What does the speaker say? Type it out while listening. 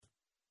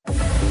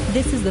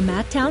This is the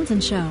Matt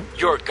Townsend Show.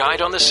 Your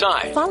guide on the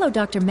side. Follow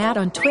Dr. Matt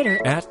on Twitter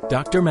at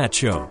Dr. Matt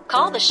Show.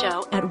 Call the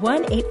show at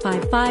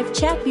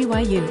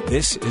 1-855-CHAT-BYU.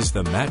 This is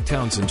the Matt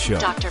Townsend Show.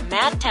 Dr.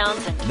 Matt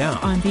Townsend. Now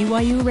on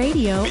BYU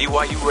Radio.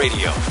 BYU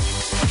Radio.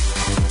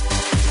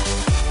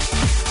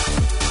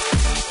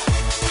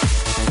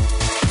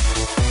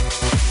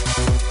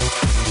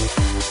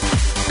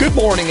 Good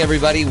morning,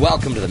 everybody.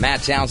 Welcome to the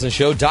Matt Townsend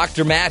Show.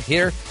 Dr. Matt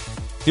here,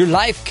 your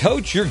life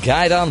coach, your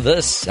guide on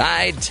the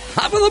side.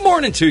 Top of the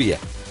morning to you.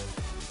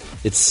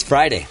 It's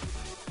Friday.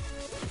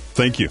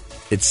 Thank you.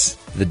 It's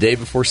the day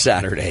before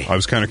Saturday. I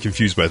was kind of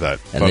confused by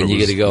that. And then you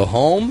get to go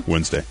home.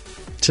 Wednesday.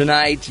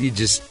 Tonight, you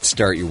just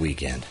start your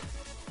weekend.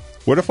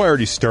 What if I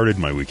already started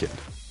my weekend?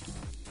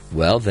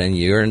 Well, then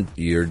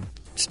you're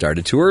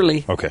started too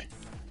early. Okay.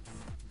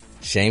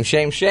 Shame,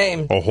 shame,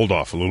 shame. I'll hold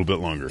off a little bit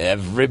longer.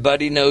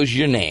 Everybody knows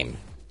your name.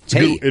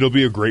 It'll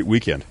be a great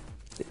weekend.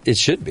 It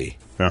should be.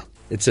 Yeah.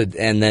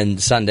 And then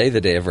Sunday,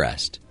 the day of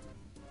rest.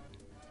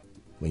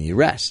 When you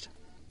rest.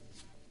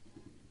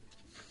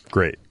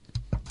 Great.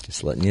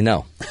 Just letting you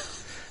know.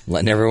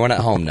 Letting everyone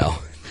at home know.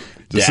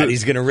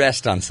 Daddy's going to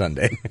rest on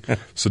Sunday.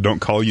 So don't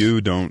call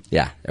you, don't...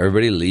 Yeah,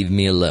 everybody leave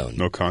me alone.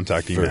 No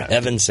contacting For Matt.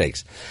 heaven's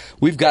sakes.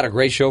 We've got a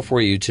great show for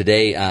you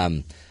today.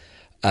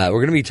 We're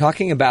going to be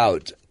talking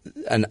about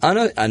an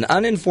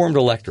uninformed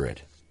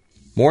electorate.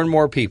 More and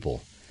more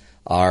people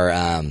are,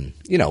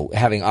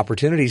 having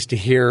opportunities to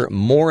hear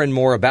more and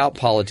more about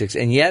politics,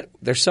 and yet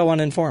they're so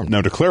uninformed.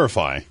 Now, to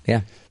clarify,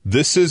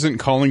 this isn't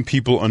calling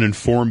people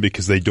uninformed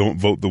because they don't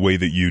vote the way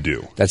that you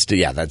do. That's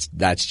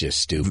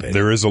just stupid.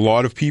 There is a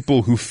lot of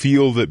people who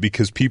feel that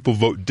because people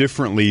vote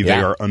differently, they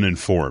are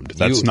uninformed.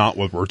 That's not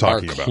what we're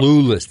talking about.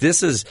 Clueless.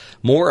 This is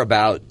more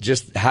about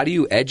just how do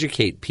you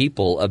educate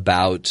people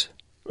about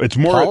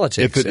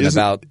politics and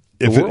about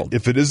the world.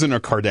 If it isn't a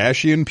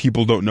Kardashian,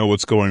 people don't know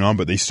what's going on,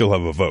 but they still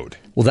have a vote.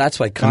 Well,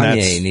 that's why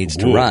Kanye needs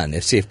to run.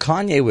 If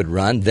Kanye would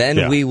run,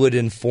 then we would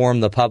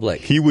inform the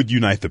public. He would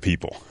unite the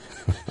people.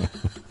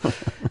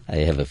 I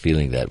have a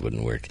feeling that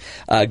wouldn't work.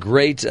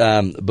 Great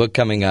book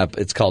coming up.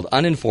 It's called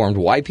Uninformed,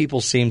 Why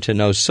People Seem to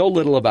Know So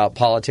Little About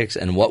Politics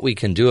and What We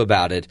Can Do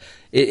About It.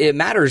 It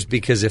matters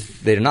because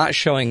if they're not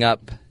showing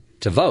up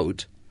to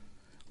vote,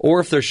 or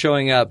if they're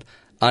showing up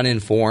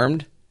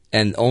uninformed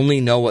and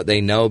only know what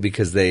they know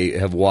because they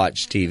have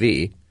watched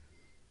TV,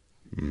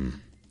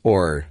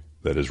 or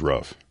that is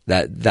rough.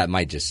 That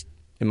might just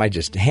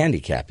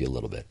handicap you a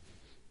little bit.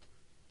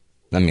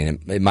 I mean,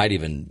 it might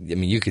even. I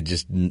mean, you could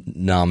just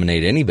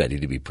nominate anybody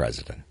to be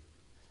president.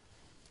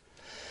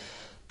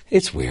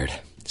 It's weird.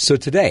 So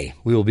today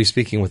we will be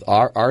speaking with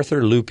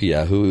Arthur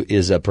Lupia, who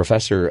is a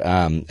professor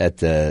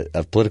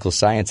of political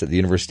science at the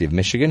University of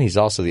Michigan. He's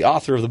also the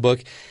author of the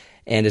book,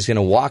 and is going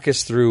to walk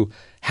us through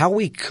how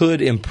we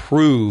could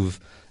improve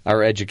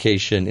our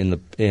education in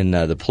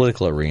the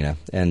political arena.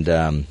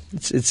 And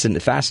it's a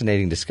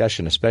fascinating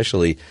discussion,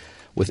 especially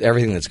with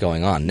everything that's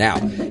going on now.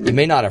 You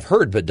may not have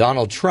heard, but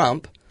Donald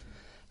Trump.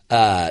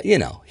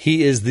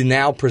 He is the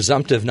now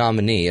presumptive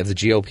nominee of the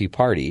GOP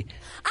party.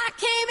 I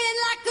came in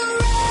like a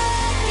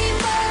wrecking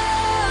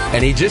ball.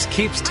 And he just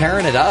keeps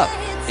tearing it up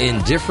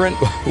in different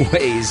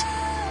ways.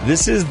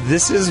 This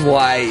is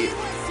why,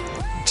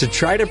 to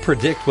try to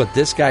predict what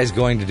this guy's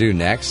going to do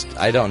next,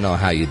 I don't know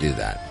how you do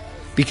that.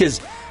 Because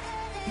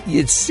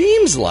it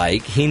seems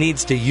like he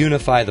needs to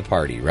unify the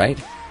party, right?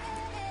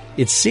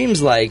 It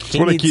seems like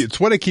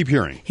it's what I keep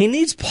hearing. He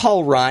needs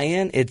Paul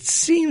Ryan, it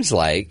seems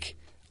like,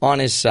 on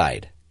his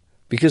side.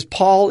 Because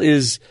Paul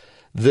is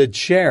the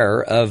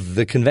chair of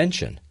the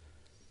convention.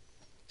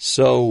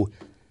 So,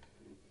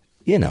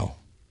 he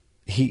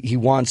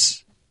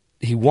wants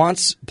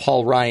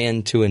Paul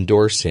Ryan to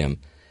endorse him,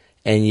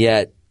 and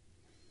yet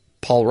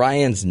Paul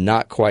Ryan's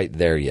not quite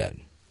there yet.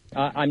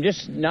 I'm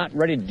just not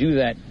ready to do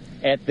that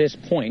at this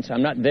point.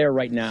 I'm not there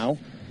right now,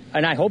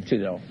 and I hope to,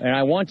 though, and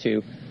I want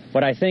to.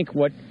 But I think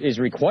what is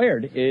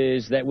required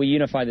is that we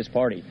unify this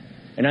party.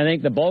 And I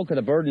think the bulk of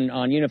the burden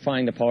on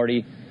unifying the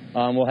party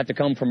will have to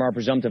come from our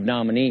presumptive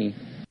nominee.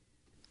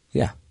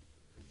 Yeah.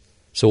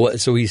 So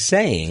he's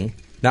saying,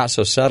 not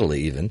so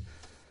subtly even,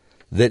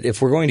 that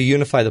if we're going to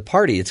unify the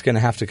party, it's going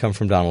to have to come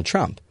from Donald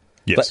Trump.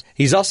 Yes. But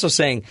he's also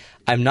saying,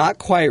 I'm not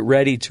quite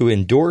ready to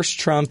endorse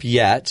Trump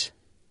yet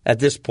at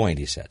this point,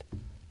 he said.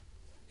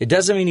 It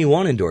doesn't mean he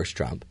won't endorse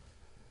Trump,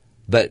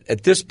 but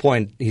at this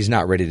point, he's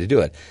not ready to do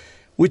it.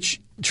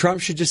 Which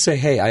Trump should just say,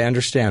 hey, I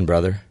understand,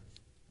 brother,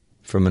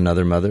 from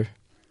another mother.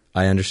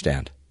 I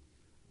understand.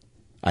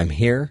 I'm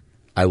here.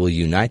 I will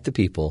unite the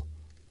people.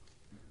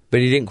 But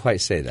he didn't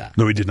quite say that.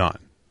 No, he did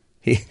not.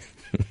 He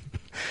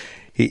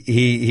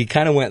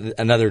kind of went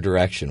another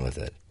direction with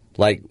it.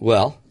 Like,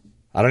 well,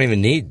 I don't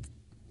even need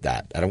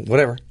that.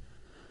 Whatever.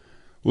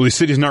 Well, he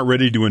said he's not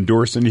ready to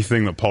endorse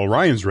anything that Paul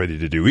Ryan's ready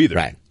to do either.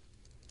 Right.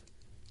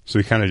 So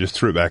he kind of just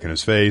threw it back in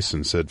his face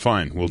and said,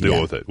 fine, we'll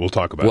deal with it. We'll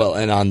talk about it. Well,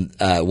 and on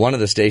one of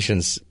the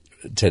stations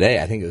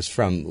today, I think it was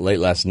from late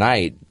last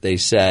night, they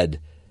said,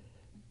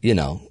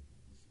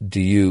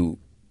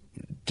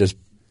 does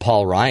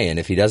Paul Ryan,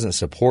 if he doesn't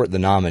support the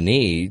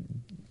nominee,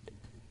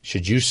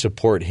 should you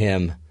support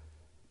him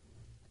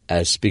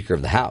as Speaker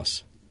of the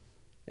House.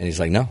 And he's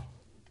like, no.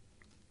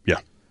 Yeah.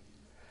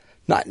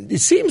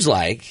 It seems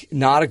like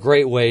not a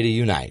great way to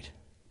unite.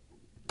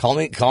 Call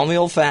me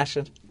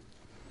old-fashioned.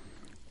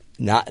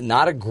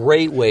 Not a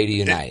great way to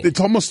unite. It's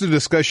almost a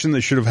discussion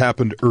that should have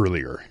happened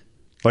earlier.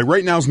 Like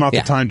right now is not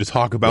the time to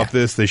talk about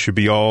this. They should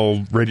be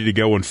all ready to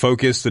go and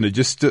focused, and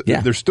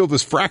there's still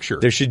this fracture.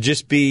 There should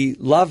just be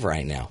love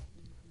right now,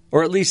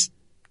 or at least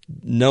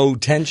no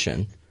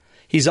tension.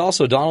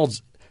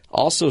 Donald's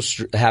also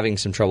having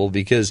some trouble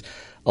because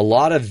a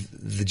lot of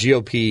the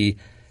GOP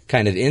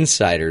kind of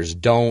insiders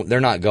they're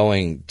not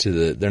going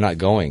to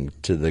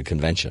the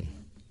convention.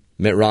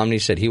 Mitt Romney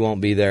said he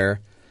won't be there.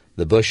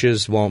 The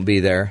Bushes won't be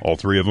there. All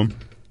three of them.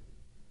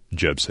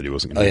 Jeb said he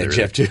wasn't going to be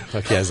there. Jeb too.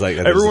 Okay, I was like,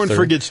 everyone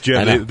forgets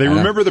Jeb. They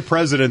remember the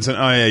presidents,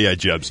 and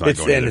Jeb's not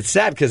going. And it's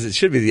sad because it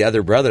should be the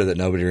other brother that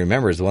nobody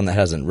remembers, the one that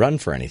hasn't run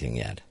for anything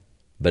yet.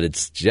 But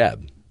it's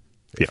Jeb.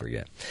 They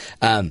forget.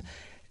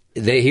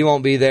 He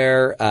won't be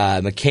there.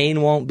 McCain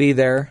won't be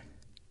there.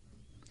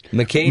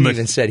 McCain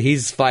even said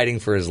he's fighting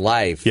for his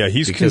life. Yeah,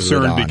 he's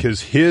concerned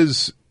because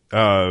his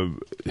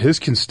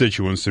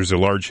constituents, there's a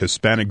large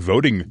Hispanic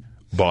voting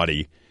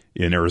body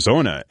in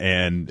Arizona,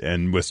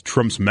 and with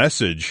Trump's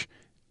message,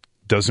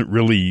 doesn't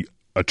really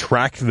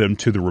attract them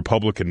to the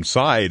Republican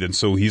side, and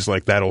so he's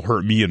like, that'll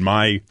hurt me in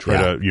my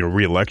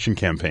re-election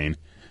campaign.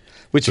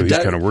 So he's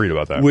kind of worried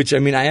about that. Which, I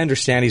mean, I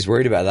understand he's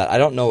worried about that. I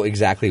don't know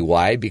exactly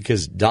why,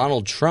 because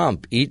Donald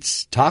Trump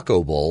eats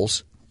taco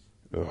bowls.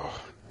 Ugh.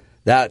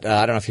 I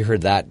don't know if you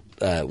heard that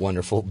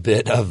wonderful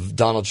bit of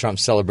Donald Trump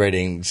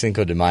celebrating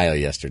Cinco de Mayo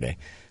yesterday,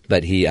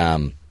 but he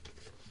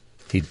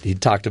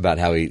talked about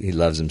how he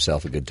loves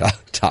himself a good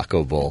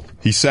taco bowl.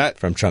 He sat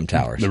from Trump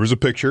Towers. There was a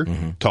picture,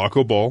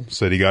 taco bowl.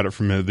 Said he got it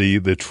from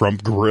the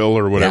Trump Grill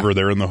or whatever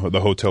there in the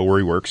hotel where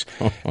he works.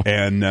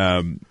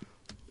 And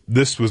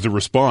this was the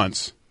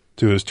response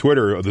to his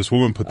Twitter. This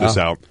woman put this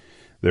out.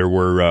 There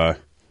were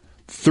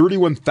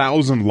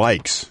 31,000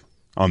 likes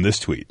on this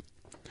tweet.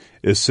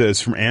 It says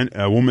from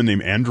a woman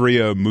named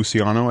Andrea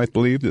Musiano, I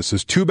believe. It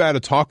says, "Too bad a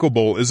taco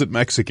bowl isn't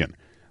Mexican.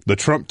 The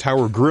Trump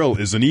Tower Grill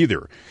isn't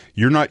either.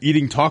 You're not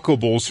eating taco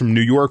bowls from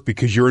New York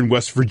because you're in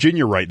West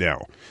Virginia right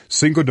now.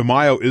 Cinco de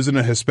Mayo isn't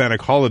a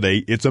Hispanic holiday.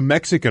 It's a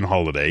Mexican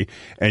holiday,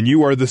 and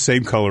you are the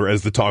same color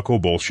as the taco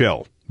bowl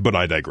shell. But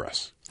I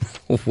digress."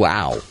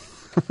 Wow.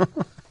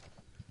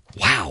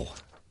 Wow.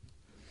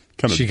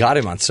 She got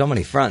him on so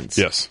many fronts.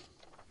 Yes.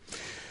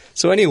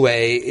 So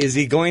anyway, is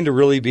he going to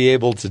really be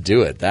able to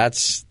do it?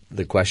 That's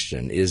the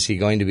question. Is he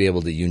going to be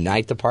able to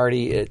unite the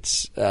party?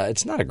 It's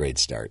not a great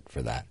start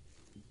for that.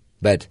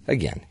 But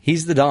again,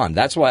 he's the Don.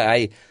 That's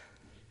why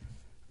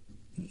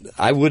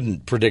I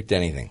wouldn't predict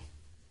anything.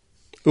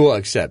 Well,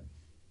 except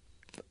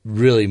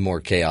really more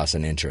chaos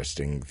and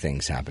interesting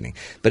things happening.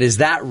 But is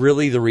that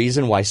really the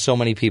reason why so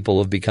many people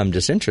have become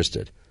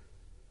disinterested?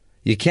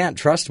 You can't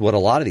trust what a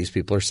lot of these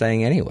people are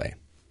saying anyway.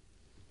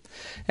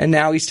 And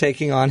now he's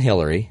taking on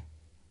Hillary.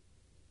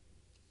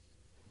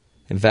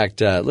 In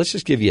fact, let's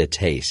just give you a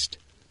taste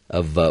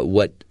of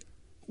what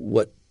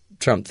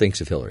Trump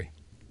thinks of Hillary.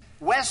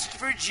 West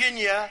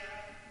Virginia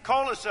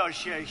Coal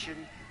Association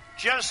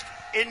just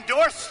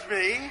endorsed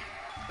me.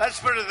 Let's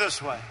put it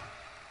this way.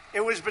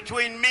 It was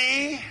between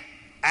me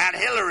and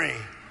Hillary.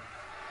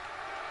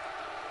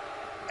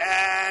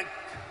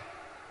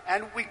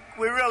 And we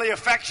really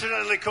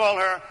affectionately call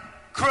her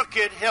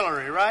Crooked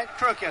Hillary, right?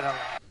 Crooked Hillary.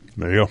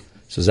 There you go.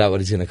 So is that what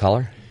he's going to call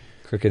her?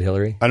 Crooked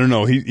Hillary? I don't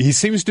know. He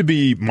seems to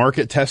be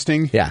market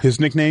testing his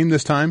nickname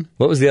this time.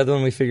 What was the other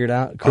one we figured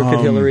out?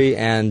 Crooked Hillary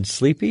and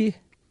Sleepy?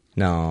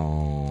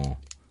 No.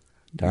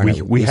 Darn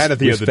it. We had it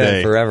the other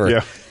day. Forever.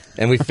 Yeah.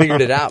 And we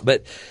figured it out.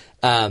 But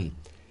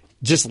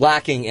just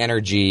lacking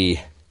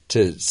energy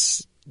to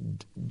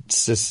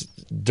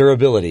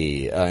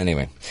durability.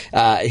 Anyway.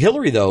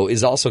 Hillary, though,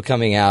 is also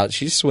coming out.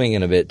 She's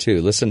swinging a bit,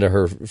 too. Listen to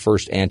her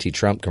first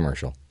anti-Trump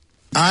commercial.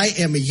 I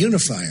am a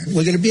unifier.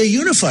 We're going to be a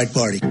unified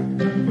party. He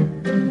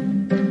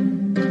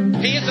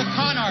is a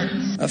con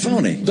artist. A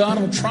phony.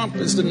 Donald Trump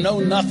is the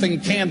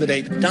know-nothing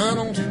candidate.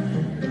 Donald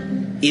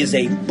is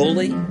a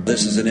bully.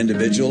 This is an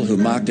individual who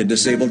mocked a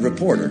disabled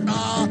reporter.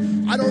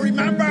 I don't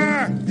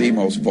remember. The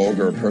most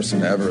vulgar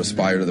person to ever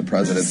aspire to the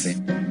presidency.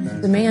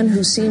 The man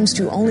who seems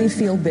to only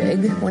feel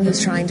big when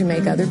he's trying to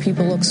make other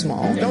people look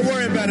small. Don't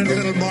worry about it,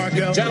 little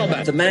Margot.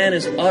 Gentlemen, the man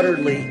is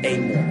utterly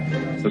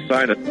amoral. The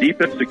sign of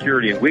deep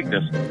insecurity and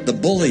weakness. The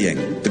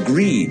bullying, the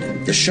greed,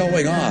 the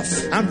showing off.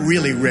 I'm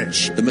really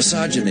rich. The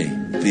misogyny,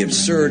 the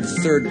absurd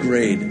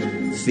third-grade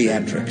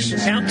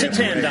theatrics. Count to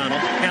 10,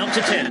 Donald. Count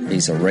to 10.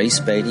 He's a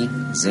race-baiting,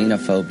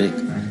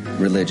 xenophobic,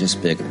 religious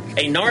bigot.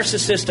 A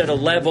narcissist at a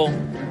level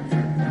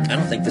I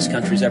don't think this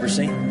country's ever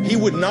seen. He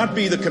would not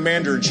be the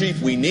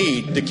commander-in-chief we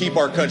need to keep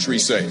our country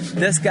safe.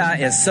 This guy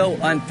is so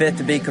unfit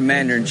to be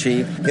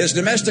commander-in-chief. His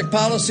domestic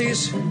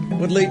policies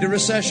would lead to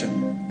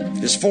recession.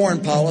 His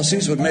foreign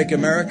policies would make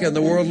America and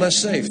the world less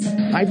safe.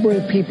 I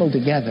bring people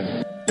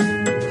together.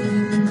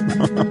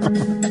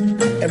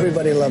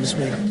 Everybody loves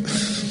me.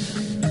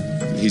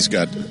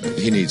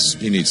 He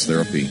needs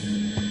therapy.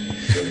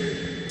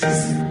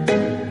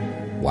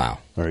 Wow.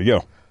 There you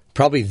go.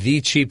 Probably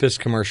the cheapest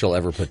commercial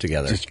ever put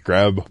together. Just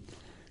grab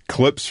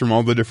clips from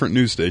all the different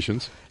news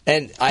stations.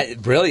 And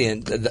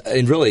brilliant.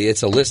 And really,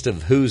 it's a list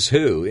of who's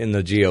who in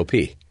the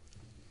GOP.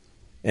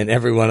 And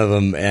every one of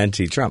them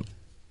anti-Trump.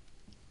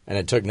 And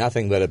it took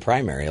nothing but a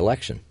primary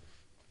election.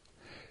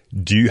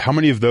 How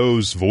many of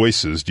those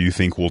voices do you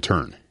think will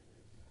turn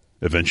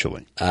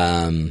eventually?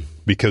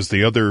 Because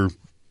the other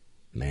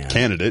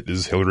candidate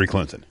is Hillary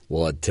Clinton.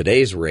 Well, at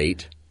today's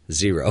rate,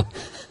 0.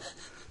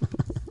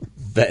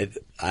 But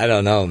I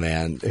don't know,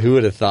 man. Who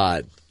would have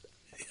thought?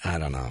 I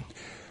don't know.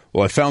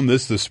 Well, I found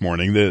this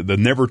morning. The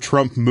Never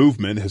Trump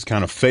movement has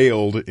kind of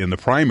failed in the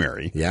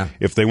primary. Yeah.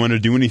 If they want to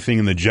do anything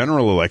in the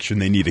general election,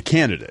 they need a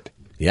candidate.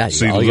 Yeah,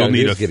 so all you got to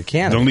do is get a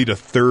candidate. They'll need a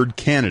third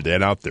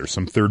candidate out there,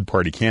 some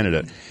third-party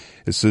candidate.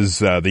 It says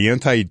the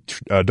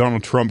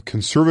anti-Donald Trump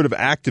conservative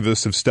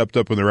activists have stepped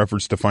up in their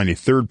efforts to find a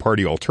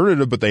third-party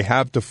alternative, but they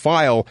have to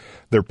file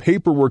their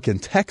paperwork in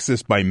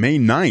Texas by May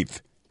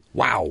 9th.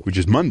 Wow. Which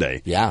is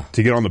Monday. Yeah.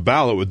 To get on the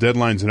ballot with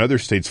deadlines in other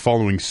states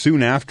following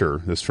soon after.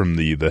 This from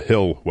the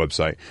Hill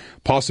website.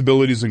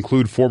 Possibilities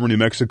include former New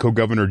Mexico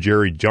Governor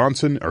Gary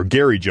Johnson,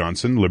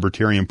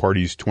 Libertarian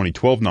Party's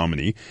 2012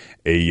 nominee,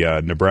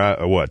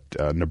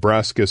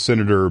 Nebraska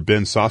Senator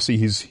Ben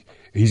Sasse.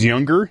 He's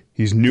younger,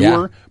 he's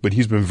newer, but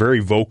he's been very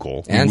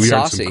vocal. And we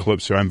saucy. Heard some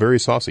clips here. I'm very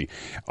saucy.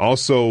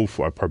 Also,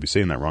 I'm probably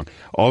saying that wrong.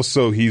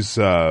 Also, he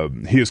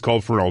has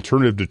called for an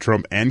alternative to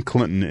Trump and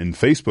Clinton in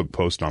Facebook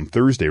post on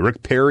Thursday.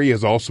 Rick Perry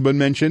has also been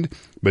mentioned,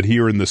 but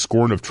here in the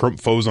scorn of Trump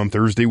foes on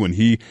Thursday when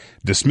he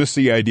dismissed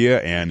the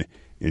idea and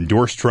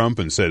endorsed Trump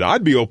and said,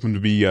 I'd be open to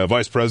be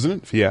vice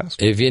president if he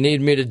asked. If you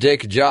need me to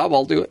take a job,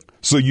 I'll do it.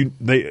 So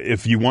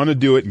if you want to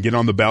do it and get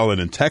on the ballot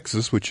in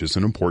Texas, which is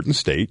an important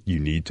state, you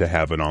need to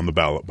have it on the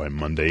ballot by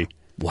Monday.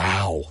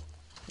 Wow.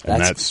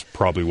 And that's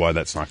probably why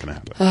that's not going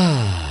to happen.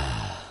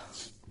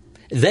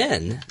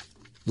 Then,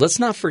 let's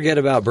not forget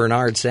about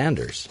Bernard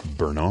Sanders.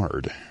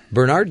 Bernard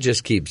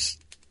just keeps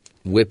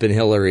whipping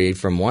Hillary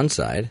from one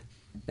side,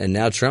 and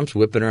now Trump's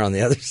whipping her on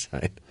the other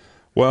side.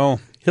 Well,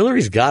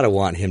 Hillary's got to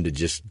want him to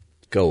just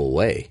go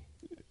away.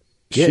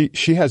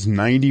 She has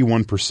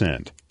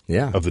 91%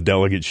 of the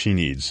delegates she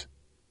needs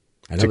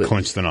to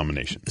clinch the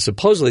nomination.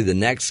 Supposedly the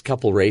next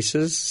couple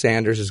races,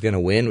 Sanders is going to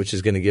win, which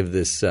is going to give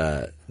this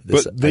but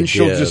then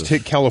she'll just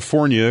take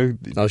California,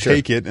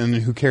 take it, and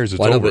who cares? It's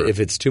over. But if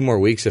it's 2 more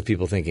weeks of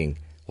people thinking,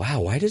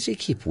 wow, why does he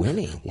keep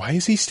winning? Why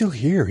is he still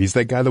here? He's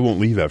that guy that won't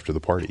leave after the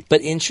party.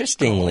 But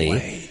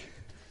interestingly,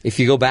 if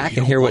you go back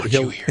and hear what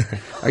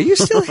Are you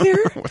still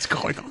here? What's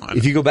going on?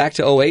 If you go back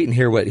to 2008 and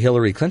hear what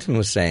Hillary Clinton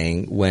was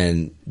saying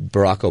when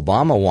Barack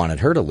Obama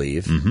wanted her to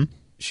leave,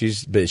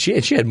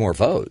 she had more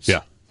votes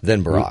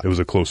than Barack. It was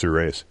a closer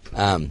race.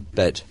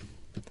 But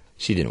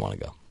she didn't want to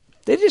go.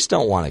 They just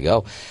don't want to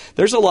go.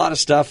 There's a lot of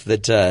stuff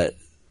that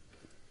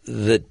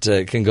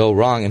can go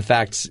wrong. In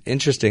fact,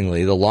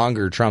 interestingly, the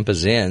longer Trump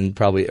is in,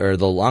 the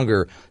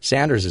longer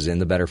Sanders is in,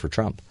 the better for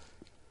Trump.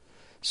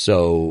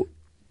 So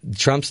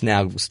Trump's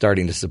now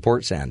starting to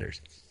support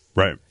Sanders.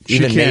 Right.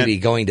 Even maybe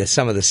going to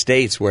some of the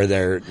states where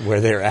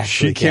they're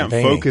actually She can't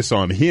focus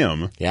on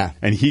him. Yeah.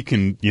 And he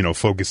can,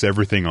 focus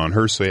everything on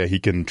her. So he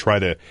can try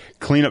to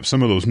clean up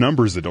some of those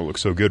numbers that don't look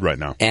so good right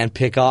now. And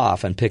pick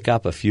up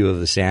a few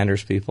of the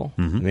Sanders people.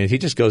 Mm-hmm. I mean, if he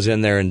just goes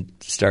in there and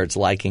starts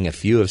liking a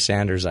few of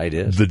Sanders'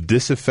 ideas. The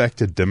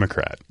disaffected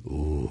Democrat.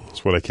 Ooh.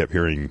 That's what I kept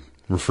hearing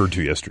referred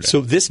to yesterday. So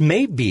this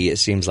may be, it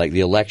seems like, the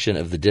election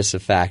of the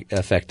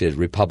disaffected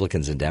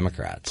Republicans and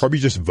Democrats. Probably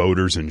just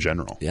voters in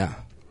general. Yeah.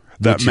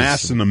 That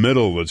mass in the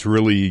middle that's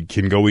really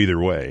can go either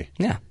way.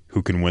 Yeah.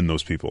 Who can win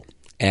those people?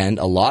 And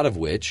a lot of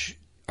which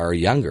are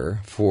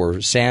younger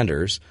for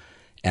Sanders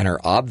and are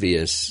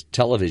obvious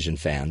television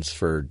fans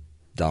for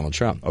Donald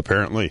Trump.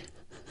 Apparently.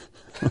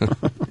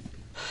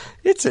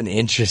 It's an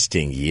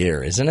interesting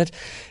year, isn't it?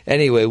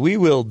 Anyway, we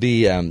will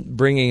be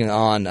bringing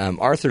on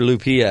Arthur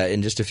Lupia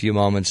in just a few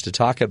moments to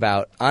talk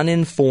about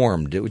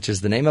Uninformed, which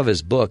is the name of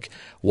his book,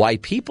 Why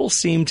People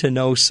Seem to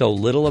Know So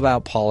Little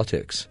About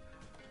Politics.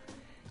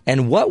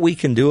 And what we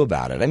can do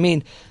about it. I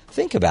mean,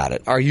 think about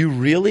it. Are you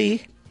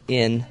really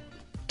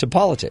into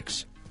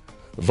politics?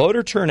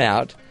 Voter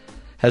turnout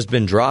has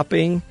been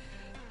dropping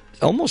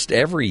almost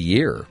every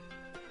year,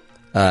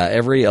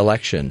 every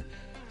election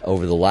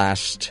over the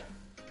last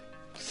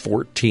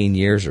 14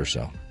 years or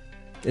so.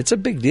 It's a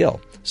big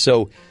deal.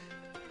 So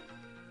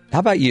how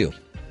about you?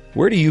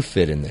 Where do you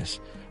fit in this?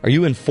 Are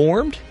you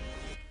informed?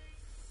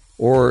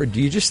 Or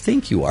do you just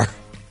think you are?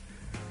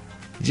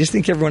 You just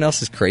think everyone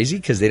else is crazy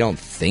because they don't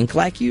think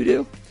like you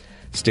do?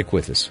 Stick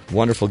with us.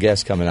 Wonderful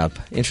guest coming up.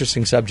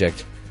 Interesting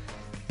subject.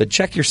 But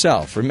check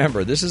yourself.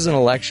 Remember, this is an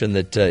election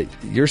that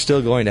you're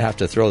still going to have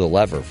to throw the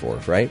lever for,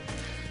 right?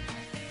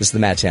 This is the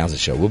Matt Townsend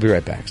Show. We'll be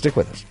right back. Stick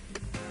with us.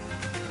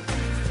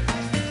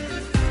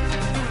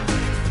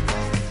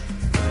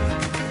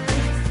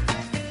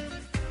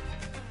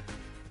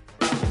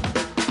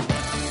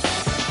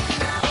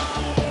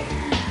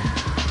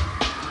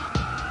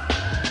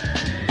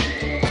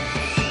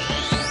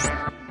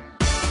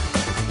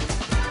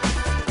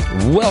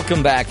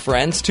 Welcome back,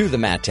 friends, to the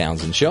Matt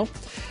Townsend Show.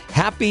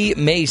 Happy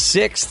May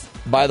 6th,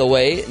 by the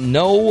way.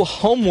 No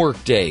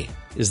Homework Day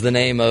is the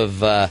name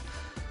of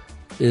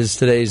is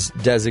today's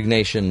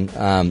designation.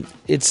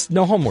 It's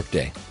No Homework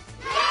Day.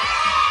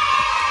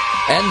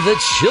 And the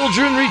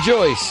children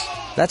rejoice.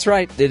 That's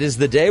right. It is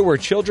the day where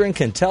children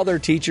can tell their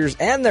teachers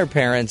and their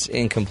parents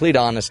in complete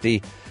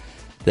honesty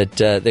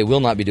that they will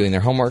not be doing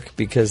their homework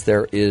because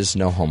there is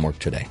no homework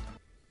today.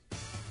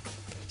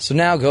 So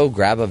now go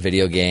grab a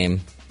video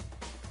game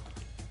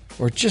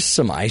or just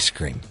some ice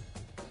cream.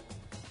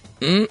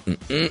 And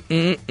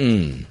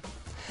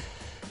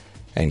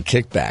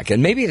kick back.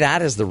 And maybe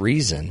that is the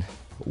reason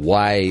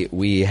why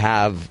we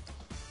have,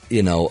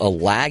 a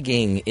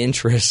lagging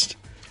interest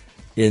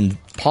in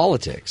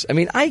politics. I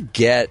mean, I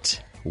get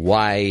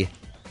why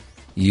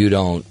you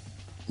don't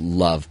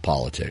love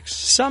politics.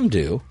 Some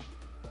do.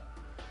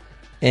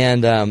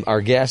 And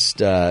our guest,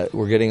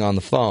 we're getting on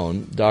the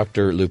phone,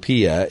 Dr.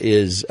 Lupia,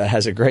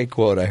 has a great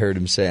quote I heard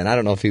him say, and I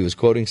don't know if he was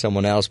quoting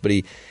someone else, but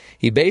he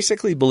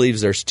basically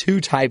believes there's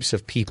two types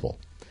of people.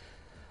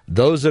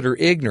 Those that are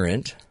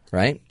ignorant,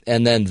 right?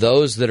 And then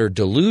those that are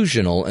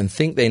delusional and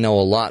think they know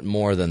a lot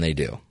more than they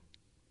do.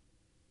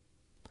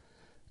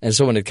 And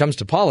so when it comes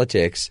to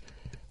politics,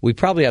 we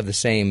probably have the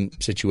same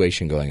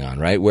situation going on,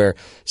 right? Where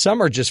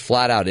some are just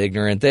flat out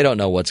ignorant. They don't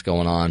know what's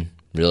going on,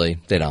 really.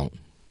 They don't.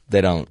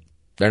 They're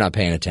not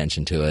paying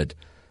attention to it.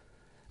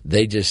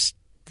 They just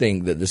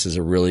think that this is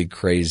a really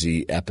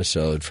crazy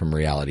episode from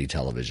reality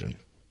television.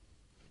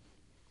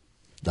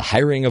 The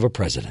hiring of a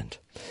president.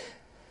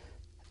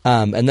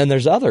 And then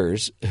there's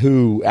others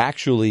who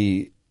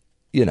actually,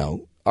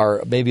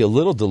 are maybe a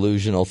little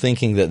delusional,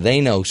 thinking that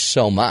they know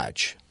so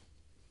much.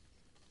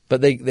 But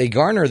they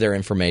garner their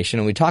information,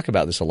 and we talk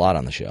about this a lot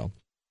on the show.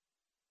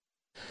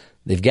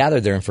 They've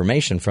gathered their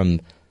information from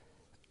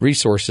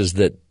resources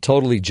that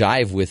totally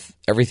jive with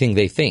everything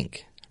they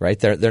think, right?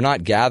 They're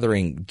not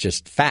gathering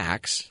just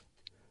facts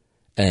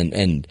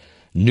and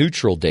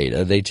neutral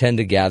data. They tend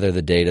to gather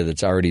the data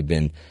that's already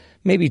been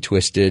maybe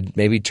twisted,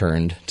 maybe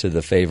turned to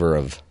the favor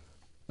of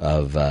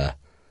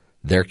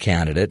their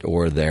candidate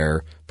or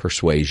their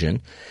persuasion.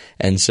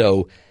 And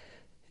so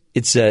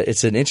it's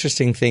an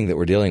interesting thing that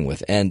we're dealing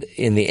with. And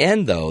in the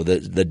end, though,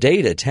 the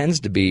data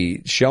tends to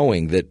be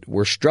showing that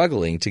we're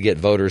struggling to get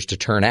voters to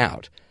turn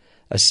out.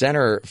 A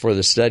Center for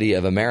the Study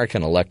of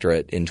American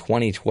Electorate in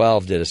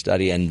 2012 did a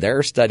study, and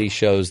their study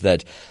shows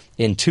that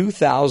in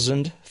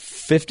 2000,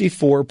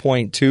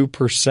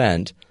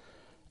 54.2%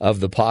 of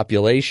the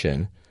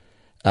population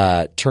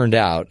turned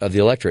out, of the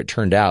electorate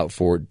turned out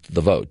for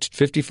the vote,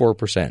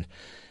 54%.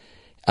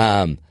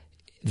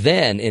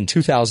 Then in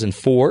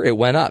 2004, it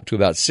went up to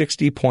about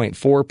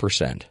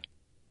 60.4%.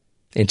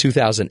 In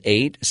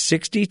 2008,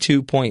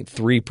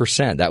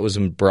 62.3%. That was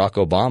when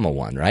Barack Obama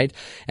won, right?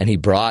 And he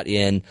brought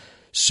in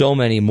so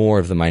many more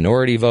of the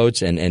minority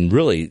votes and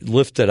really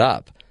lifted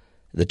up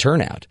the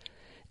turnout.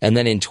 And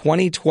then in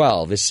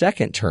 2012, his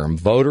second term,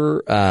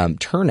 voter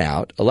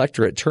turnout,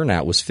 electorate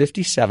turnout was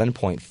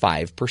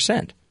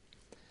 57.5%.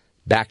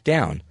 Back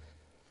down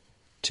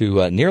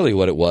to nearly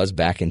what it was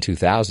back in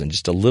 2000,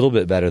 just a little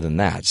bit better than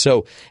that.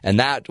 So, and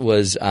that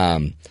was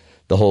the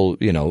whole,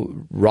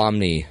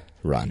 Romney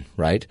run,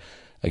 right,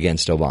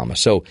 against Obama.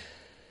 So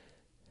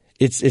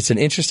it's an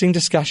interesting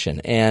discussion.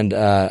 And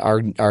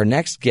our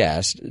next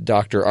guest,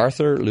 Dr.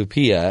 Arthur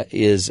Lupia,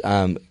 is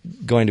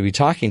going to be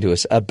talking to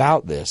us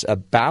about this,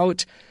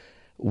 about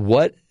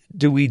what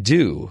do we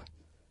do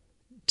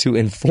to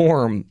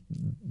inform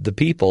the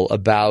people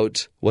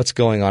about what's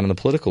going on in the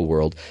political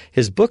world.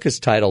 His book is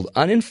titled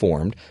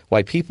Uninformed: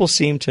 Why People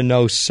Seem to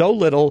Know So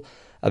Little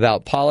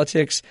About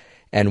Politics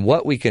and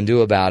What We Can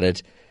Do About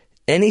It.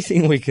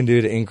 Anything we can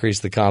do to increase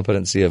the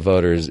competency of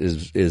voters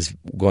is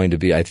going to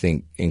be, I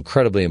think,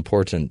 incredibly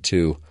important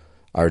to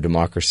our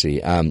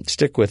democracy.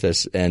 Stick with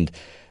us and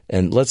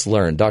let's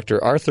learn.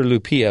 Dr. Arthur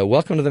Lupia,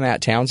 welcome to the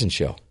Matt Townsend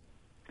Show.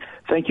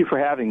 Thank you for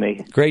having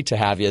me. Great to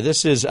have you.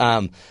 This is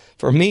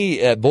for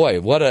me, boy,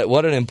 what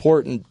an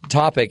important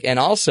topic, and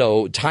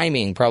also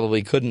timing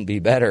probably couldn't be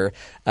better.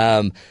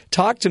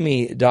 Talk to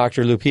me,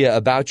 Dr. Lupia,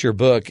 about your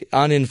book,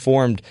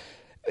 Uninformed.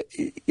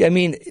 I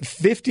mean,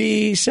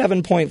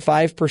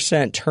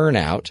 57.5%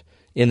 turnout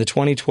in the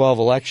 2012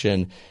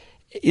 election.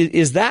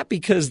 Is that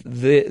because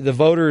the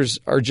voters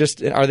are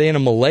they in a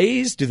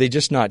malaise? Do they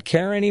just not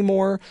care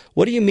anymore?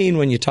 What do you mean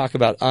when you talk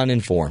about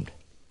uninformed?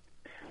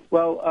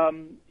 Well,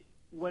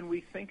 when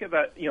we think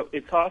about,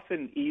 it's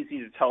often easy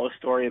to tell a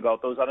story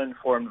about those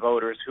uninformed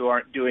voters who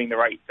aren't doing the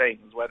right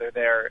things, whether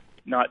they're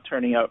not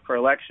turning out for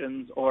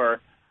elections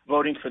or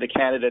voting for the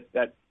candidate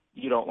that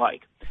you don't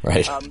like.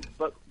 Right.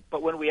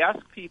 But when we ask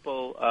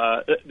people,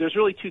 there's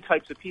really two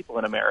types of people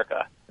in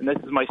America, and this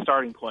is my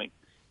starting point.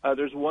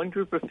 There's one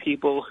group of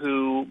people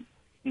who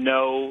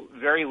know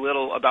very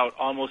little about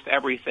almost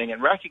everything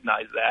and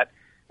recognize that,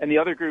 and the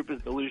other group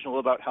is delusional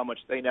about how much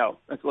they know.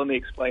 And so let me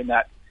explain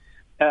that.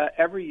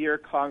 Every year,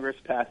 Congress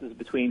passes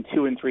between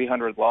 200 and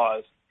 300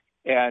 laws,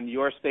 and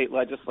your state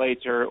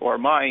legislature or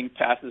mine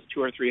passes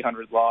 200 or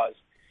 300 laws,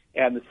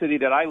 and the city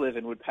that I live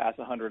in would pass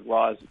 100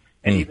 laws.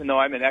 And even though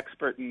I'm an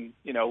expert in,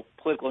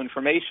 political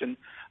information,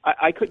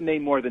 I couldn't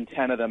name more than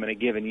 10 of them in a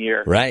given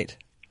year. Right.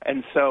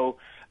 And so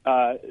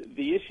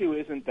the issue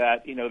isn't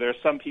that, there are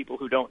some people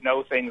who don't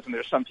know things and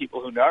there's some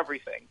people who know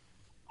everything.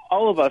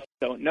 All of us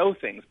don't know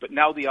things, but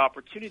now the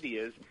opportunity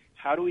is,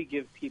 how do we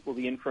give people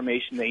the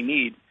information they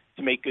need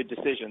to make good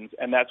decisions?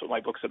 And that's what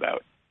my book's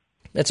about.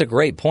 That's a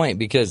great point,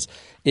 because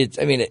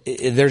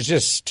there's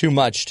just too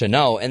much to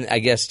know. And I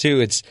guess,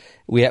 too,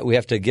 we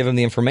have to give them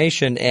the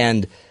information,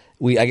 and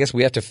we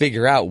have to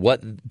figure out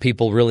what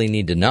people really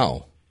need to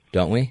know,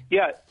 don't we?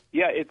 Yeah,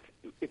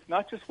 it's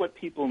not just what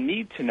people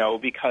need to know,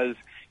 because,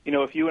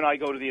 if you and I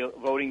go to the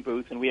voting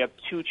booth and we have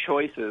two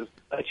choices,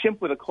 a chimp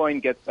with a coin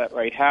gets that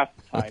right half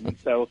the time. And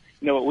so,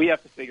 what we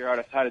have to figure out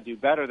is how to do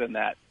better than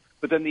that.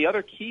 But then the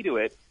other key to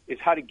it is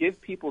how to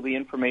give people the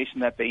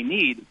information that they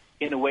need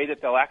in a way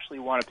that they'll actually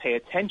want to pay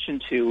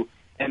attention to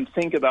and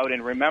think about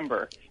and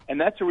remember. And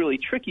that's a really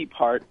tricky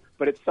part,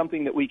 but it's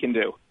something that we can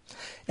do.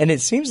 And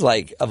it seems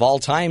like, of all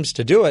times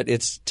to do it,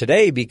 it's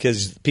today,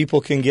 because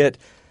people can get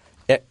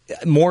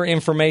more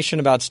information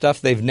about stuff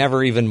they've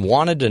never even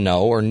wanted to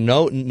know or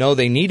know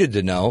they needed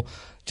to know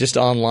just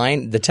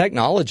online. The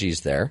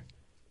technology's there.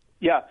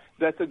 Yeah,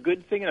 that's a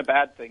good thing and a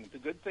bad thing. The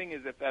good thing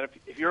is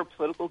if you're a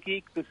political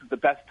geek, this is the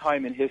best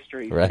time in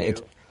history for you,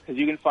 because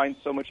you can find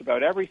so much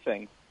about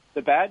everything.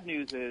 The bad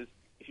news is,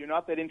 if you're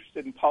not that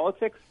interested in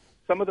politics,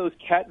 some of those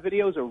cat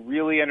videos are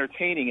really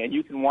entertaining, and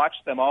you can watch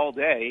them all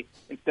day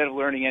instead of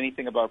learning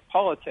anything about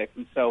politics.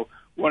 And so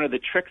one of the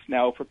tricks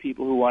now for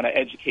people who want to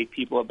educate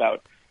people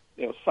about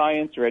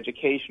science or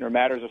education or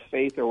matters of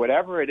faith or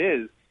whatever it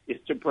is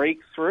to break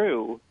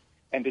through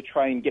and to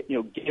try and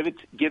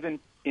give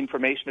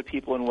information to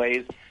people in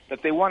ways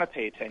that they want to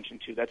pay attention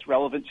to, that's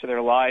relevant to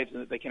their lives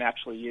and that they can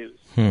actually use.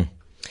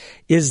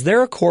 Is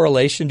there a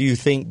correlation, do you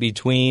think,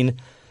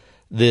 between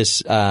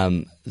this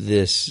lack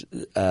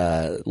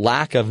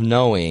of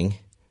knowing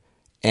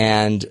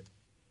and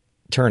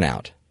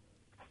turnout?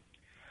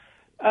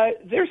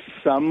 There's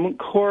some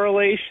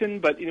correlation,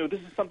 but this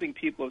is something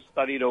people have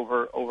studied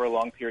over a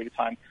long period of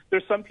time.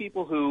 There's some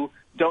people who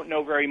don't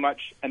know very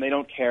much and they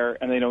don't care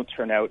and they don't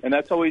turn out, and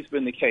that's always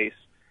been the case.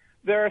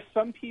 There are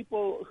some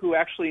people who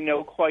actually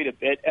know quite a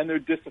bit and they're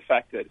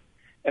disaffected,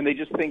 and they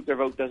just think their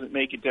vote doesn't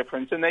make a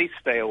difference and they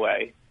stay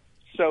away.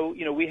 So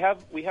we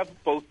have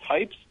both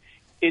types.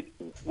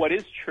 What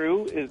is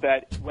true is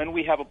that when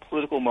we have a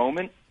political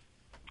moment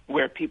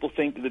where people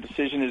think that the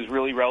decision is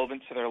really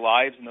relevant to their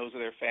lives and those of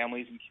their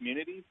families and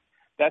communities,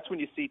 that's when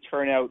you see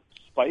turnout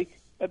spike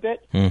a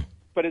bit.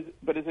 But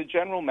as a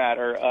general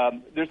matter,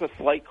 there's a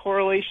slight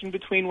correlation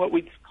between what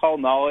we call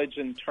knowledge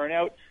and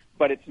turnout,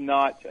 but it's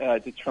not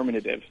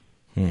determinative.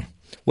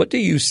 What do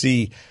you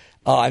see?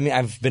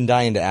 I've been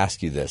dying to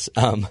ask you this.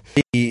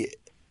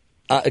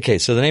 Okay,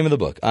 so the name of the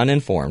book,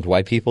 Uninformed,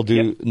 Why People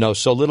Know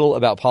So Little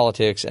About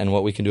Politics and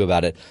What We Can Do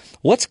About It.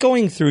 What's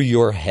going through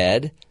your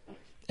head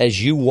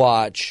as you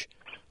watch,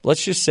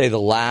 let's just say, the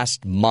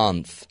last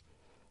month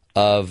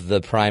of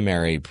the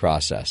primary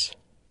process?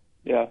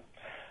 Yeah.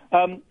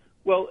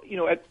 Well,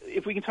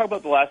 if we can talk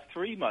about the last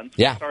 3 months,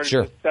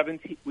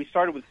 we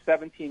started with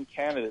 17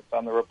 candidates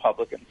on the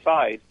Republican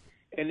side.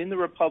 And in the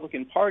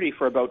Republican Party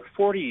for about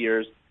 40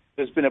 years,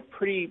 there's been a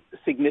pretty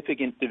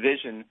significant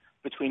division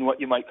between what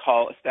you might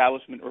call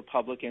establishment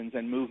Republicans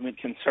and movement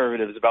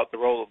conservatives about the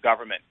role of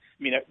government.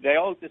 They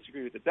all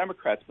disagree with the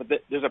Democrats, but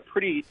there's a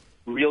pretty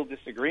real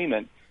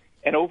disagreement.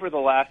 And over the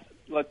last,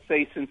 let's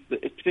say,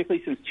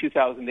 particularly since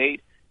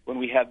 2008, when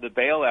we had the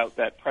bailout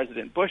that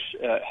President Bush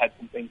had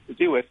some things to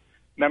do with,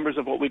 members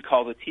of what we'd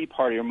call the Tea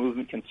Party or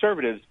movement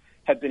conservatives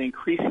have been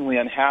increasingly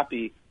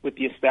unhappy with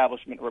the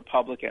establishment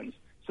Republicans.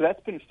 So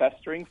that's been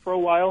festering for a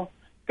while.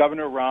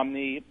 Governor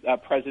Romney,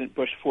 President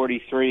Bush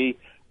 43,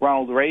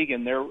 Ronald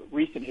Reagan, they're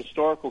recent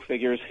historical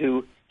figures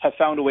who have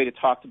found a way to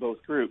talk to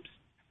both groups.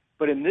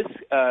 But in this,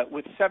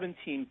 with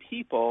 17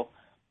 people,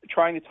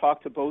 trying to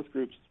talk to both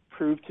groups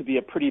proved to be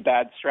a pretty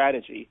bad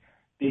strategy,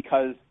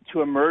 because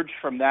to emerge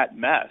from that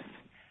mess,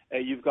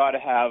 you've got to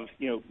have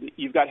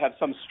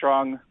some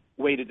strong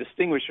way to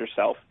distinguish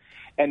yourself.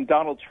 And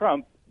Donald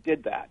Trump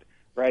did that,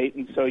 right?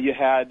 And so you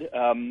had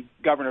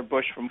Governor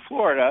Bush from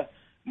Florida,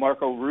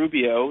 Marco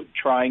Rubio,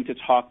 trying to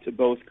talk to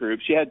both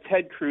groups. You had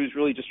Ted Cruz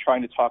really just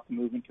trying to talk to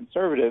movement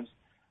conservatives.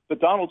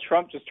 But Donald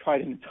Trump just tried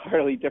an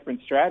entirely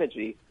different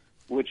strategy,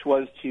 which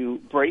was to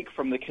break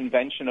from the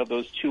convention of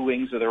those two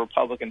wings of the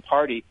Republican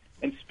Party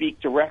and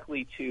speak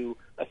directly to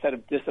a set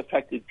of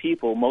disaffected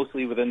people,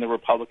 mostly within the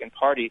Republican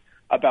Party,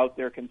 about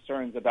their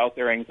concerns, about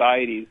their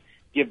anxieties,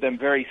 give them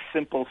very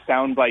simple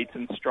sound bites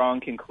and strong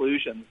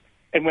conclusions.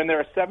 And when there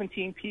are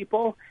 17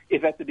 people,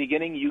 if at the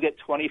beginning you get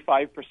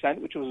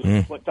 25%, which was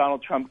what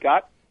Donald Trump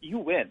got, you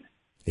win.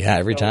 Yeah,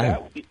 every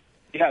time.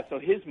 So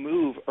his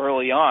move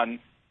early on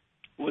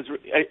was,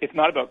 it's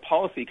not about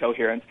policy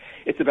coherence,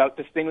 it's about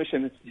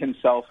distinguishing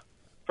himself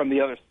from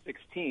the other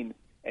 16,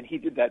 and he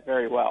did that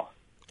very well.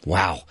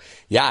 Wow.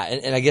 Yeah,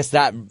 and I guess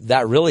that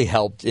really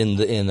helped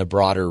in the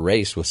broader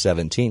race with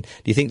 17. Do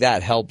you think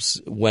that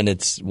helps when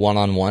it's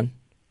one-on-one?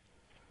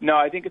 No,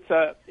 I think it's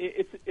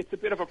a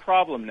bit of a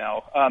problem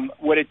now.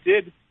 What it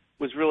did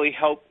was really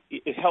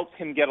helped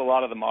him get a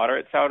lot of the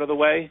moderates out of the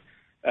way.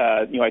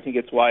 I think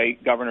it's why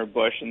Governor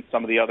Bush and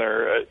some of the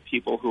other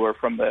people who are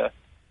from the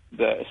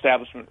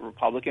establishment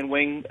Republican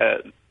wing,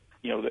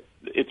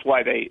 it's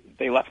why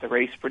they left the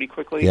race pretty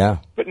quickly. Yeah.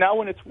 But now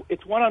when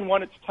it's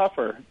one-on-one, it's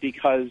tougher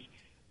because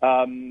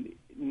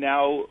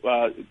now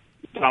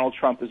Donald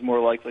Trump is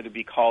more likely to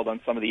be called on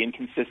some of the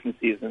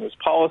inconsistencies in his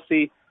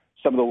policy,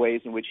 some of the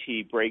ways in which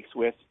he breaks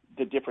with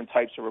the different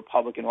types of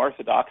Republican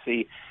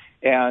orthodoxy,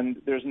 and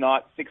there's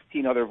not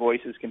 16 other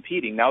voices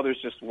competing. Now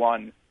there's just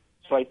one.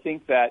 So I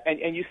think that,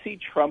 and you see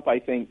Trump, I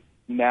think,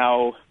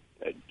 now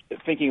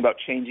thinking about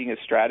changing his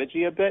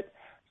strategy a bit.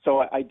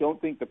 So I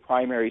don't think the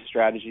primary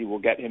strategy will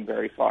get him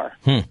very far.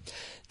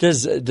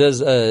 Does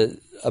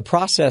a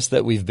process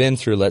that we've been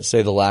through, let's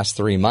say the last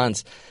 3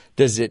 months,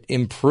 does it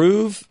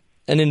improve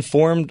an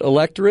informed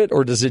electorate,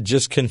 or does it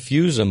just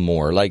confuse them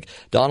more? Like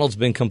Donald's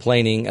been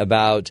complaining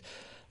about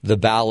the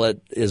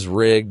ballot is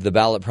rigged, the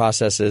ballot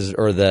process is,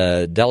 or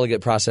the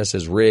delegate process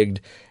is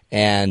rigged,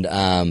 and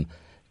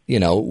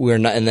we're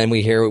not. And then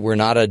we hear we're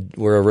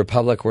a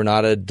republic, we're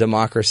not a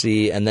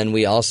democracy, and then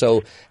we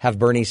also have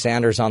Bernie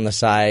Sanders on the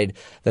side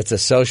that's a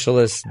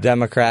socialist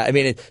Democrat. I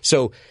mean,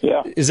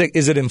 is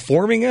it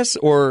informing us,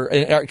 or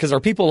because are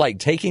people like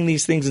taking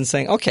these things and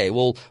saying, okay,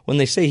 well, when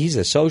they say he's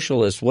a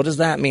socialist, what does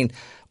that mean,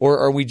 or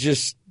are we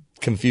just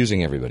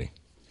confusing everybody?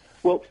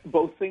 Well,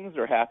 both things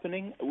are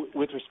happening.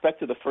 With respect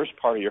to the first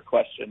part of your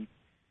question,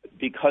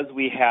 because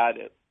we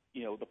had,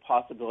 the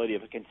possibility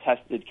of a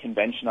contested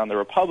convention on the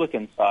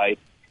Republican side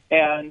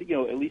and,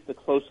 at least a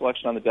close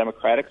election on the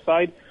Democratic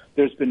side,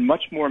 there's been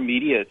much more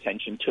media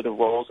attention to the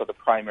roles of the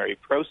primary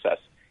process.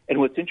 And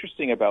what's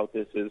interesting about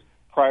this is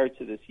prior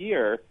to this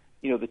year,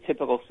 the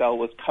typical sell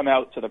was come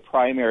out to the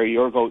primary,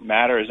 your vote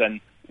matters,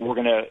 and we're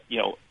going to,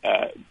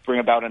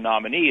 bring about a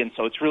nominee. And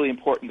so it's really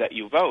important that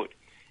you vote.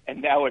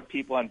 And now what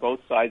people on both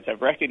sides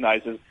have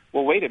recognized is,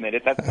 well, wait a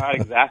minute, that's not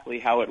exactly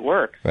how it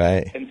works.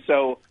 Right. And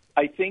so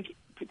I think,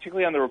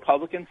 particularly on the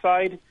Republican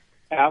side,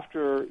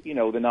 after,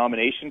 the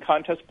nomination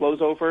contest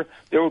blows over,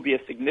 there will be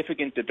a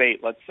significant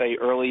debate, let's say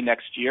early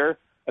next year,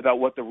 about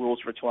what the rules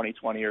for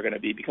 2020 are going to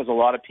be, because a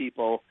lot of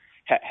people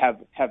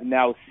have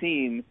now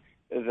seen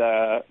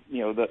the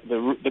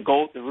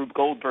Rube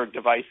Goldberg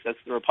device that's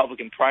the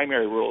Republican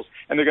primary rules,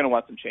 and they're going to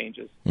want some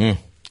changes.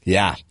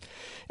 Yeah.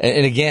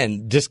 And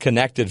again,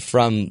 disconnected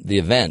from the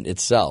event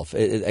itself.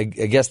 I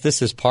guess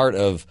this is part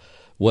of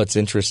what's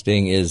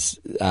interesting is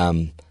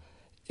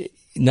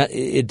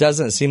it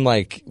doesn't seem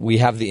like we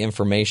have the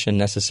information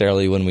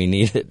necessarily when we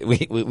need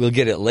it. We'll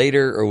get it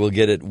later, or we'll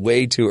get it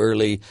way too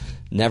early,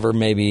 never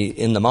maybe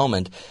in the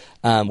moment.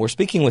 We're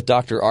speaking with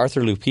Dr.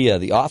 Arthur Lupia,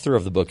 the author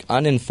of the book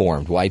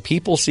Uninformed, Why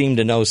People Seem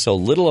to Know So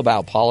Little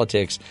About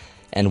Politics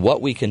and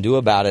What We Can Do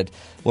About It.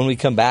 When we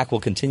come back,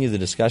 we'll continue the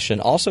discussion,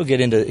 also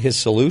get into his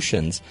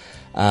solutions.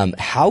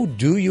 How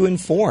do you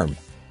inform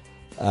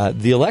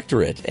the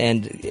electorate?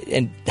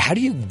 And how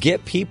do you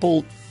get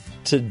people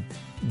to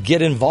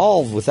get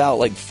involved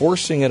without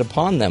forcing it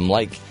upon them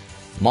like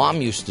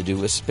Mom used to do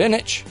with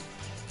spinach?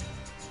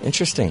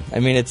 Interesting. I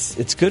mean,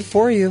 it's good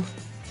for you,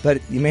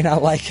 but you may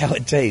not like how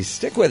it tastes.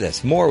 Stick with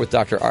us. More with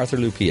Dr. Arthur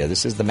Lupia.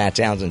 This is the Matt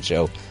Townsend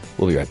Show.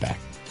 We'll be right back.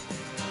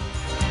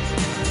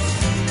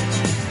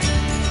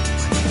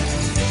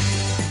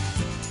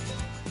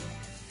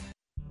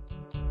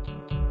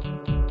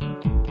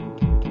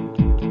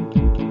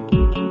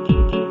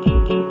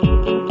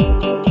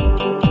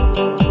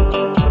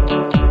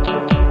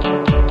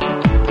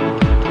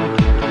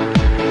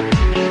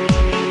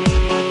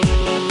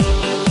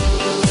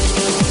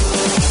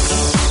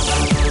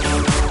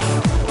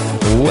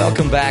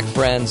 Welcome back,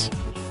 friends,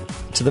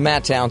 to the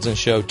Matt Townsend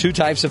Show. Two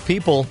types of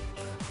people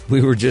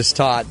we were just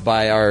taught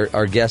by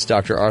our guest,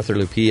 Dr. Arthur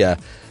Lupia,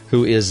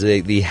 who is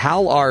the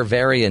Hal R.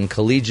 Varian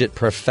Collegiate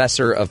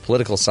Professor of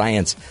Political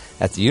Science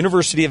at the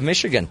University of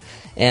Michigan,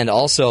 and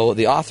also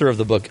the author of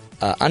the book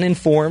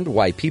Uninformed,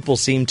 Why People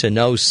Seem to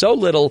Know So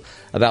Little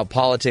About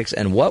Politics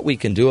and What We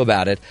Can Do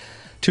About It.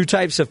 Two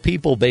types of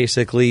people,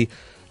 basically,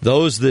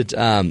 those that,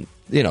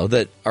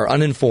 that are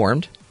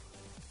uninformed,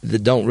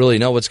 that don't really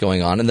know what's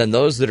going on, and then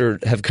those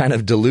that have kind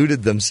of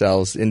deluded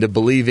themselves into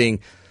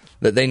believing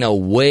that they know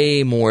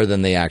way more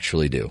than they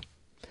actually do.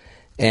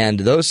 And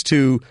those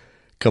two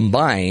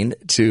combine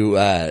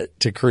to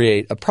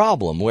create a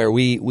problem where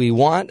we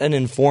want an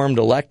informed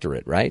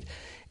electorate, right?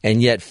 And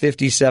yet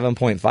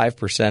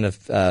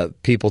 57.5%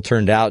 of people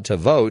turned out to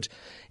vote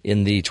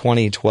in the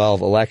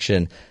 2012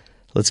 election.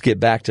 Let's get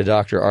back to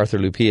Dr. Arthur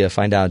Lupia,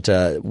 find out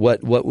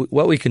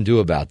what we can do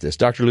about this.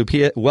 Dr.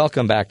 Lupia,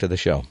 welcome back to the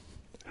show.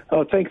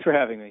 Oh, thanks for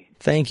having me.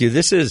 Thank you.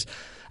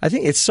 I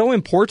think it's so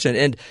important,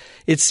 and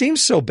it seems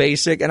so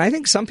basic, and I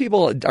think some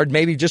people are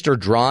maybe just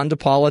drawn to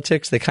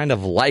politics. They kind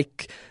of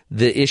like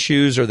the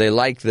issues, or they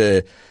like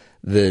the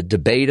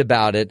debate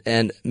about it,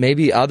 and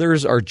maybe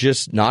others are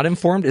just not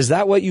informed. Is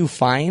that what you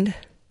find?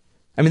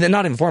 I mean, they're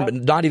not informed, but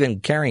not even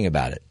caring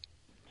about it.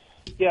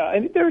 Yeah,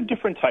 I mean, there are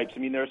different types. I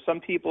mean, there are some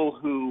people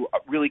who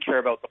really care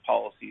about the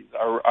policies,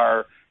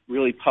 are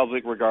really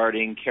public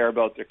regarding, care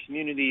about their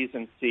communities,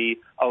 and see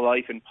a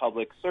life in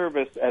public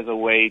service as a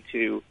way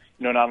to,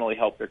 not only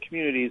help their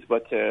communities,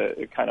 but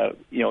to kind of,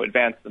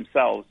 advance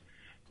themselves.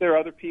 There are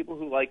other people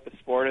who like the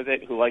sport of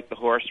it, who like the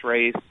horse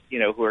race,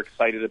 who are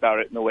excited about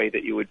it in the way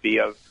that you would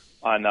be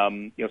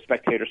on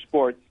spectator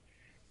sports.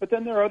 But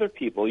then there are other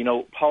people.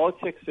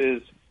 Politics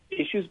is,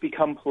 issues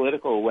become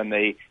political when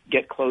they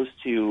get close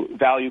to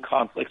value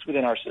conflicts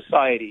within our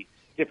society,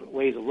 different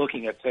ways of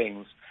looking at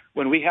things.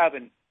 When we have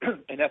an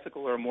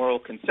ethical or moral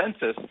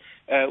consensus,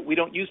 we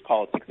don't use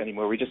politics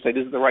anymore. We just say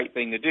this is the right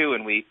thing to do,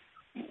 and we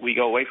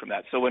go away from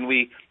that. So when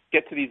we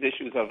get to these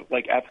issues of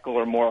like ethical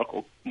or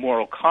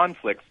moral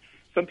conflicts,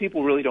 some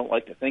people really don't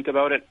like to think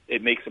about it.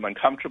 It makes them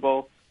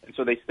uncomfortable, and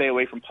so they stay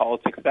away from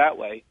politics that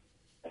way.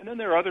 And then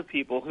there are other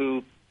people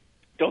who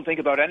don't think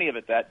about any of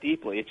it that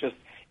deeply.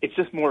 It's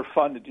just more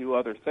fun to do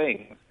other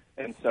things,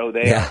 and so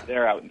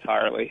they're out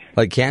entirely.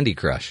 Like Candy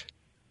Crush.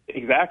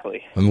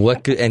 Exactly. And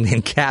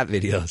cat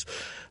videos.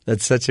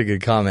 That's such a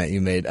good comment you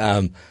made.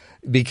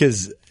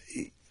 Because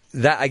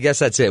I guess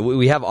that's it.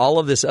 We have all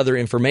of this other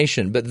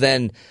information, but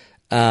then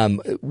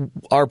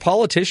our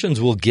politicians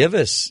will give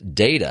us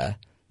data.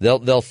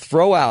 They'll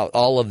throw out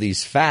all of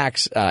these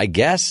facts, I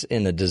guess,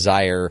 in a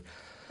desire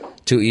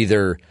to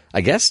either,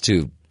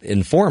 to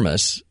inform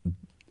us,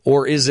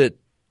 or is it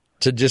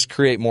to just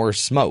create more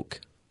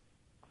smoke?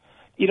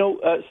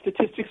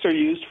 Statistics are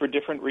used for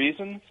different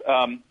reasons.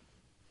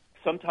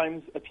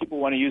 Sometimes people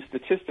want to use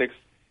statistics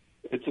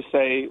to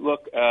say,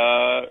 look,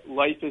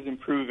 life is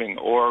improving,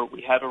 or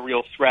we have a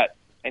real threat,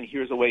 and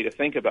here's a way to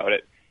think about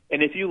it.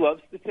 And if you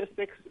love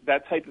statistics,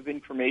 that type of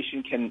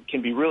information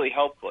can be really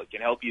helpful. It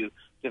can help you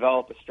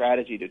develop a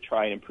strategy to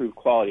try and improve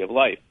quality of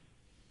life.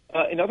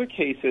 In other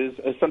cases,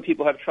 some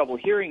people have trouble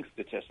hearing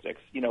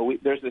statistics.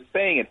 There's this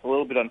saying, it's a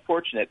little bit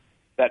unfortunate,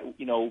 that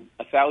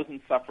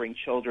 1,000 suffering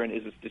children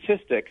is a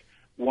statistic,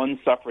 one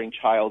suffering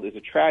child is a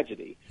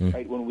tragedy.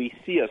 Right? When we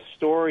see a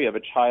story of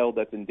a child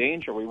that's in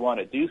danger, we want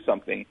to do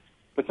something.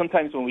 But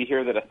sometimes when we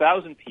hear that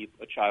 1,000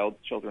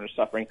 children are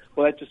suffering,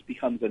 well, that just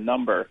becomes a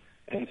number.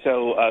 And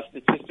so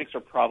statistics are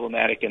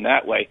problematic in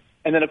that way.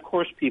 And then, of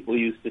course, people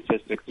use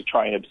statistics to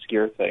try and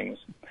obscure things.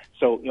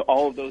 So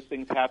all of those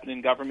things happen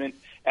in government.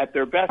 At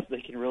their best, they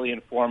can really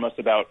inform us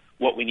about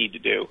what we need to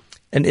do.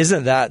 And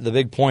isn't that the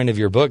big point of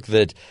your book?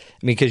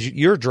 Because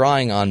you're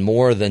drawing on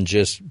more than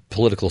just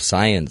political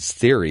science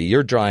theory.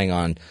 You're drawing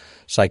on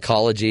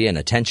psychology and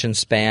attention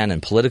span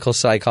and political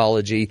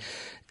psychology.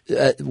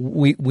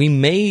 We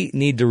may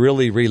need to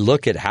really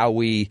relook at how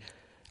we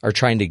are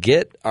trying to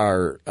get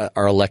our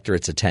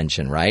electorate's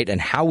attention, right,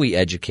 and how we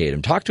educate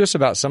them. Talk to us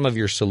about some of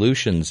your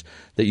solutions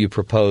that you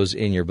propose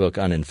in your book,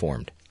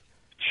 Uninformed.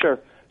 Sure.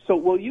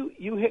 So,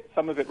 you hit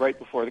some of it right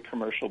before the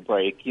commercial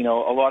break. A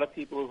lot of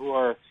people who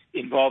are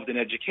involved in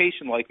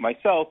education, like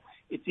myself,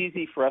 it's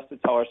easy for us to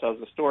tell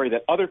ourselves a story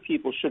that other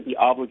people should be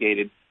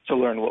obligated to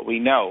learn what we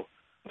know.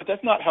 But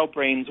that's not how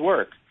brains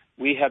work.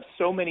 We have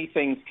so many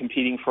things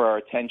competing for our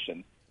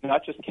attention,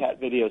 not just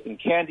cat videos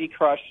and Candy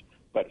Crush,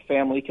 but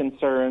family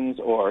concerns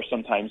or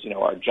sometimes,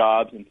 our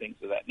jobs and things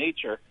of that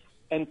nature.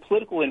 And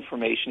political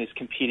information is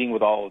competing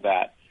with all of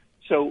that.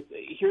 So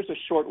here's a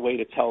short way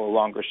to tell a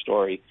longer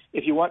story.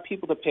 If you want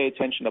people to pay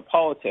attention to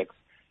politics,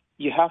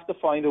 you have to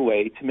find a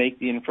way to make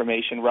the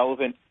information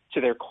relevant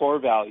to their core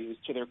values,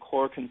 to their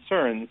core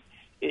concerns,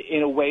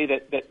 in a way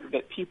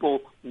that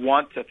people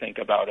want to think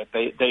about it.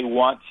 They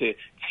want to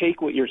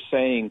take what you're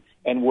saying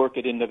and work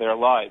it into their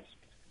lives.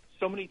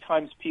 So many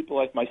times people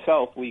like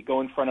myself, we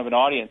go in front of an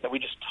audience and we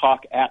just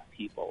talk at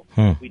people.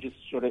 We just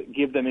sort of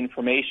give them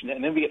information,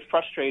 and then we get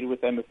frustrated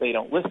with them if they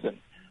don't listen.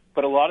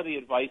 But a lot of the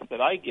advice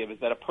that I give is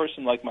that a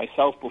person like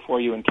myself,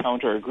 before you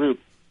encounter a group,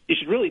 you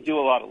should really do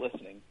a lot of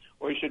listening,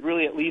 or you should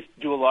really at least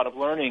do a lot of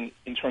learning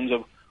in terms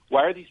of,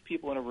 why are these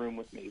people in a room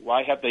with me?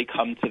 Why have they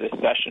come to this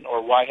session,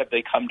 or why have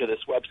they come to this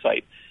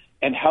website?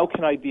 And how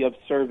can I be of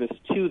service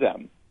to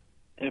them?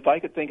 And if I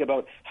could think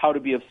about how to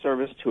be of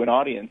service to an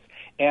audience,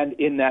 and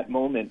in that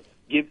moment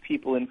give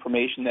people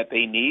information that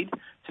they need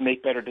to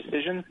make better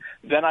decisions,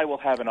 then I will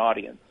have an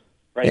audience,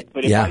 right?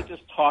 But if I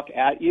just talk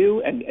at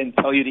you and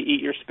tell you to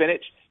eat your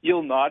spinach,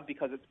 you'll nod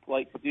because it's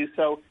polite to do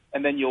so,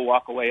 and then you'll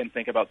walk away and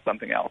think about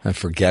something else. And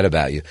forget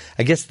about you.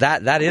 I guess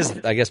that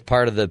is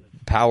part of the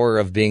power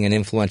of being an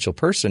influential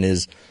person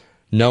is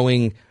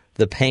knowing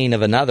the pain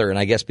of another, and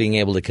I guess being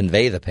able to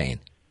convey the pain.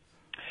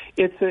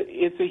 It's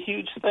a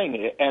huge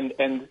thing,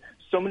 and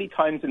so many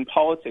times in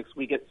politics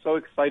we get so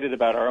excited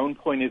about our own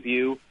point of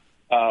view,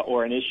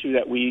 or an issue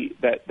that we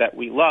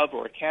love,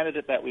 or a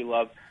candidate that we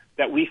love,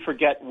 that we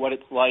forget what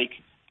it's like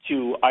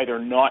to either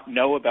not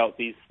know about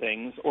these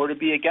things or to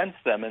be against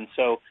them. And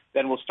so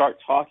then we'll start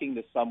talking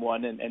to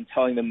someone and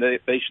telling them that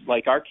they should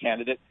like our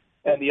candidate,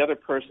 and the other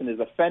person is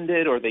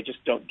offended, or they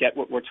just don't get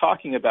what we're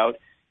talking about,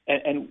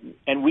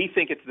 and we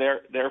think it's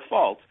their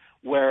fault,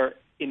 where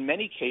in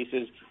many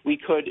cases we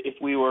could, if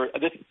we were,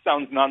 this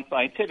sounds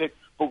non-scientific,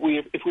 but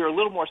if we were a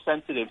little more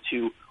sensitive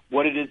to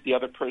what it is the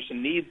other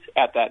person needs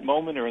at that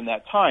moment or in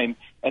that time,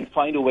 and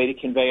find a way to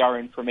convey our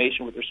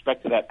information with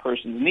respect to that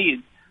person's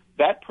needs,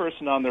 that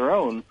person on their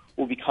own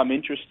will become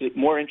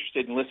more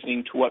interested in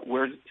listening to what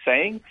we're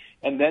saying,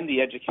 and then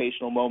the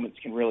educational moments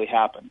can really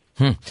happen.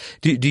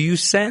 Do you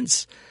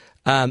sense,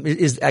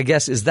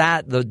 is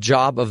that the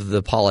job of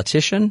the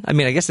politician? I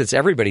mean, I guess it's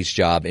everybody's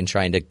job in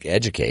trying to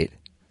educate.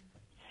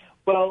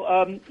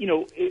 Well,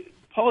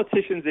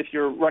 politicians, if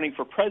you're running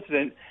for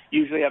president,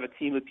 usually have a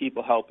team of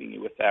people helping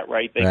you with that,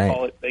 right?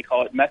 They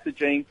call it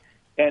messaging,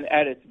 and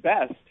at its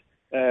best,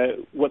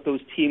 what those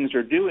teams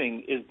are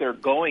doing is they're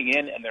going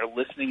in and they're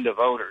listening to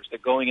voters. They're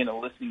going in and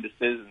listening to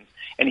citizens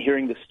and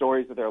hearing the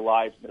stories of their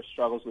lives and their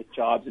struggles with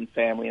jobs and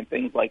family and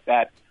things like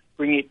that,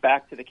 bringing it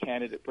back to the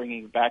candidate,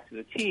 bringing it back to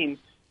the team,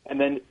 and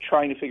then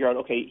trying to figure out,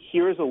 okay,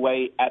 here's a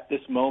way at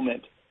this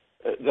moment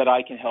that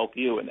I can help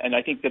you. And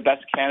I think the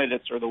best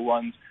candidates are the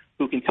ones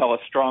who can tell a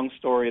strong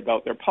story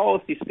about their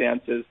policy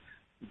stances,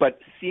 but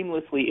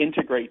seamlessly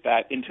integrate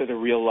that into the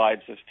real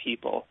lives of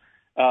people.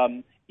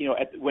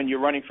 When you're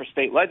running for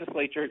state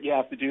legislature, you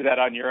have to do that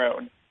on your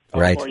own,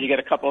 right? Or you get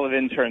a couple of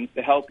interns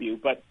to help you.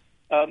 But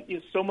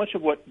so much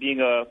of what being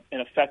an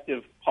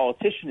effective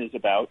politician is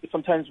about.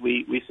 Sometimes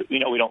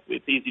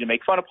it's easy to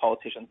make fun of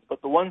politicians,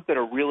 but the ones that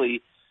are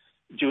really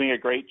doing a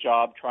great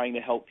job trying to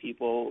help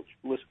people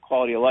with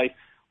quality of life,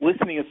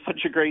 listening is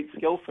such a great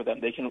skill for them.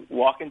 They can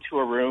walk into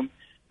a room,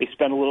 they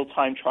spend a little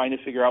time trying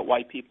to figure out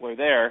why people are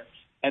there,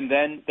 and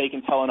then they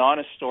can tell an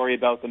honest story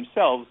about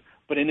themselves,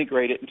 but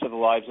integrate it into the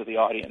lives of the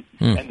audience.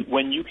 And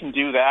when you can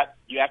do that,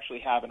 you actually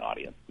have an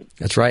audience.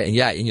 That's right. And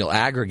and you'll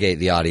aggregate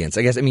the audience.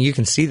 You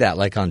can see that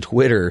like on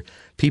Twitter,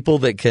 people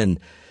that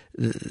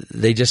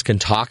they just can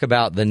talk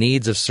about the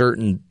needs of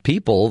certain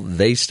people.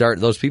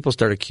 Those people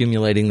start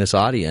accumulating this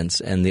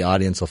audience, and the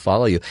audience will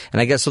follow you.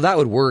 And I guess so that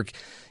would work,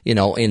 in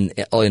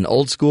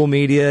old school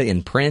media,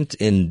 in print,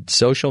 in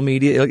social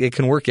media. It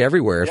can work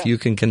everywhere if you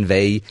can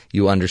convey,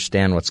 you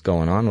understand what's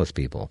going on with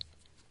people.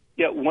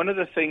 Yeah, one of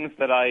the things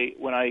that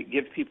when I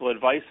give people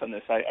advice on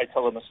this, I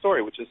tell them a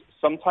story, which is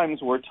sometimes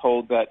we're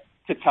told that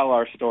to tell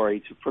our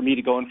story, for me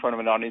to go in front of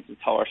an audience and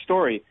tell our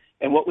story.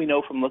 And what we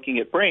know from looking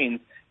at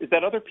brains is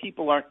that other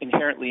people aren't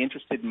inherently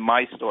interested in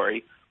my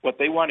story. What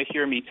they want to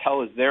hear me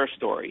tell is their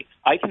story.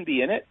 I can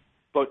be in it,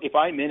 but if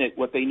I'm in it,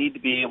 what they need to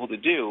be able to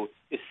do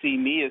is see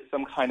me as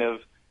some kind of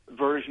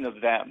version of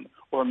them,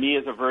 or me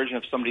as a version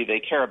of somebody they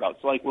care about.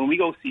 So like when we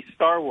go see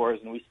Star Wars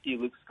and we see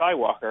Luke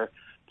Skywalker,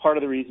 part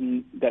of the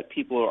reason that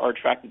people are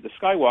attracted to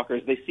Skywalker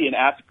is they see an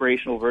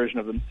aspirational version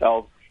of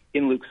themselves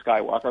in Luke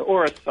Skywalker,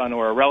 or a son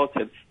or a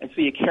relative, and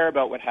so you care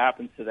about what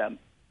happens to them.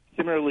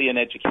 Similarly, in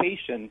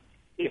education,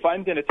 if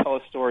I'm going to tell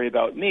a story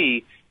about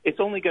me, it's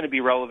only going to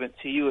be relevant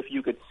to you if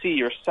you could see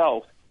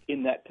yourself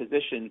in that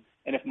position.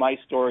 And if my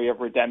story of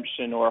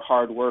redemption or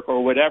hard work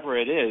or whatever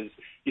it is,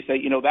 you say,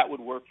 that would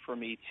work for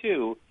me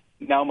too.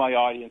 Now my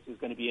audience is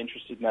going to be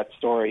interested in that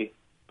story.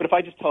 But if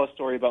I just tell a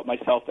story about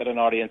myself that an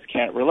audience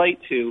can't relate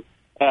to,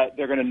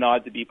 they're going to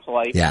nod to be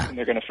polite, and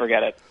they're going to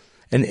forget it.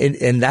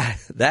 And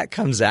that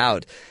comes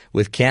out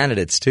with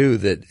candidates too,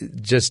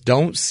 that just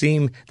don't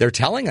seem – they're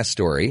telling a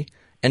story,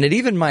 and it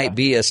even might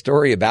be a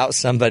story about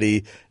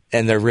somebody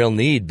and their real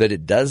need, but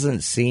it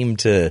doesn't seem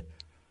to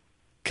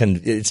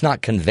it's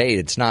not conveyed,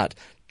 it's not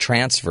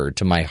transferred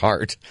to my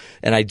heart,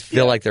 and I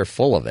feel like they're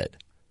full of it.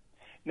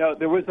 No,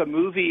 there was a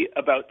movie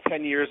about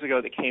 10 years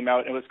ago that came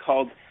out, and it was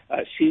called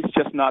She's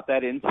Just Not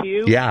That Into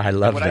You. Yeah, I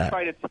love that.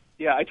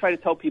 I try to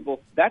tell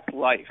people that's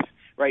life,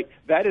 right?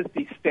 That is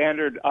the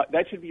standard.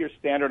 That should be your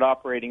standard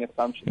operating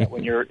assumption, that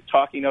when you're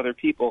talking to other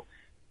people,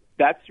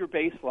 that's your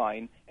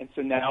baseline. And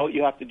so now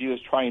you have to do is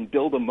try and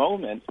build a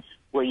moment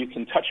where you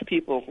can touch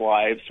people's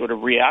lives, sort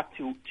of react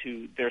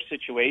to their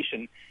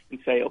situation and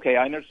say, okay,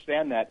 I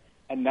understand that,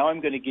 and now I'm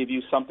going to give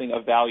you something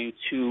of value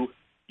to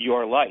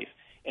your life.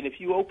 And if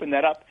you open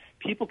that up,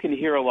 people can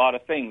hear a lot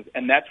of things,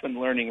 and that's when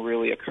learning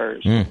really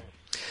occurs.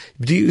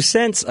 Do you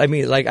sense,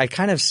 I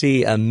kind of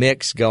see a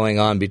mix going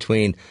on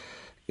between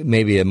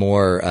maybe a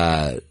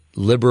more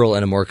liberal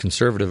and a more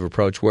conservative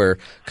approach, where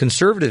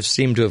conservatives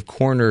seem to have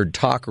cornered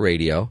talk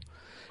radio,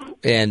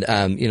 and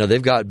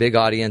they've got big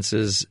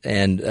audiences,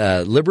 and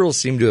liberals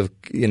seem to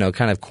have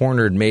kind of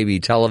cornered maybe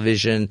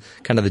television,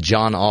 kind of the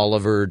John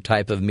Oliver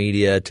type of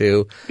media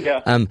too.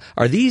 Yeah.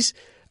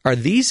 Are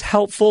these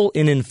helpful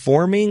in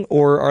informing,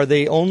 or are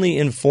they only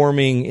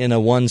informing in a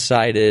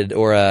one-sided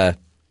or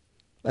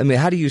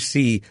how do you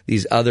see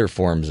these other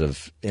forms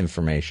of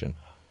information?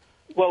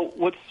 Well,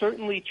 what's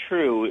certainly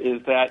true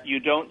is that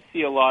you don't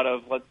see a lot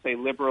of, let's say,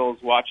 liberals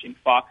watching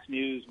Fox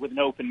News with an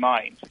open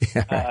mind.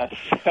 Right.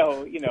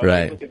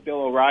 They look at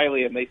Bill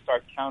O'Reilly and they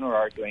start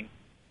counter-arguing.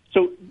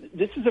 So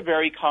this is a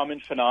very common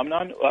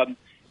phenomenon.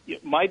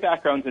 My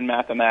background's in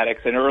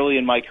mathematics, and early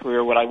in my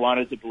career what I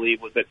wanted to believe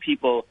was that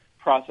people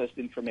processed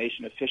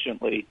information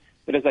efficiently.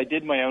 But as I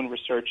did my own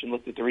research and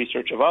looked at the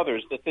research of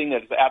others, the thing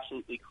that is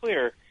absolutely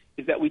clear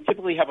is that we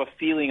typically have a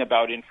feeling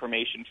about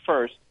information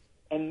first,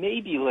 and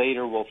maybe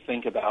later we'll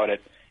think about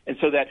it. And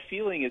so that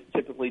feeling is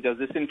typically, does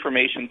this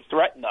information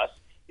threaten us,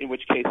 in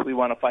which case we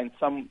want to find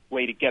some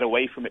way to get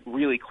away from it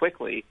really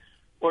quickly,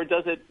 or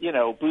does it,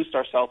 boost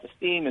our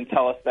self-esteem and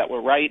tell us that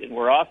we're right and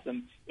we're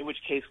awesome, in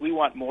which case we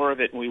want more of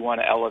it and we want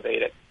to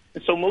elevate it.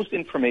 And so most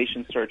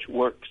information search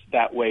works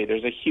that way.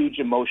 There's a huge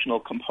emotional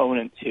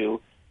component to,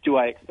 do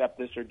I accept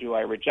this or do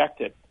I reject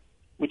it?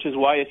 Which is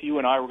why if you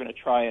and I were going to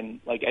try and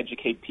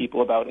educate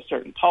people about a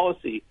certain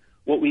policy,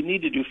 what we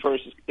need to do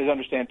first is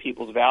understand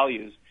people's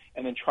values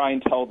and then try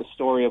and tell the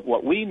story of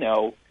what we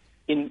know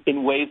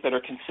in ways that are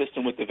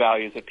consistent with the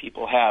values that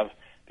people have.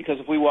 Because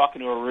if we walk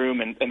into a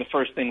room and the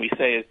first thing we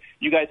say is,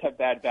 you guys have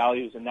bad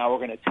values and now we're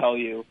going to tell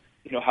you,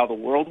 how the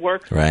world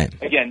works. Right.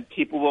 Again,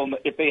 people will,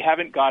 if they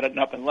haven't got it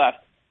up and left,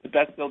 the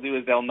best they'll do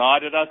is they'll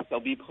nod at us, they'll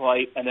be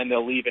polite, and then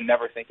they'll leave and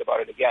never think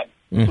about it again.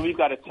 So we've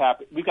got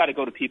to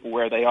go to people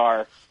where they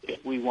are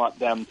if we want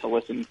them to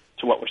listen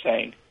to what we're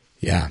saying.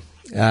 Yeah.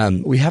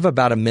 We have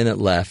about a minute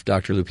left,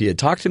 Dr. Lupia.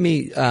 Talk to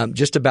me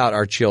just about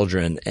our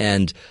children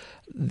and,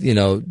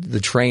 the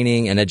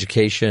training and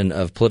education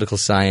of political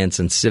science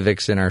and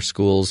civics in our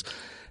schools.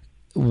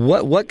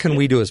 What can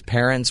we do as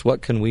parents?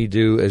 What can we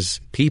do as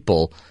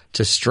people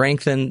to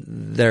strengthen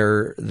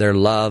their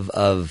love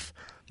of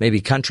maybe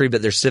country,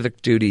 but their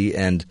civic duty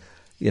and,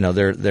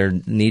 their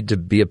need to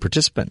be a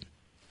participant?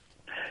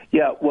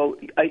 Yeah, well,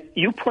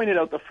 you pointed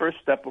out the first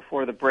step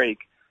before the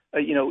break.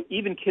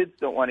 Even kids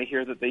don't want to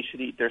hear that they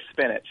should eat their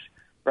spinach,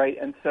 right?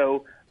 And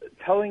so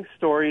telling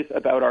stories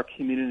about our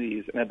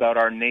communities and about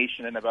our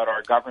nation and about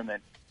our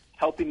government,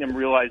 helping them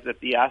realize that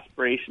the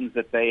aspirations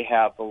that they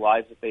have, the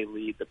lives that they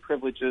lead, the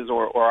privileges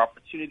or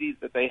opportunities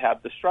that they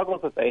have, the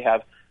struggles that they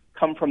have,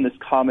 come from this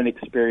common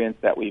experience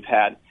that we've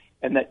had.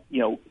 And that,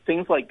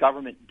 things like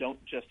government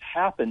don't just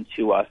happen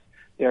to us.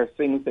 They are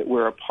things that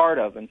we're a part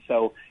of. And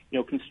so,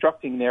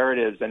 constructing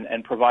narratives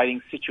and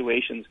providing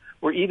situations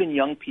where even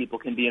young people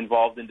can be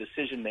involved in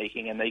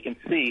decision-making and they can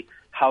see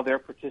how their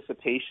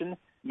participation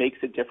makes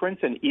a difference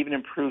and even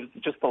improves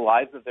just the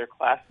lives of their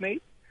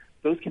classmates.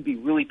 Those can be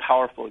really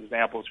powerful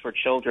examples for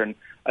children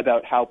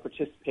about how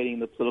participating in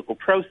the political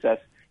process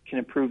can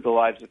improve the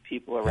lives of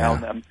people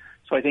around them.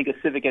 So I think a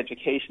civic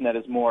education that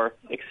is more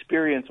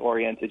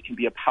experience-oriented can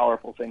be a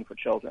powerful thing for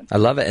children. I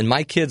love it. And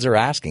my kids are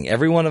asking.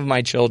 Every one of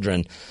my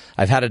children,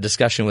 I've had a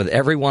discussion with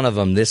every one of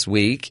them this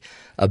week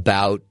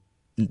about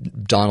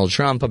Donald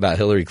Trump, about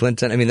Hillary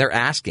Clinton. I mean, they're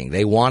asking.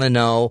 They want to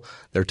know.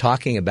 They're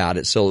talking about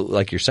it. So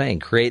like you're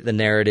saying, create the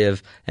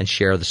narrative and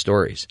share the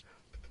stories.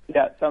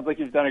 Yeah, it sounds like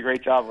you've done a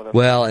great job with it.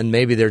 Well, and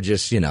maybe they're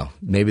just,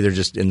 maybe they're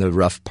just in the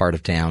rough part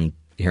of town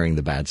hearing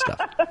the bad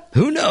stuff.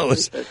 Who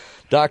knows?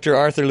 Dr.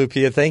 Arthur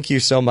Lupia, thank you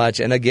so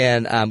much. And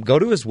again, go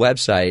to his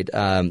website.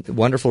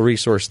 Wonderful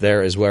resource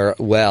there as well,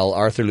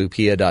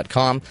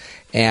 arthurlupia.com.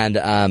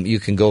 And you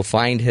can go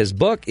find his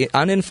book,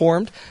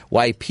 Uninformed,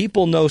 Why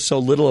People Know So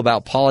Little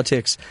About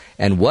Politics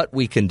and What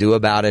We Can Do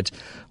About It.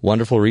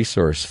 Wonderful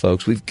resource,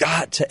 folks. We've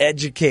got to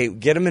educate,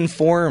 get them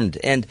informed.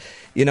 And,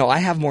 I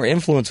have more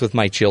influence with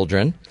my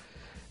children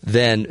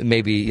than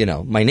maybe,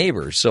 my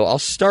neighbors. So I'll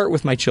start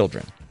with my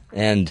children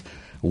and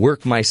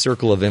work my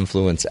circle of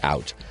influence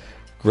out.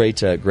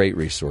 Great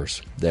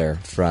resource there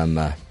from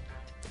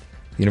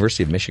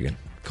University of Michigan.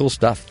 Cool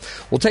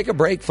stuff. We'll take a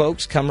break,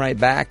 folks. Come right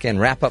back and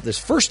wrap up this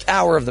first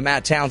hour of the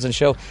Matt Townsend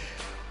Show,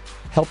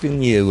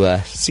 helping you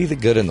see the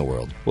good in the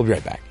world. We'll be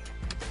right back.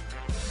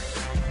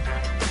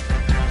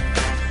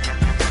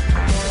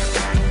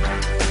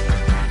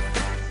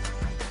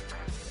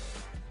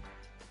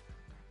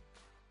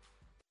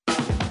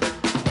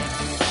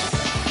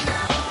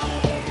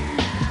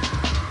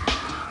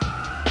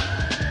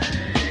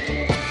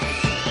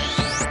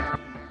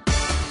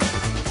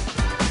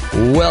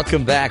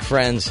 Welcome back,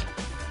 friends,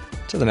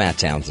 to the Matt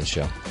Townsend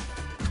Show.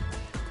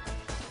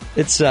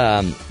 It's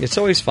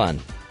always fun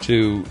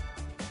to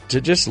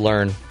just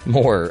learn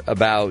more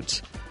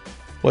about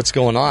what's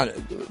going on.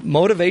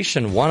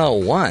 Motivation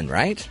 101,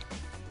 right?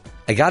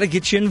 I got to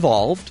get you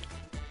involved.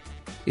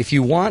 If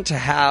you want to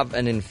have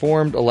an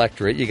informed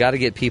electorate, you got to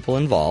get people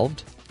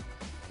involved.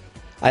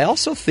 I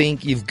also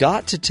think you've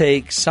got to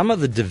take some of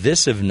the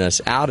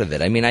divisiveness out of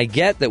it. I mean, I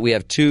get that we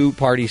have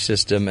two-party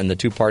system and the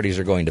two parties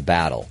are going to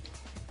battle.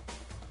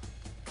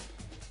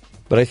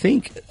 But I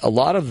think a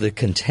lot of the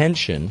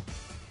contention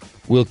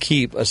will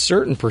keep a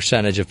certain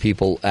percentage of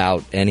people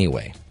out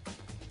anyway.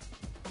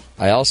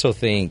 I also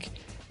think,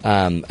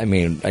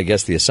 I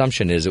guess the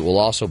assumption is it will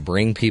also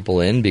bring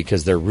people in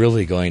because they're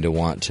really going to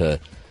want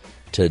to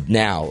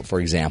now, for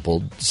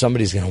example,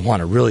 somebody's going to want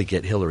to really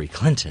get Hillary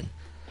Clinton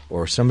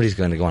or somebody's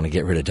going to want to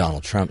get rid of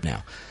Donald Trump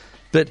now.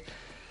 But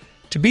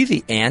to be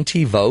the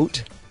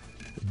anti-vote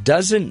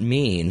doesn't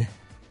mean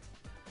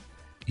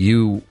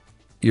you're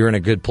in a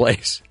good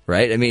place,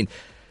 right? I mean,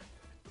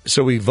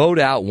 so we vote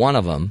out one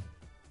of them.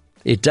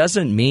 It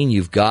doesn't mean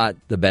you've got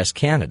the best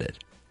candidate.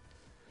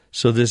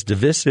 So this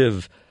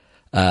divisive,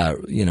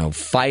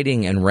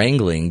 fighting and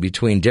wrangling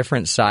between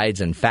different sides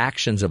and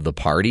factions of the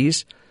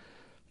parties,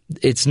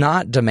 it's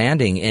not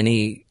demanding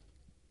any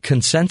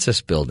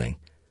consensus building.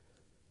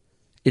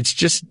 It's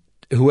just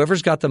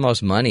whoever's got the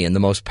most money and the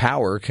most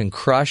power can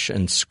crush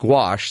and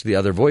squash the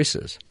other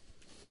voices,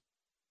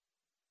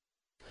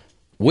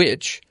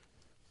 which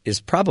is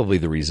probably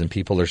the reason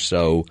people are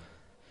so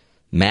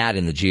mad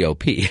in the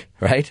GOP,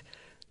 right?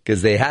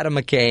 Because they had a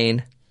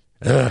McCain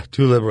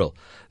too liberal.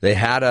 They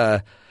had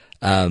a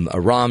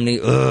Romney,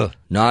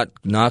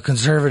 not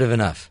conservative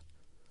enough.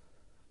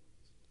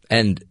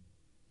 And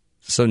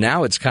so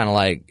now it's kind of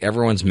like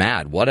everyone's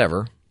mad.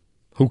 Whatever.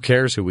 Who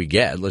cares who we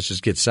get? Let's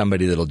just get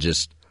somebody that'll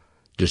just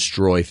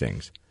destroy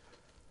things.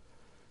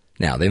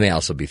 Now, they may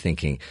also be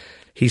thinking,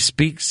 he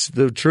speaks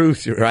the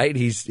truth, right?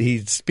 He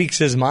speaks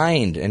his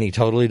mind, and he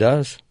totally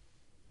does.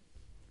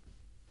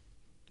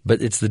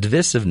 But it's the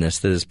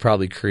divisiveness that has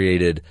probably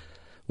created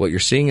what you're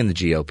seeing in the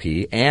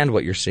GOP and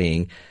what you're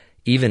seeing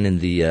even in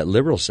the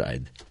liberal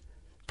side.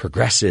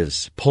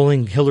 Progressives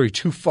pulling Hillary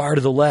too far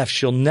to the left.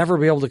 She'll never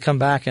be able to come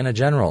back in a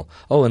general.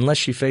 Oh, unless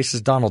she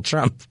faces Donald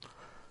Trump.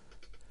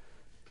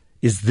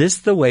 Is this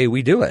the way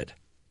we do it?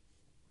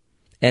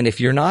 And if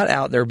you're not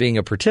out there being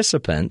a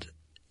participant,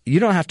 you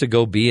don't have to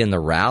go be in the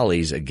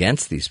rallies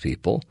against these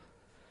people.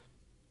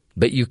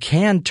 But you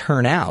can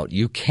turn out.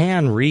 You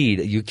can read.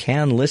 You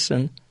can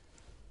listen.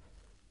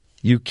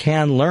 You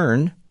can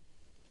learn.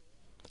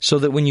 So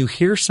that when you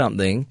hear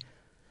something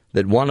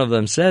that one of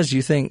them says,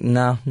 you think,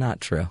 no, not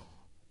true.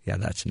 Yeah,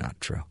 that's not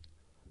true.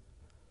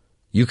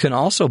 You can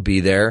also be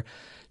there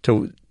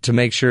to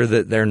make sure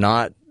that they're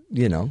not,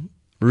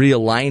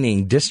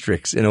 realigning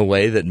districts in a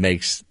way that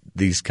makes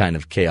these kind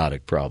of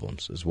chaotic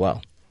problems as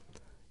well.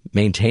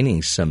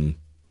 Maintaining some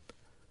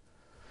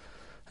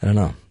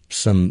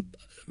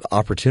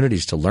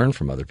opportunities to learn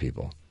from other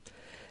people.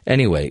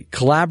 Anyway,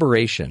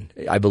 collaboration,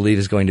 I believe,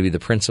 is going to be the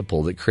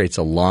principle that creates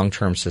a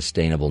long-term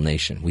sustainable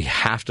nation. We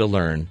have to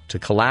learn to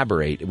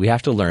collaborate. We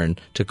have to learn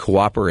to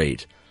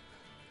cooperate.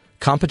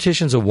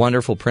 Competition's a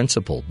wonderful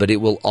principle, but it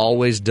will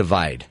always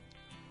divide.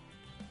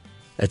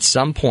 At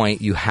some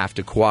point, you have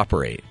to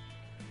cooperate.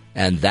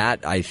 And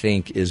that, I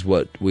think, is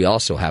what we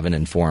also haven't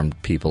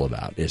informed people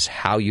about, is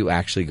how you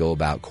actually go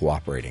about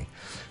cooperating.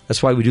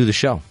 That's why we do the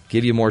show.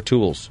 Give you more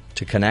tools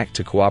to connect,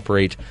 to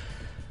cooperate,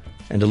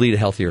 and to lead a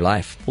healthier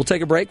life. We'll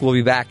take a break. We'll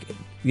be back.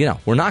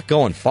 We're not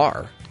going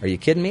far. Are you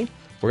kidding me?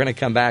 We're going to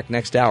come back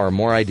next hour.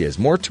 More ideas,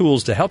 more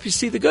tools to help you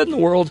see the good in the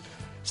world.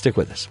 Stick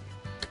with us.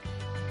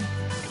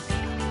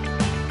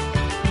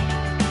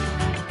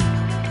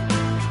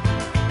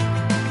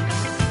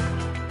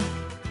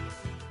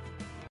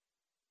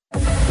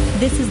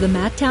 This is the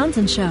Matt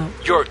Townsend Show.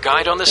 Your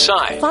guide on the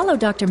side. Follow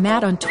Dr.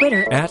 Matt on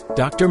Twitter at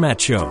Dr. Matt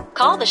Show.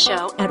 Call the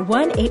show at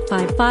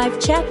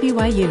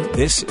 1-855-CHAT-BYU.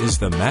 This is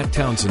the Matt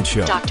Townsend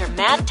Show. Dr.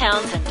 Matt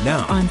Townsend.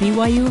 Now on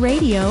BYU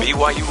Radio.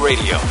 BYU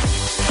Radio.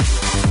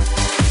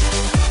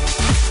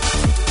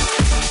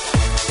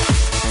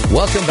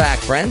 Welcome back,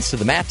 friends, to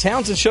the Matt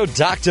Townsend Show.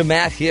 Dr.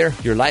 Matt here,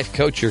 your life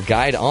coach, your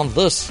guide on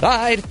the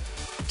side.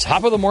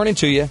 Top of the morning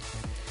to you.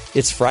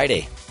 It's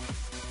Friday.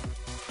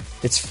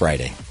 It's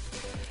Friday.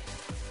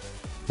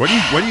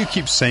 Why do you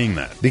keep saying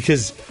that?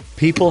 Because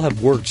people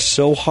have worked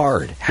so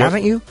hard,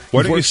 haven't you?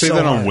 Why don't you say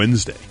that on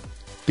Wednesday?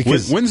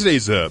 Because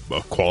Wednesday's a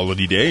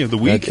quality day of the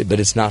week. But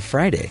it's not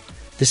Friday.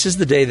 This is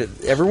the day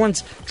that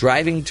everyone's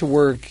driving to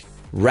work,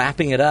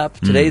 wrapping it up.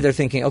 Today they're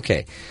thinking,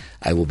 okay,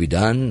 I will be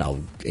done.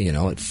 I'll, at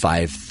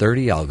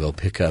 5:30, I'll go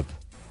pick up,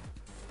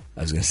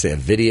 I was going to say a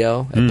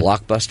video at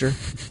Blockbuster.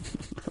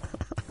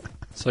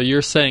 So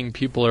you're saying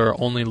people are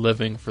only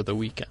living for the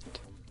weekend?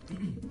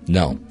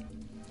 No.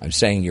 I'm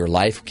saying your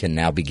life can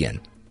now begin.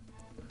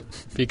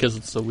 Because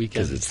it's the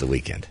weekend. Because it's the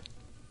weekend.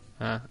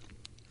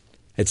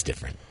 It's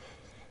different.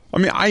 I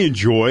mean, I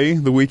enjoy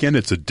the weekend.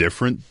 It's a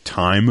different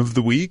time of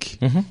the week.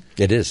 Mm-hmm.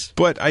 It is.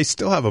 But I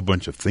still have a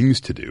bunch of things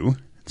to do.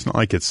 It's not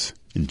like it's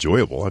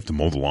enjoyable. I have to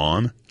mow the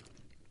lawn.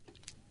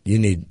 You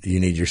need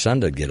your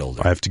son to get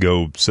older. I have to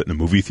go sit in a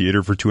movie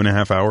theater for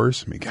 2.5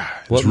 hours. I mean, God,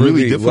 it's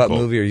really difficult. What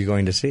movie are you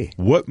going to see?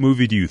 What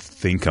movie do you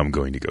think I'm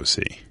going to go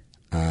see?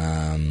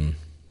 I'm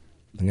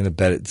going to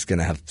bet it's going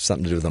to have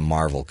something to do with a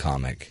Marvel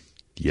comic.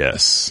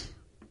 Yes.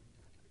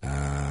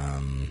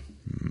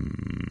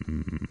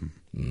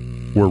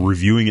 We're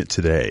reviewing it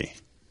today.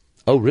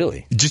 Oh,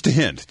 really? Just a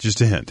hint.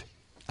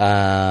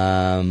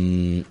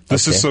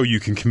 This is so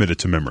you can commit it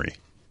to memory.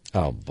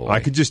 Oh, boy.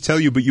 I could just tell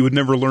you, but you would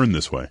never learn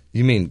this way.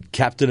 You mean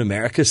Captain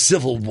America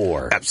Civil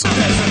War?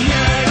 Absolutely. There's a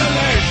nerd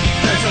alert.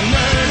 There's a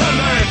nerd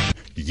alert.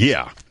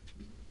 Yeah.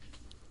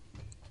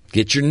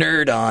 Get your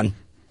nerd on.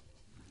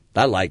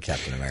 I like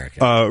Captain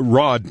America.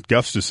 Rod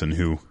Gustafson,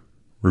 who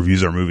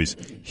reviews our movies,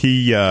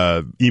 he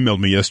emailed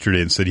me yesterday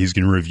and said he's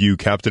going to review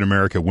Captain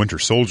America Winter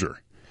Soldier.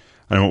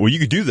 And I went, well, you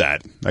could do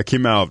that. That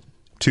came out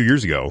 2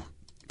 years ago.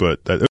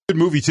 But that's a good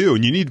movie, too.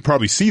 And you need to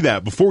probably see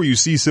that before you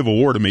see Civil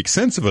War to make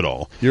sense of it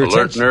all. You're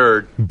alert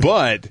nerd.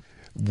 But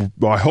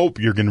I hope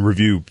you're going to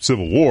review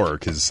Civil War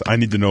because I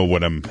need to know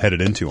what I'm headed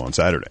into on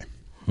Saturday.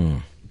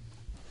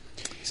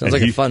 Sounds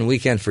like a fun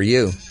weekend for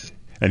you.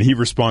 And he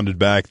responded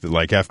back that,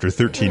 like, after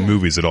 13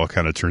 movies, it all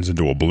kind of turns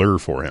into a blur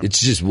for him.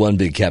 It's just one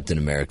big Captain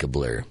America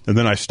blur. And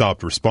then I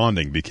stopped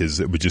responding because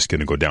it was just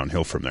going to go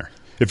downhill from there.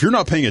 If you're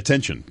not paying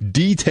attention,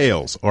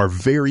 details are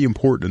very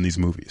important in these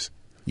movies.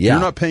 Yeah. If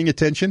you're not paying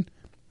attention,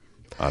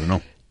 I don't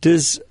know.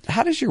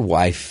 How does your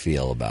wife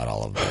feel about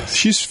all of this?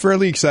 She's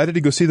fairly excited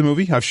to go see the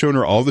movie. I've shown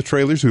her all the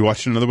trailers. We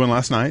watched another one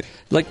last night.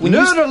 Like when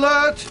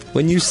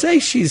you say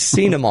she's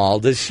seen them all,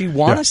 does she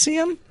want to see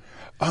them?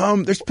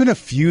 There's been a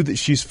few that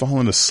she's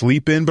fallen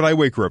asleep in, but I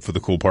wake her up for the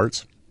cool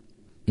parts.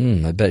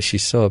 I bet she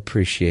so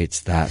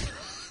appreciates that.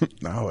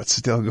 No, it's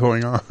still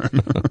going on.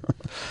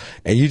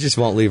 And you just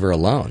won't leave her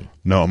alone.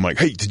 No, I'm like,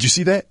 hey, did you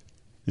see that?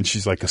 And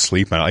she's like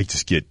asleep, and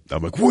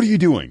I'm like, what are you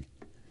doing?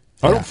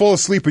 I don't fall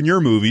asleep in your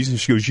movies. And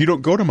she goes, you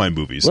don't go to my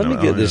movies. Let me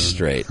get this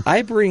straight.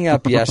 I bring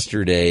up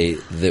yesterday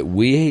that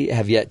we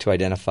have yet to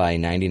identify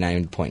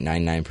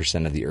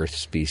 99.99% of the Earth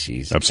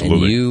species.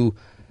 Absolutely. And you...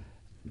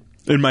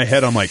 In my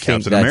head, I'm like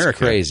Captain America. That's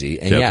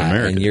crazy. And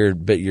America. And you're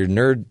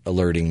nerd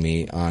alerting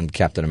me on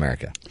Captain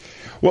America.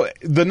 Well,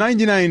 the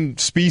 99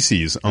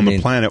 species on the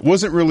planet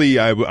wasn't really,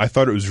 I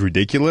thought it was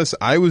ridiculous.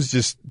 I was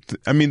just,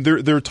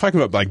 they're talking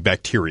about like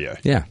bacteria.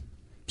 Yeah.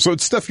 So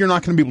it's stuff you're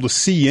not going to be able to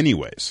see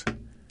anyways.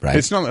 Right.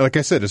 It's not, like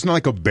I said, it's not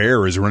like a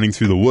bear is running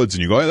through the woods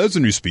and you go, oh, that's a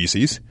new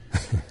species.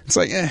 It's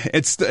like,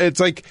 it's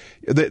like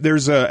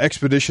there's an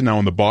expedition now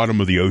on the bottom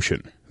of the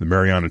ocean, the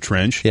Mariana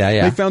Trench.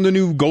 Yeah. They found a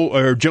new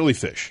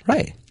jellyfish.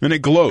 Right. And it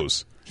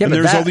glows. Yeah, and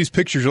there's all these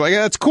pictures. You're like,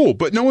 yeah, that's cool,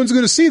 but no one's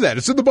going to see that.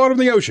 It's at the bottom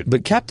of the ocean.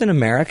 But Captain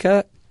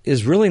America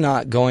is really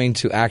not going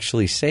to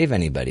actually save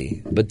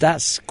anybody. But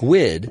that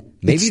squid,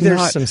 maybe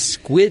there's some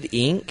squid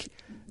ink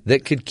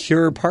that could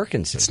cure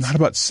Parkinson's. It's not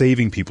about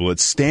saving people.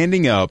 It's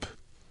standing up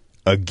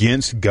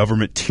against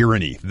government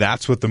tyranny.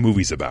 That's what the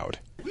movie's about.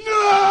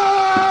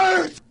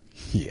 Nerd!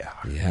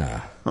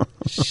 Yeah.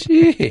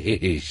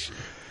 Sheesh.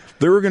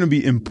 There are going to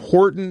be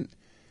important,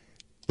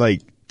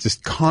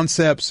 just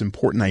concepts,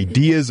 important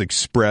ideas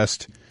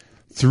expressed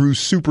through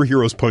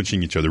superheroes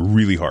punching each other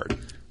really hard.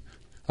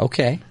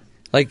 Okay.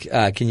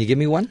 Can you give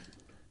me one?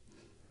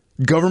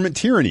 Government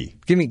tyranny.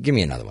 Give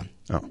me another one.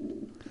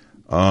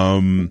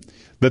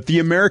 That the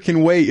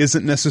American way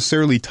isn't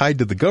necessarily tied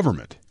to the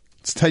government.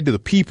 It's tied to the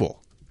people.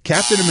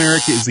 Captain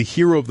America is the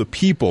hero of the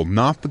people,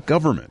 not the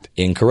government.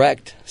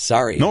 Incorrect.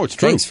 Sorry. No, it's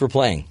true. Thanks for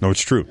playing. No, it's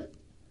true.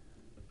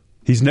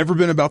 He's never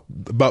been about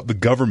the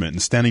government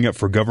and standing up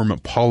for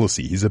government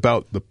policy. He's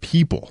about the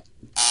people.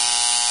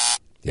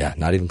 Yeah,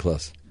 not even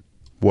close.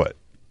 What?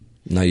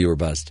 No, you were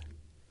buzzed.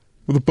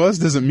 Well, the buzz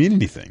doesn't mean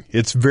anything.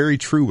 It's very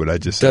true what I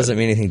just said. Doesn't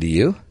mean anything to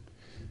you?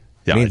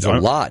 Yeah, it means a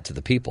lot to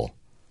the people.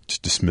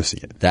 Just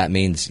dismissing it. That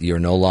means you're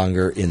no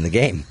longer in the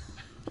game.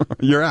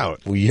 You're out.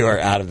 You are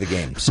out of the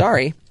game.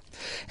 Sorry.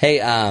 Hey,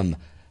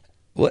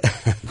 what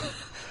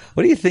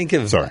do you think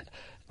of... Sorry.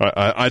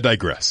 I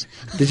digress.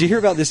 Did you hear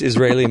about this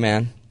Israeli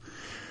man?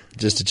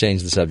 Just to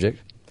change the subject.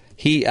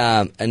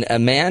 A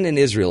man in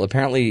Israel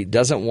apparently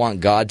doesn't want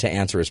God to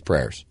answer his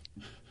prayers.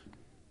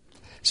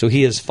 So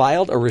he has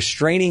filed a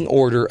restraining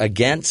order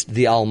against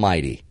the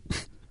Almighty.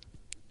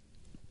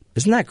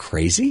 Isn't that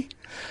crazy?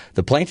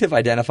 The plaintiff,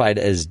 identified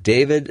as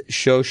David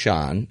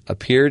Shoshan,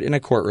 appeared in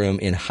a courtroom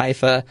in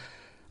Haifa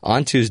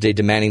on Tuesday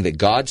demanding that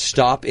God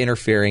stop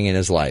interfering in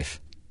his life,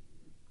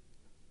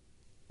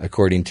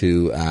 according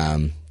to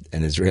an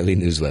Israeli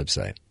news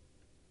website.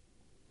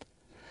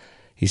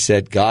 He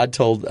said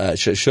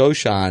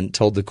Shoshan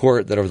told the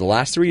court that over the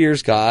last 3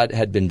 years, God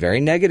had been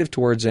very negative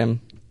towards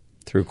him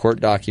through court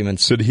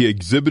documents. Said he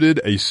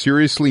exhibited a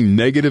seriously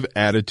negative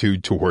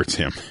attitude towards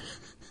him.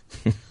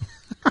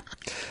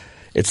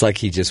 It's like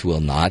he just will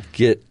not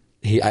get...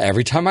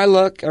 every time I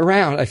look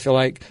around, I feel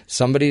like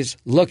somebody's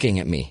looking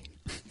at me.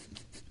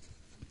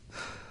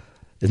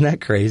 Isn't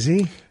that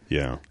crazy?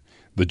 Yeah.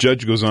 The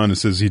judge goes on and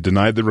says he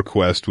denied the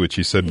request, which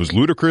he said was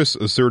ludicrous,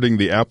 asserting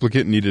the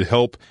applicant needed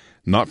help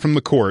not from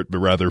the court, but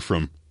rather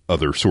from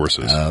other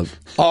sources.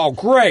 Oh,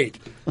 great.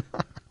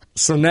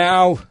 So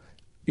now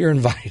you're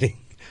inviting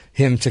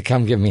him to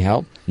come give me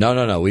help?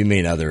 No. We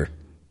mean other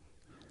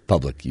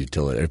public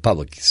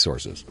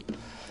sources.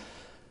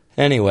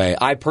 Anyway,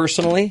 I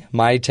personally,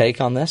 my take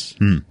on this,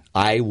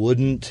 I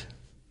wouldn't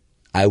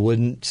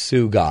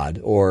sue God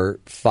or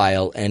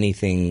file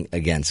anything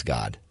against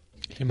God.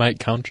 He might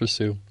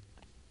countersue.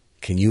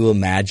 Can you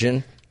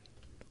imagine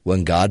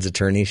when God's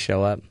attorneys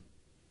show up?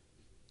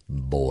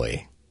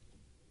 Boy,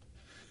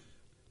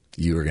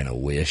 you are going to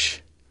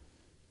wish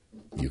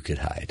you could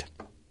hide.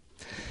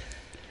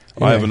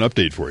 Anyway, I have an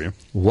update for you.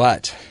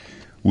 What?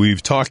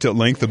 We've talked at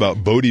length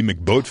about Bodie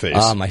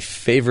McBoatface. My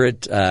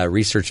favorite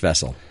research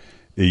vessel.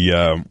 He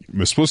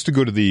was supposed to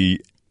go to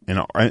the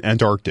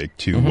Antarctic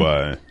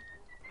to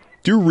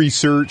do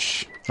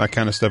research, that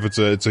kind of stuff.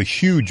 It's a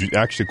huge,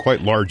 actually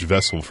quite large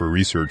vessel for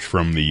research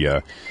from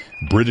the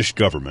British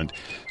government.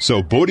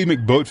 So Bodie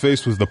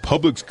McBoatface was the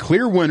public's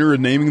clear winner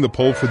in naming the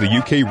poll for the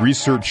UK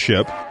research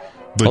ship.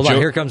 But Hold on,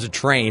 here comes a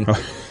train.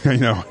 I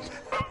know.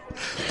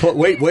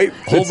 Wait,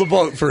 hold the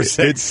boat for a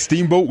second. It's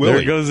Steamboat Willie.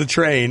 There goes the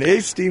train. Hey,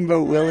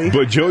 Steamboat Willie.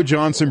 But Joe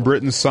Johnson,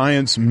 Britain's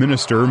science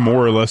minister,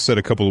 more or less said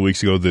a couple of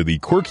weeks ago that the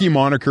quirky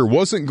moniker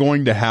wasn't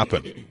going to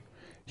happen.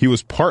 He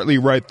was partly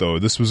right, though.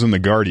 This was in The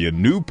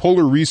Guardian. New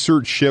polar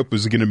research ship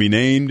was going to be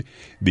named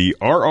the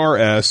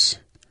RRS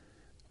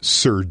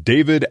Sir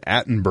David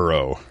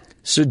Attenborough.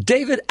 Sir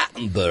David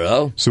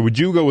Attenborough. So would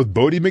you go with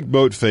Bodie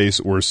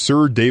McBoatface or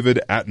Sir David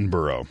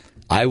Attenborough?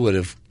 I would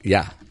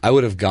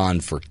have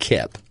gone for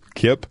Kip.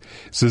 Kip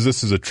says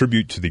this is a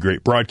tribute to the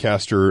great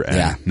broadcaster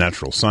and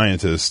natural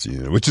scientist,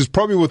 which is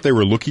probably what they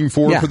were looking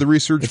for the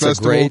research festival. It's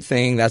a great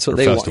thing. That's what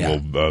they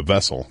want.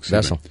 Vessel.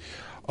 Vessel.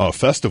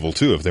 Festival,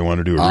 too, if they want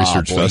to do a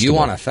research festival. You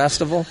want a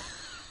festival?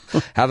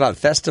 How about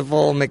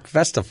Festival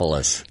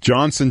McFestivalus?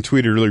 Johnson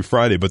tweeted early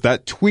Friday, but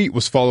that tweet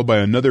was followed by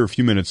another a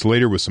few minutes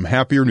later with some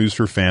happier news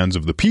for fans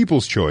of the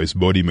People's Choice,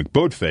 Bodie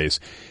McBoatface.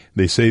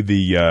 They say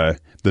the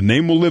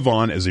name will live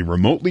on as a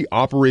remotely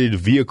operated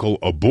vehicle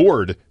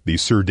aboard the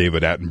Sir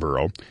David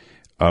Attenborough.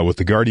 What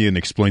The Guardian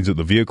explains that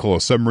the vehicle,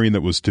 a submarine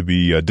that was to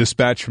be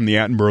dispatched from the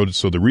Attenborough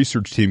so the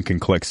research team can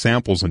collect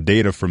samples and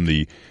data from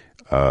the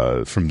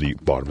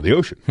bottom of the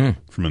ocean,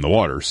 from in the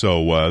water.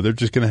 So they're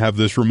just going to have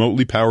this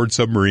remotely powered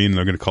submarine, and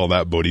they're going to call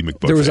that Bodie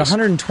McBoatface. There was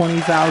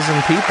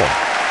 120,000 people.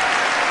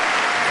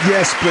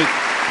 Yes, but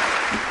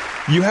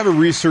you have a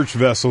research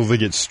vessel that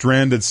gets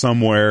stranded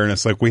somewhere, and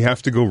it's like, we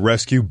have to go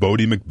rescue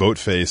Bodie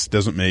McBoatface.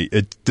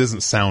 It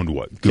doesn't sound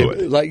good.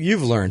 Okay, like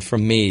you've learned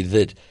from me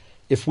that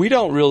if we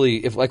don't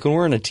really, like when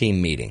we're in a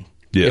team meeting,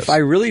 if I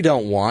really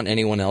don't want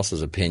anyone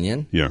else's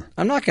opinion,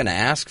 I'm not going to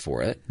ask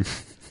for it.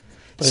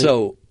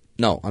 So...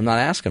 No, I'm not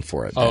asking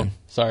for it, Ben. Oh,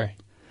 sorry.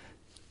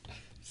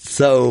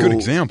 So good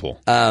example.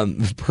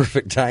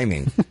 Perfect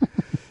timing.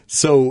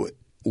 So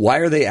why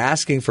are they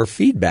asking for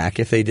feedback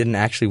if they didn't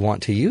actually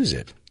want to use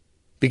it?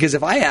 Because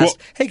if I ask,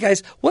 hey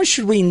guys, what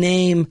should we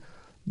name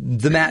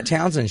the Matt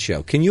Townsend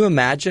Show? Can you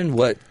imagine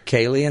what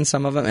Kaylee and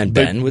some of them and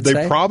Ben would say?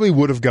 They probably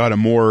would have got a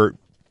more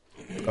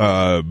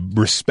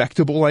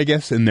respectable, I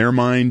guess, in their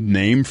mind,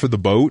 name for the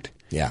boat.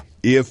 Yeah.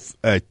 If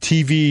a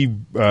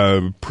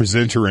TV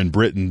presenter in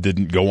Britain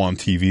didn't go on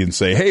TV and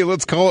say, hey,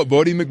 let's call it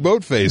Bodie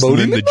McBoatface,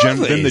 then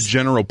the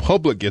general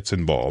public gets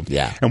involved.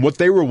 Yeah. And what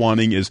they were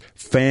wanting is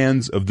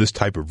fans of this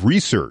type of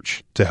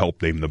research to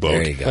help name the boat.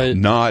 There you go.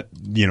 Not,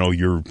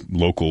 your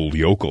local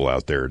yokel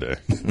out there to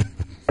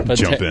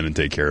jump in and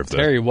take care of that.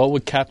 Terry, what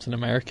would Captain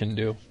American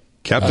do?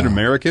 Captain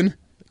American?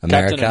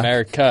 Captain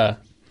America.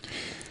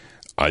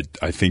 I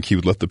think he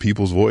would let the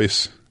people's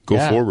voice go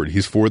forward.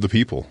 He's for the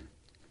people.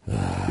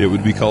 It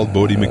would be called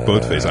Bodie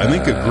McBoatface. I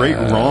think a great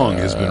wrong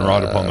has been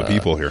wrought upon the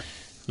people here.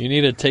 You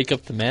need to take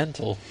up the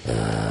mantle.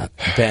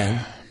 Ben.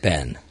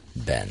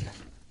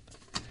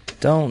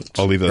 Don't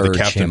I'll leave that to urge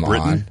Captain him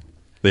Britain. on.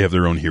 They have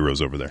their own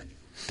heroes over there.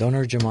 Don't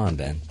urge him on,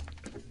 Ben.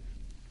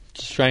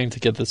 Just trying to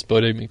get this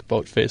Bodie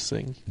McBoatface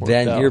thing worked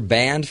Ben, out. you're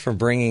banned from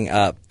bringing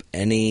up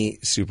any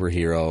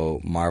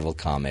superhero Marvel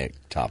comic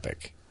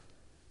topic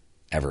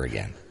ever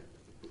again.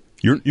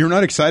 You're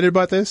not excited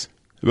about this?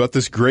 About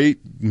this great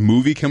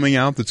movie coming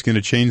out that's going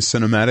to change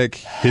cinematic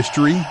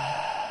history?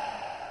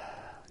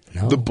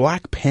 No. The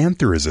Black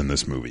Panther is in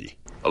this movie.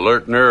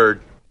 Alert nerd.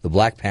 The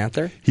Black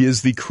Panther? He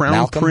is the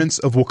Crown Prince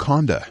of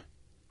Wakanda.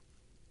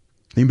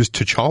 His name is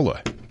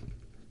T'Challa.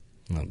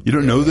 You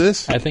don't know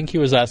this? I think he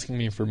was asking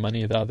me for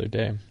money the other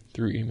day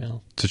through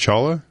email.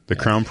 T'Challa? The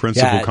Crown Prince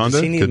of Wakanda? Does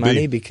he need Could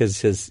money be.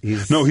 because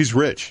No, he's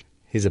rich.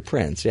 He's a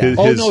prince, yeah.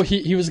 No,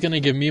 he was going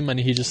to give me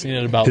money. He just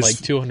needed about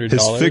 $200.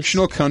 His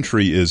fictional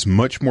country is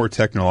much more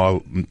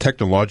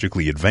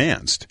technologically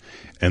advanced,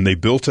 and they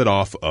built it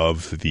off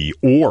of the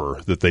ore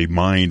that they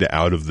mined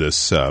out of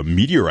this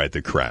meteorite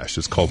that crashed.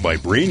 It's called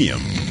vibranium,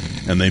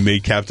 and they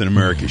made Captain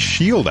America's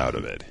shield out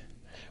of it.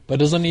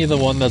 But isn't he the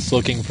one that's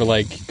looking for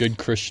good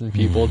Christian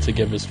people to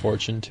give his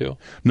fortune to?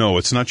 No,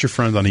 it's not your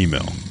friend on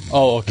email.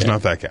 Oh, okay. It's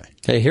not that guy.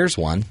 Hey, here's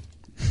one.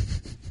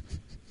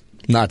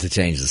 Not to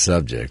change the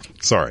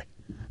subject. Sorry.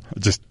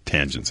 Just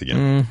tangents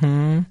again.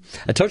 Mm-hmm.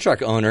 A tow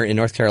truck owner in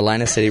North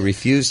Carolina said he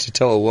refused to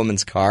tow a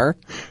woman's car.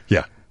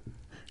 Yeah,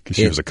 because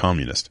she was a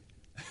communist.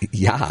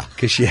 Yeah,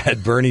 because she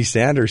had Bernie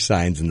Sanders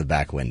signs in the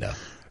back window.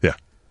 Yeah.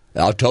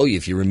 I'll tow you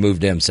if you remove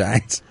them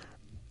signs.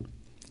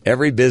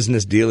 Every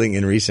business dealing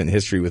in recent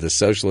history with a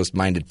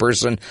socialist-minded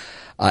person,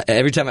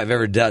 every time I've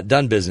ever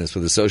done business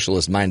with a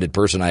socialist-minded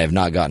person, I have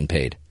not gotten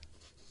paid,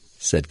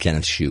 said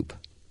Kenneth Shoup.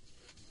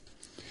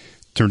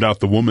 Turned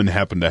out the woman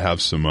happened to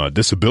have some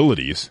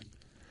disabilities.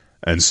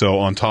 And so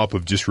on top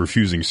of just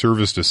refusing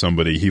service to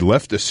somebody, he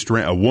left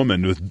a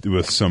woman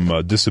with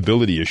some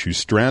disability issues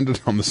stranded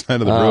on the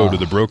side of the road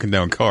with a broken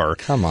down car.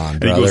 Come on,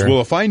 and brother. he goes,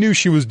 well, if I knew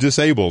she was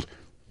disabled,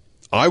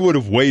 I would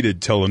have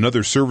waited till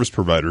another service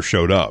provider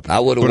showed up. I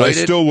would have waited.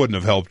 But I still wouldn't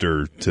have helped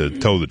her to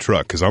tow the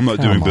truck because I'm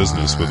not doing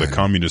business with a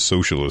communist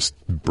socialist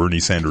Bernie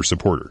Sanders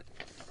supporter.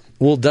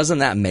 Well, doesn't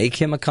that make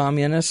him a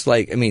communist?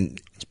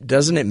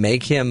 Doesn't it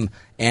make him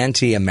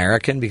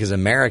anti-American? Because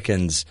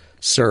Americans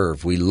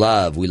serve, we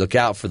love, we look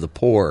out for the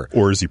poor.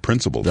 Or is he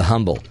principled? The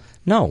humble.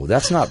 No,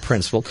 that's not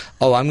principled.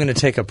 Oh, I'm going to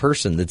take a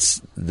person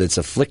that's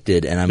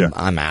afflicted, and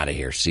I'm out of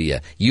here. See ya.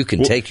 You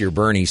can take your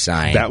Bernie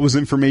sign. That was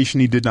information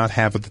he did not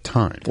have at the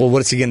time. Well,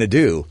 what's he going to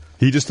do?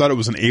 He just thought it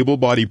was an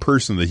able-bodied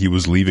person that he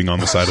was leaving on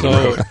the side of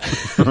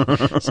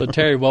the road. So,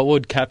 Terry, what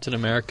would Captain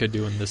America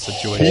do in this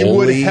situation? He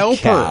would help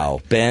her.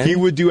 Ben. He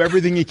would do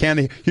everything he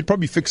can. He'd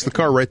probably fix the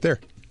car right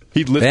there.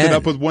 He'd lift it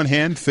up with one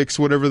hand, fix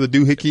whatever the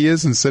doohickey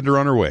is, and send her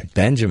on her way.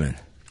 Benjamin.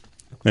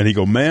 And he'd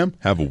go, ma'am,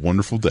 have a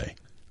wonderful day.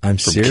 I'm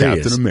from serious.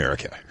 Captain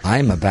America.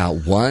 I'm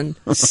about 1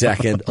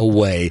 second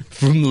away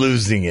from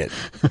losing it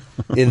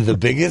in the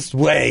biggest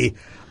way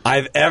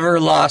I've ever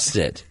lost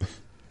it.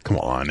 Come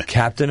on.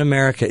 Captain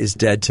America is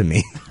dead to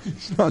me.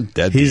 He's not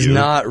dead He's to you.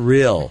 not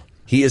real.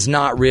 He is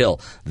not real.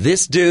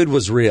 This dude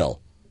was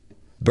real.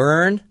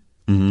 Bernie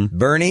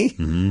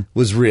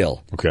was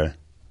real. Okay.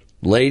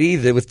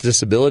 Lady with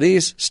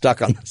disabilities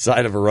stuck on the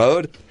side of a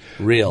road,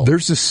 real.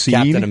 There's a scene.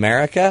 Captain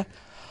America.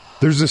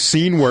 There's a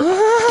scene where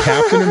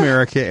Captain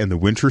America and the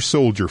Winter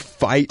Soldier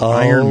fight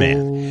Iron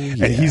Man.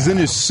 Yeah. And he's in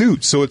his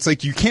suit, so it's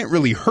like you can't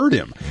really hurt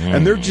him.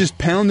 And they're just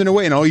pounding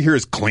away, and all you hear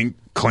is clink,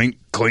 clink,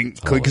 clink,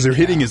 clink, because they're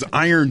hitting his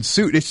iron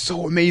suit. It's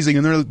so amazing.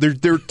 And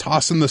they're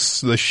tossing the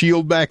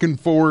shield back and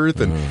forth,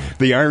 and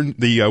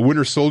the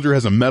Winter Soldier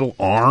has a metal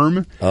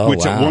arm,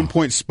 which at one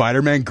point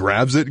Spider-Man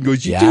grabs it and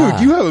goes, dude,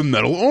 you have a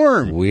metal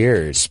arm.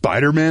 Weird.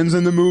 Spider-Man's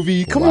in the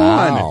movie. Come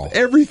on.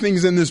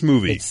 Everything's in this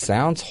movie. It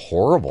sounds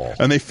horrible.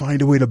 And they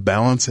find a way to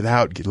balance it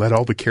out, let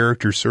all the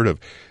characters sort of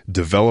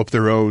develop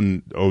their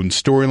own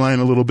storyline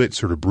a little bit,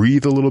 sort of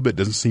breathe a little bit.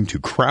 Doesn't seem too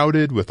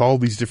crowded with all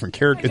these different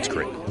characters. It's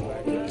great.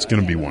 It's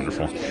going to be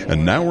wonderful.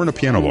 And now we're in a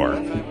piano bar.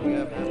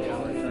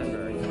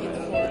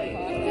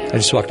 I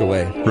just walked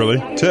away. Really?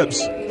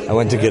 Tips? I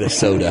went to get a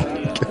soda.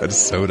 Got a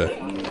soda.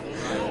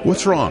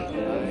 What's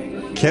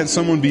wrong? Can't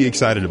someone be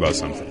excited about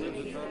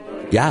something?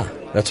 Yeah,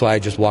 that's why I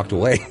just walked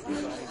away.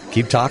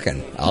 Keep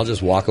talking. I'll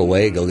just walk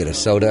away, go get a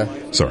soda.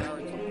 Sorry.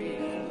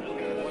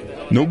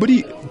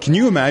 Can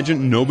you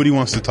imagine nobody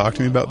wants to talk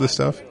to me about this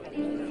stuff?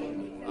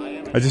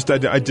 I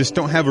just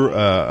don't have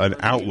an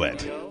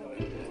outlet.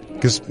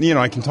 Because,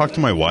 I can talk to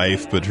my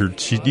wife, but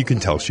you can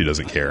tell she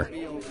doesn't care.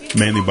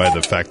 Mainly by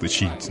the fact that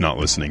she's not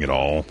listening at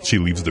all. She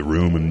leaves the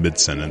room in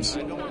mid-sentence.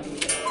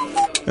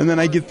 And then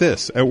I get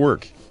this at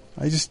work.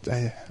 I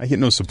get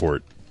no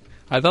support.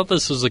 I thought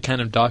this was the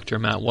kind of doctor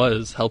Matt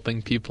was,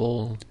 helping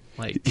people,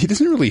 He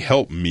doesn't really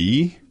help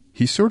me.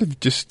 He sort of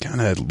just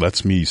kind of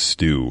lets me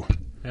stew.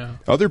 Yeah.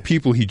 Other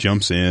people, he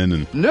jumps in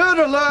and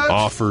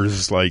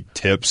offers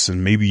tips,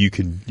 and maybe you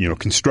can,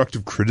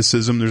 constructive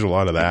criticism. There's a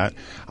lot of that.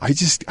 I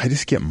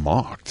just get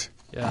mocked.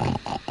 Yeah.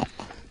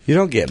 You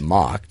don't get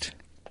mocked.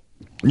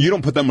 You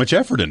don't put that much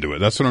effort into it.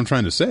 That's what I'm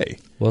trying to say.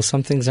 Well,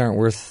 some things aren't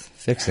worth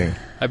fixing.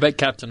 I bet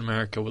Captain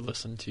America would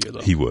listen to you,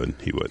 though. He would.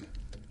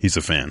 He's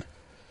a fan.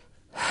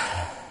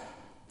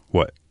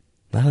 What?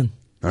 Nothing.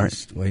 All right.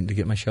 Just waiting to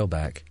get my show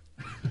back.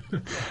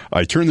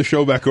 I turn the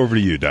show back over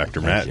to you,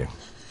 Dr. Matt. Thank you.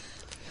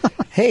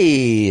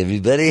 Hey,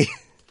 everybody.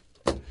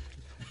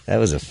 That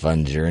was a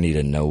fun journey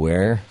to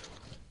nowhere.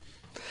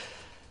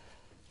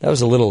 That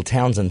was a little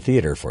Townsend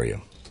theater for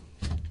you.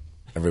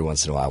 Every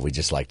once in a while, we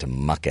just like to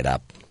muck it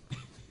up.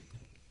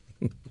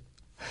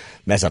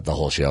 Mess up the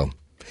whole show.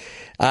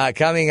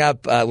 Coming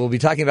up, we'll be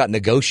talking about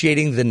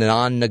negotiating the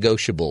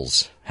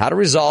non-negotiables. How to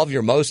resolve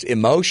your most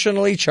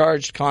emotionally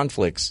charged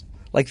conflicts.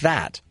 Like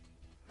that.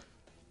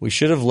 We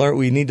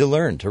need to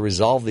learn to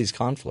resolve these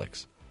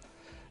conflicts.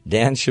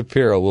 Dan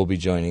Shapiro will be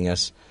joining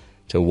us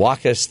to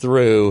walk us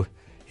through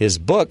his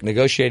book,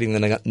 Negotiating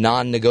the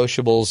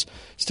Nonnegotiables.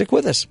 Stick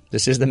with us.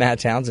 This is the Matt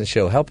Townsend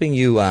Show, helping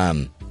you,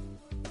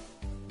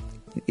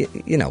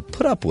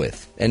 put up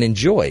with and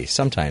enjoy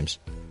sometimes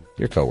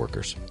your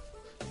coworkers.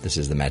 This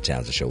is the Matt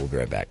Townsend Show. We'll be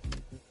right back.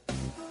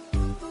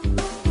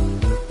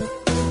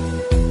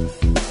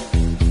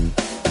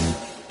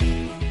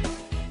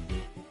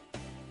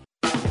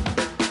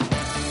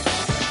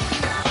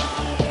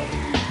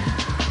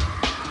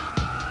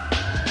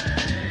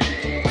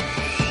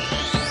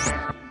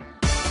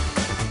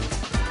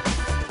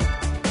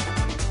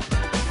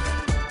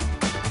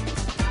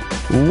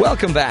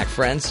 Welcome back,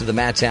 friends, to the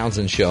Matt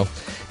Townsend Show.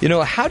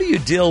 How do you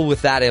deal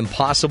with that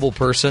impossible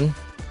person?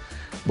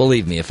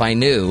 Believe me, if I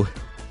knew,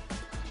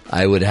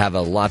 I would have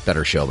a lot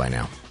better show by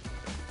now.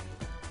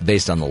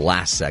 Based on the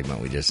last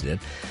segment we just did.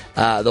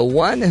 The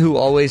one who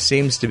always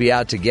seems to be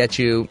out to get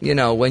you,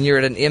 when you're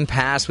at an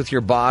impasse with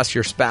your boss,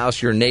 your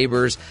spouse, your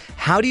neighbors,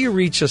 how do you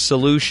reach a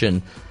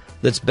solution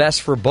that's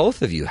best for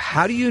both of you?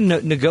 How do you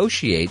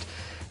negotiate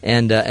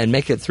and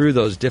make it through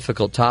those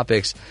difficult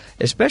topics,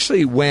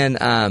 especially when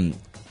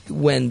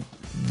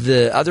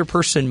the other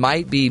person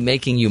might be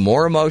making you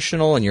more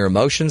emotional and your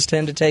emotions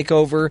tend to take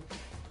over?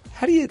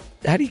 How do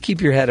you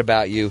keep your head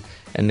about you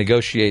and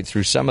negotiate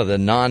through some of the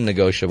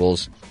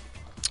non-negotiables?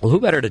 Well, who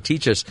better to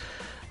teach us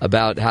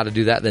about how to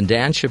do that than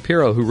Dan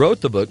Shapiro, who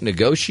wrote the book,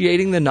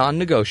 Negotiating the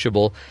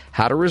Nonnegotiable,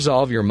 How to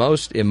Resolve Your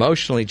Most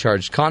Emotionally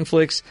Charged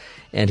Conflicts.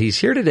 And he's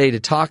here today to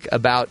talk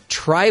about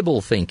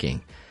tribal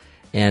thinking.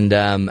 And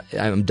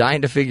I'm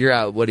dying to figure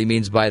out what he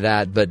means by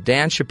that. But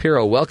Dan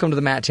Shapiro, welcome to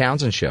the Matt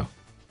Townsend Show.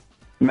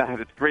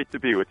 Matt, it's great to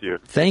be with you.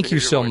 Thank you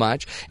so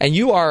much. And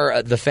you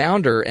are the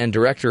founder and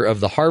director of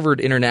the Harvard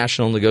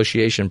International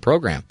Negotiation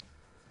Program.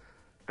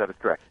 That is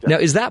correct. Yes. Now,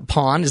 is that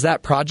PON, is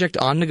that Project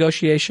on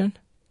Negotiation?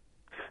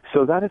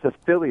 So that is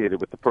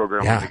affiliated with the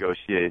program of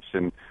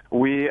negotiation.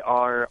 We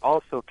are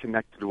also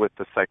connected with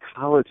the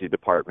psychology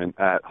department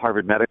at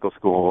Harvard Medical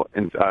School,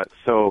 and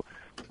so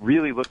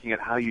really looking at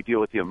how you deal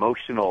with the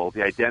emotional,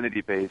 the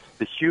identity-based,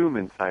 the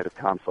human side of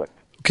conflict.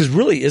 Because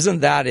really,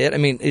 isn't that it? I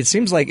mean, it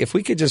seems like if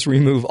we could just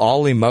remove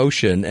all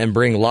emotion and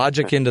bring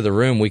logic into the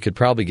room, we could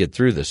probably get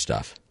through this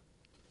stuff.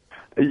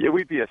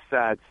 We'd be a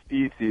sad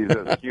species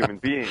as human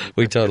beings.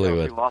 We totally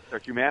would. We lost our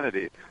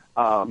humanity.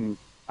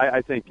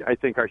 I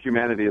think our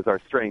humanity is our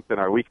strength and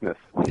our weakness.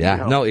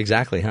 Yeah, no,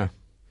 exactly, huh?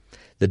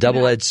 The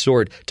double-edged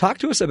sword. Talk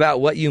to us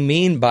about what you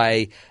mean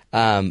by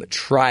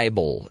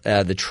tribal,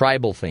 the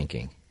tribal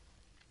thinking.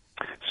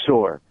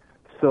 Sure.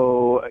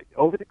 So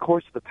over the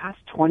course of the past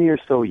 20 or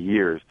so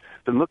years,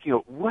 been looking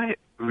at what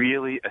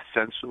really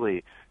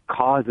essentially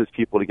causes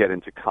people to get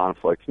into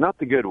conflicts, not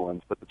the good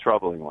ones, but the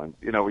troubling ones,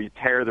 where you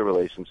tear the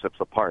relationships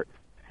apart.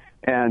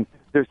 And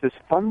there's this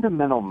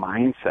fundamental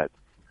mindset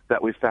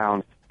that we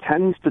found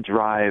tends to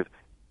drive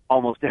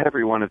almost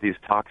every one of these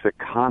toxic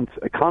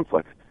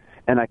conflicts,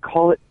 and I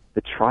call it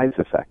the tribes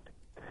effect.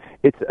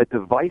 It's a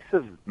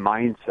divisive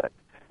mindset.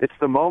 It's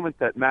the moment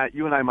that, Matt,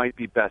 you and I might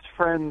be best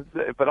friends,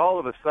 but all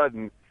of a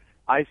sudden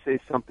I say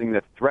something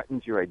that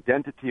threatens your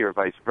identity or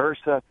vice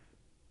versa.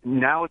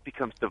 Now it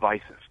becomes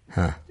divisive.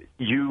 Huh.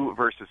 You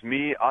versus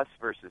me, us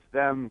versus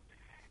them.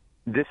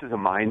 This is a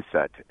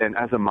mindset. And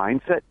as a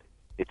mindset,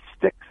 it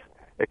sticks.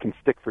 It can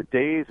stick for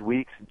days,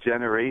 weeks,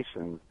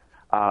 generations.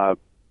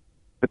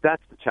 But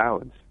that's the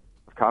challenge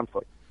of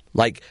conflict.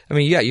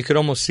 You could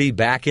almost see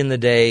back in the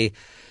day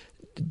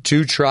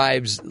two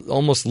tribes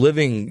almost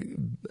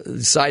living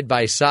side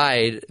by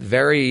side,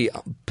 very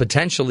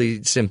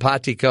potentially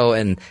simpatico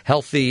and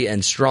healthy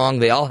and strong.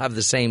 They all have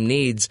the same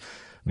needs,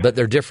 but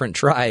they're different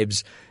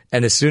tribes.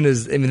 And as soon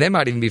as, they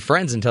might even be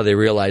friends until they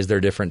realize they're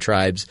different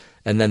tribes.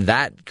 And then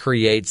that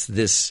creates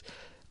this,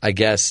 I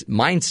guess,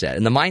 mindset.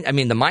 And the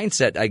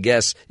mindset, I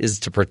guess,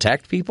 is to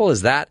protect people.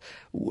 Is that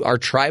our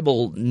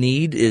tribal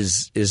need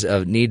is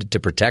a need to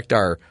protect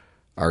our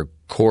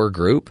core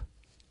group?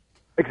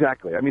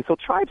 Exactly. So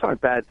tribes aren't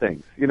bad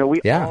things.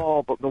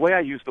 All, but the way I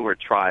use the word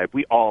tribe,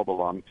 we all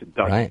belong to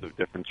dozens of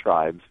different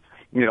tribes.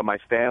 My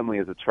family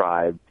is a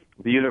tribe.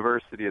 The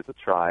university is a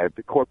tribe.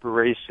 The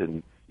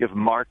corporation. You have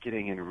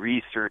marketing and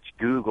research,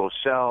 Google,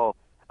 Shell,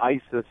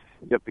 ISIS.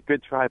 You have the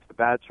good tribes, the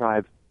bad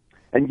tribes.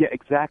 And yeah,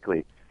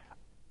 exactly.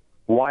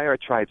 Why are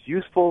tribes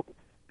useful?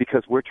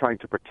 Because we're trying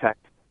to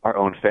protect our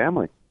own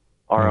family,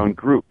 our own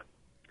group.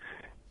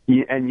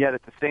 And yet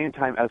at the same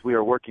time as we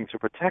are working to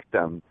protect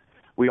them,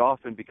 we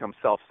often become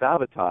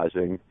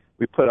self-sabotaging.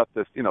 We put up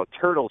this,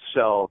 turtle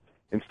shell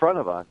in front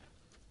of us,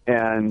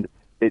 and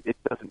it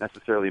doesn't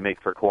necessarily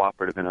make for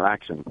cooperative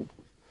interaction.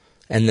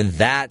 And then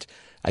that,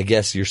 I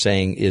guess you're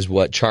saying, is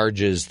what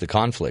charges the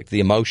conflict,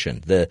 the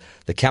emotion, the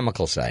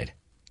chemical side.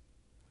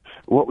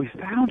 What we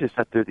found is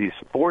that there are these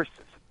forces,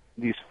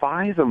 these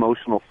 5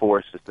 emotional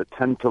forces that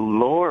tend to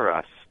lure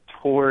us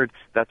toward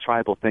that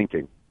tribal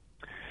thinking.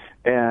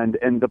 And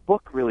the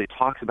book really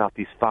talks about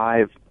these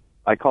 5,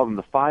 I call them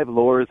the 5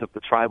 lures of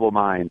the tribal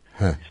mind.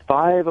 These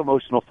 5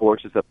 emotional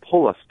forces that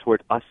pull us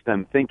toward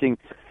us-them thinking,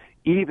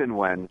 even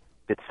when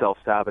it's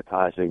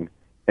self-sabotaging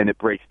and it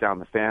breaks down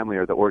the family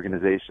or the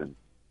organization.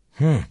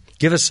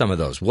 Give us some of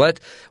those. What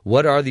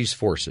are these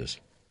forces?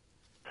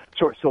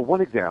 Sure. So one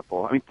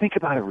example, think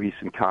about a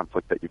recent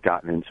conflict that you've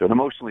gotten into, an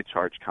emotionally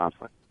charged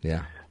conflict.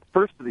 Yeah.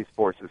 First of these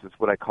forces is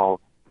what I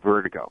call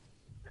vertigo.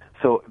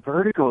 So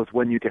vertigo is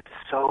when you get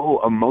so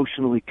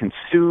emotionally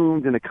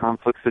consumed in a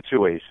conflict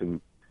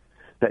situation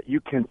that you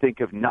can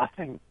think of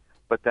nothing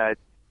but that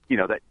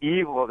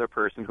evil other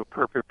person who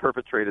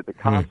perpetrated the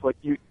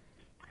conflict.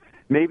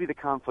 Maybe the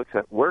conflict's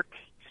at work,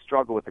 you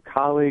struggle with a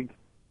colleague,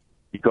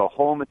 you go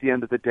home at the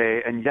end of the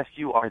day, and yes,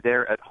 you are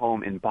there at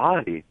home in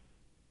body,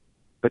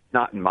 but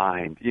not in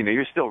mind.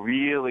 You're still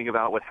reeling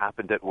about what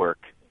happened at work.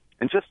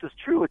 And just as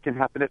true, it can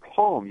happen at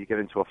home. You get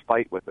into a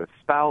fight with a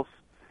spouse,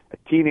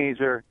 a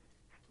teenager,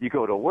 you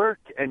go to work,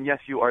 and yes,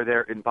 you are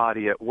there in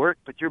body at work,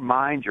 but your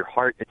mind, your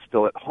heart, it's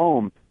still at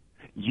home.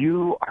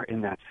 You are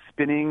in that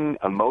spinning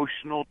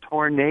emotional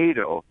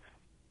tornado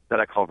that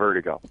I call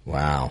vertigo.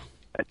 Wow.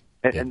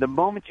 And the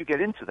moment you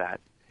get into that,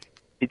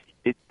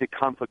 the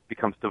conflict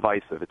becomes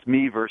divisive. It's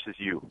me versus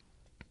you.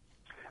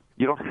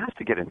 You don't have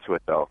to get into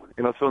it, though.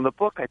 So in the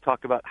book, I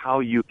talk about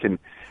how you can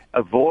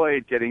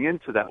avoid getting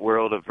into that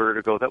world of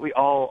vertigo that we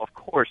all, of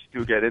course,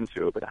 do get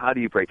into. But how do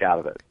you break out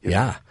of it?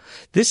 Yeah.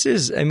 This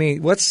is,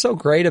 what's so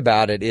great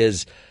about it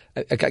is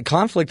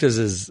conflict is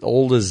as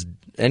old as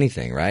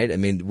anything, right?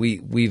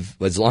 We've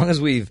as long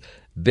as we've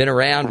been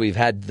around, we've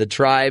had the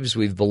tribes,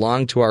 we've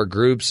belonged to our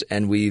groups,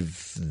 and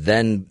we've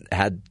then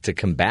had to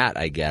combat,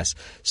 I guess.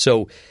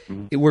 So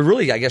we're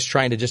really, I guess,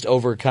 trying to just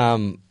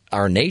overcome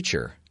our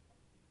nature.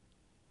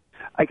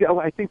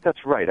 I think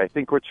that's right. I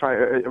think we're trying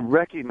to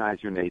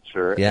recognize your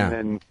nature and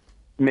then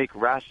make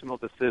rational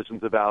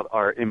decisions about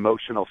our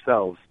emotional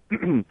selves.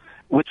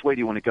 Which way do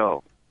you want to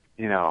go?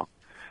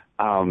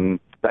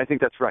 I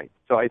think that's right.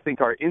 So I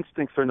think our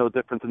instincts are no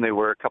different than they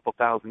were a couple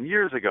thousand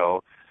years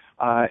ago.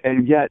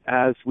 And yet,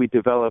 as we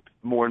develop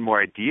more and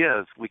more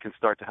ideas, we can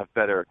start to have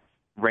better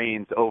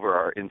reins over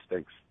our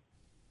instincts.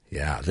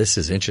 Yeah, this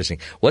is interesting.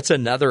 What's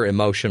another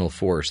emotional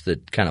force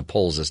that kind of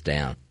pulls us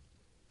down?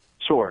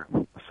 Sure.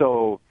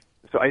 So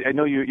I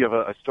know you have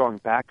a strong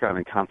background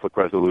in conflict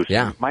resolution.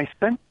 Yeah. My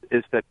sense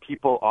is that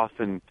people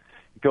often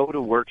go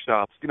to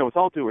workshops, with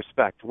all due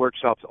respect,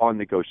 workshops on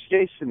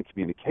negotiation,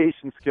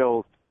 communication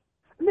skills,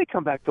 and they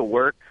come back to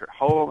work or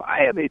home.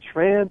 I am a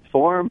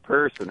transformed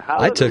person.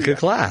 Hallelujah. I took a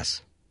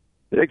class.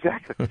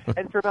 Exactly.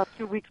 And for about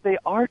 2 weeks, they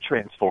are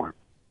transformed.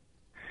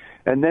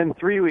 And then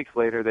 3 weeks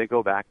later, they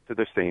go back to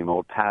their same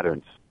old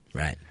patterns.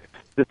 Right.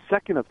 The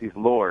second of these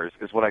lures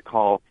is what I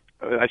call,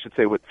 I should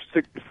say, what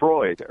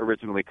Freud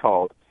originally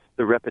called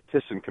the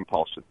repetition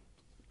compulsion.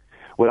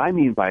 What I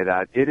mean by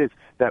that, it is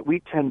that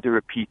we tend to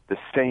repeat the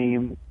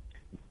same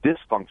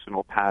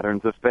dysfunctional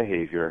patterns of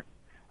behavior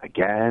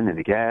again and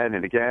again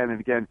and again and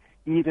again,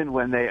 even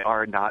when they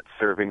are not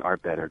serving our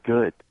better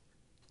good.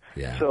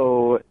 Yeah.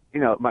 So,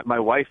 my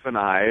wife and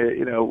I,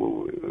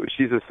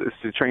 she's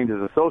trained as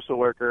a social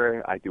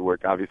worker. I do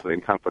work, obviously,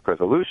 in conflict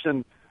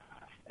resolution.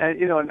 And,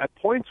 and at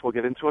points we'll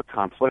get into a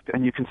conflict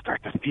and you can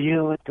start to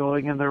feel it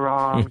going in the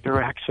wrong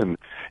direction.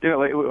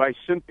 I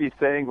shouldn't be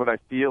saying what I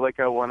feel like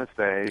I want to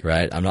say.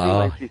 Right. I'm not.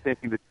 You might be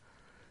thinking that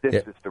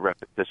this is the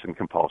repetition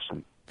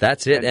compulsion.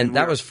 That's it. And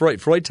that was Freud.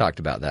 Freud talked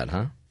about that,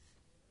 huh?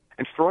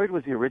 And Freud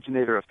was the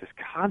originator of this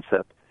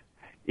concept.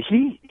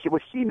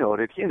 What he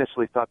noted, he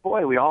initially thought,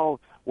 boy, we all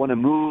want to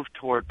move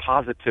toward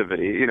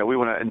positivity. We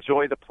want to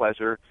enjoy the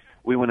pleasure.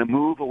 We want to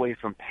move away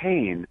from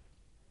pain.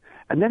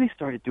 And then he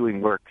started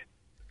doing work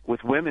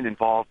with women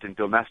involved in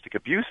domestic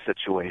abuse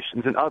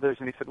situations and others,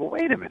 and he said, well,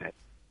 wait a minute.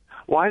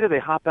 Why do they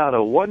hop out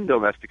of one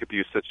domestic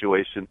abuse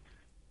situation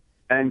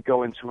and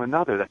go into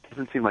another? That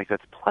doesn't seem like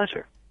that's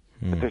pleasure.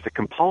 But there's a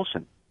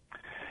compulsion.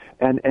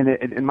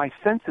 And my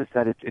sense is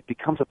that it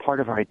becomes a part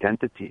of our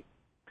identity.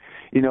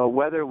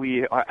 Whether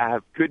we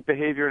have good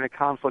behavior in a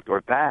conflict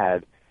or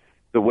bad,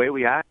 the way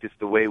we act is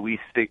the way we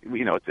stay.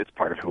 It's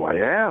part of who I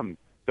am.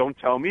 Don't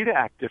tell me to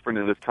act different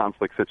in this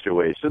conflict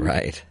situation.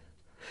 Right.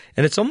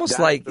 And it's almost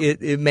like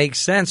it makes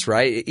sense,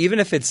 right? Even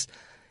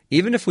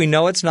if we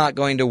know it's not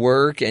going to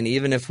work, and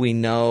even if we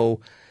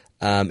know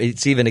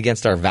it's even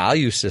against our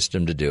value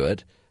system to do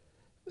it,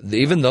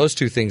 even those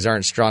two things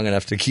aren't strong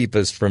enough to keep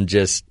us from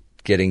just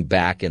getting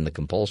back in the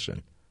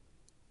compulsion.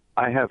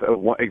 I have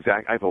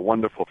a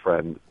wonderful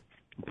friend,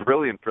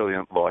 brilliant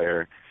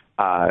lawyer,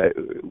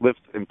 lives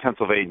in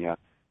Pennsylvania,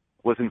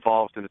 was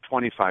involved in a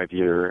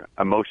 25-year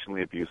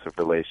emotionally abusive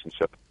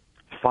relationship,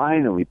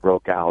 finally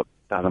broke out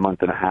about a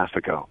month and a half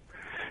ago,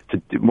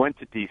 went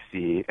to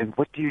D.C., and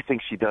what do you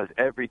think she does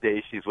every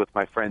day? She's with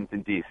my friends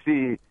in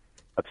D.C.,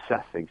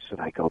 obsessing.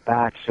 Should I go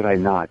back? Should I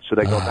not? Should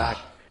I go back?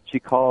 She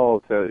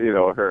calls,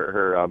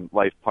 her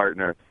life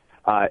partner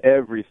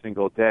every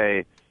single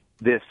day.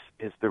 This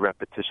is the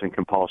repetition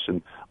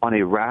compulsion. On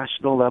a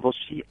rational level,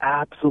 she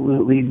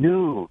absolutely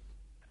knew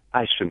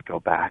I shouldn't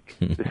go back.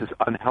 This is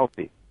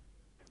unhealthy.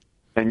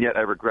 And yet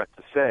I regret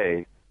to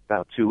say,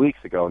 about 2 weeks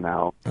ago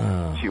now,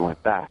 she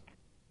went back.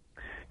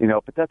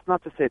 But that's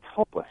not to say it's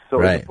hopeless.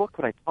 So in the book,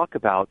 when I talk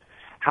about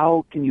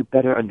how can you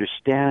better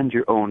understand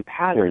your own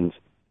patterns,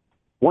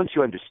 once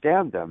you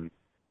understand them,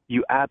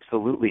 you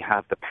absolutely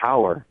have the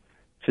power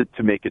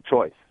to make a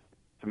choice,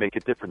 to make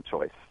a different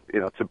choice,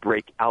 to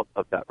break out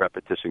of that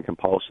repetition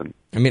compulsion.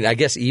 I mean, I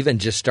guess even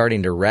just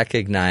starting to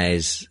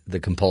recognize the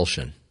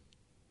compulsion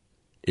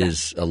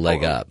is a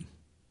leg up.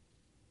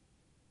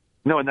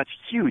 No, and that's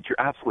huge. You're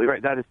absolutely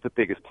right. That is the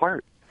biggest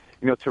part.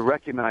 To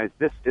recognize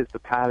this is the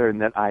pattern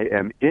that I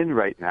am in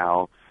right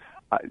now,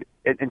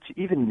 and to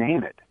even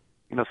name it.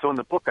 So in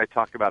the book I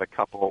talk about a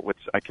couple, which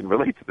I can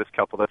relate to this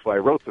couple. That's why I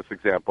wrote this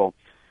example.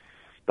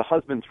 The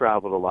husband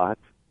traveled a lot.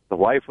 The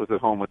wife was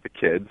at home with the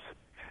kids.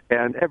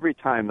 And every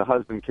time the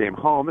husband came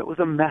home, it was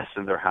a mess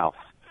in their house.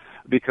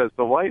 Because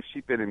the wife,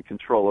 she'd been in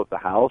control of the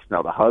house.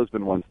 Now the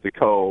husband wants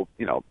to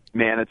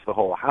manage the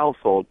whole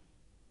household.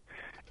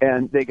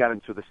 And they got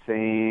into the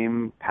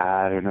same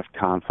pattern of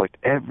conflict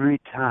every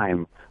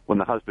time when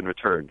the husband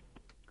returned.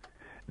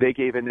 They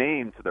gave a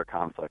name to their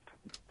conflict.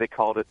 They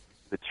called it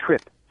the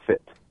trip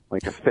fit,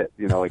 like a fit,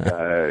 like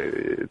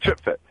a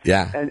trip fit.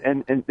 Yeah.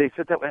 And they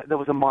said that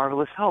was a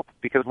marvelous help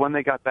because when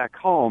they got back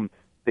home,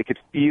 they could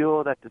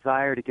feel that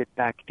desire to get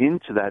back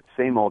into that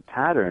same old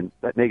pattern,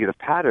 that negative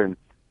pattern.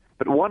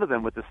 But one of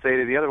them would just say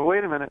to the other,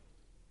 wait a minute,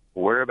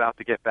 we're about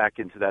to get back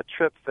into that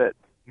trip fit.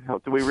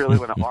 Do we really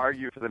want to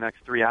argue for the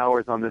next 3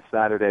 hours on this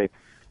Saturday,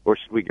 or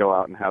should we go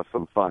out and have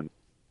some fun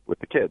with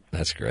the kids?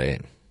 That's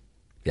great.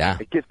 Yeah.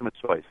 It gives them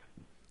a choice.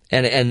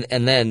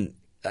 And then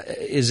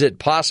is it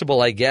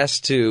possible, I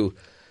guess, to,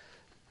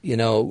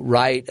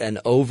 write an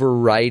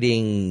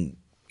overriding,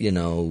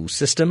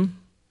 system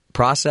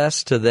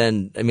process to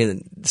then,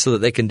 so that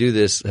they can do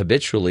this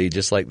habitually,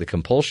 just like the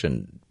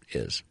compulsion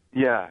is?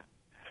 Yeah.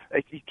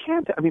 You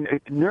can't,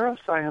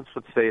 neuroscience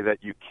would say that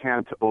you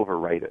can't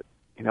overwrite it.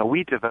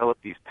 We develop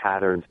these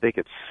patterns. They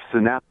get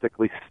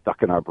synaptically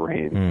stuck in our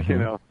brains,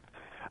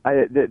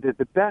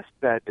 The best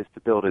bet is to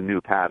build a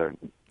new pattern.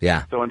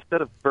 Yeah. So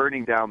instead of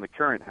burning down the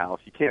current house,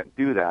 you can't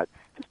do that.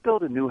 Just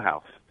build a new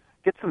house.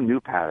 Get some new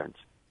patterns.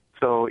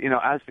 So,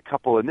 as the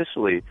couple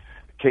initially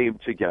came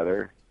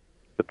together,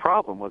 the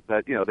problem was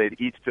that, they'd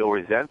each feel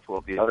resentful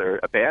of the other,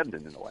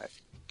 abandoned in a way.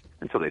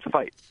 And so they'd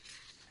fight.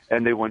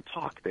 And they wouldn't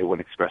talk. They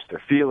wouldn't express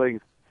their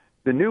feelings.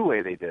 The new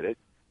way they did it,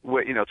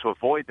 to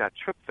avoid that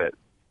trip fit,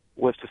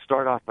 was to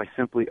start off by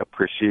simply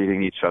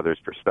appreciating each other's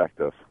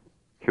perspective.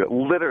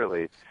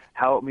 Literally,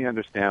 help me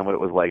understand what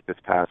it was like this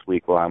past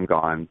week while I'm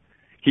gone.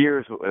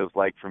 Here's what it was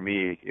like for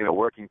me,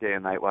 working day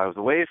and night while I was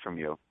away from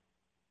you.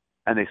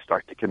 And they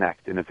start to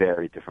connect in a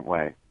very different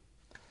way.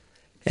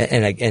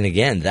 And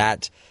again,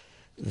 that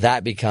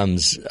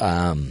becomes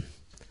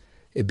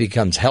it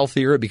becomes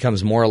healthier. It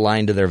becomes more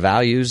aligned to their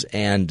values,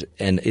 and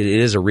it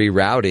is a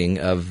rerouting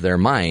of their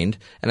mind.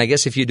 And I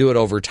guess if you do it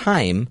over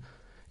time,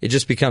 it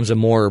just becomes a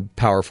more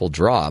powerful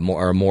draw,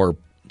 or a more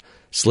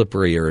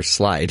slippery or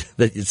slide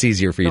that it's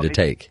easier for you to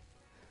take.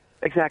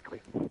 Exactly.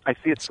 I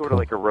see it sort of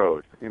like a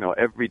road.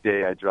 Every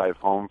day I drive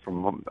home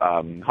from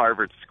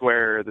Harvard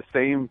Square, the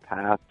same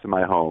path to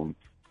my home.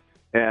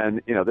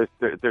 And,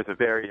 there's a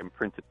very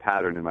imprinted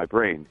pattern in my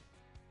brain.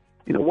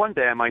 One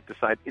day I might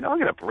decide, I'm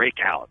going to break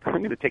out. I'm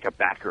going to take a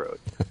back road.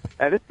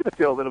 And it's going to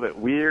feel a little bit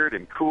weird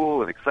and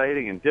cool and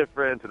exciting and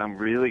different, and I'm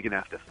really going to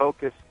have to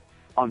focus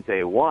on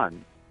day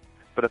one.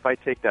 But if I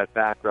take that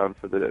back road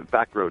for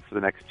the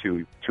next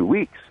two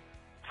weeks,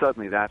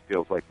 suddenly that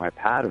feels like my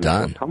pattern.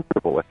 Done. I'm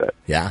comfortable with it.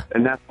 Yeah.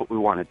 And that's what we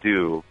want to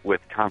do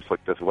with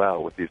conflict as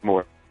well, with these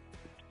more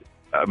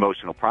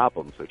emotional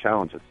problems or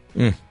challenges.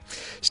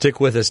 Stick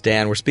with us,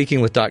 Dan. We're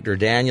speaking with Dr.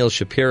 Daniel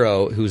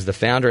Shapiro, who's the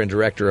founder and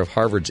director of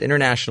Harvard's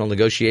International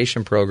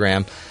Negotiation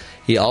Program.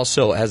 He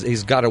also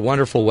he's got a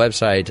wonderful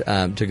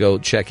website to go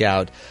check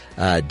out,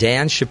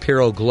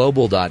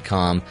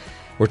 DanShapiroGlobal.com.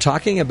 We're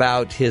talking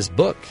about his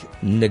book,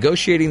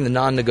 Negotiating the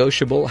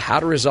Nonnegotiable,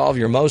 How to Resolve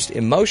Your Most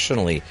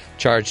Emotionally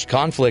Charged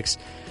Conflicts.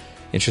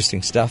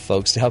 Interesting stuff,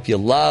 folks, to help you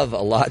love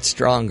a lot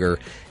stronger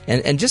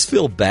and just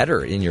feel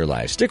better in your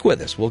life. Stick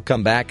with us. We'll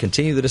come back,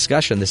 continue the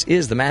discussion. This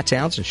is the Matt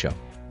Townsend Show.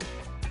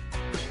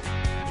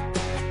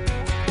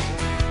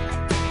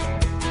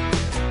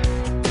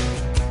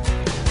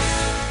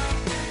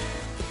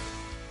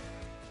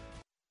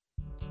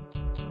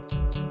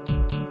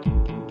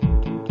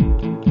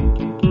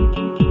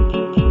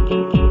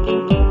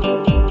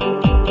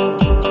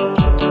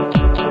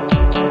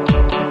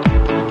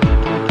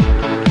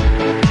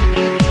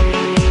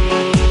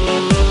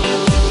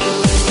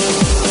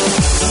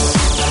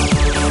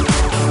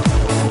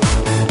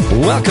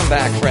 Welcome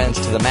back, friends,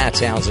 to the Matt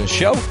Townsend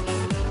Show.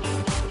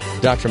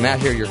 Dr.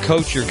 Matt here, your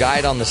coach, your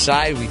guide on the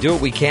side. We do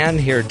what we can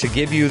here to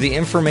give you the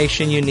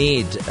information you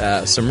need,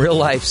 some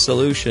real-life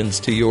solutions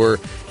to your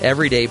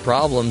everyday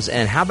problems.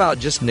 And how about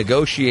just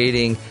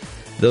negotiating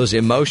those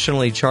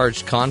emotionally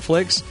charged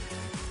conflicts?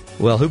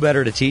 Well, who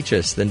better to teach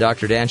us than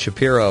Dr. Dan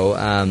Shapiro,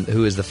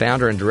 who is the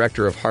founder and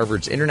director of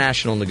Harvard's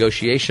International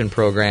Negotiation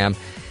Program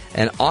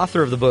and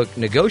author of the book,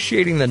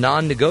 Negotiating the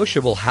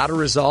Nonnegotiable, How to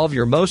Resolve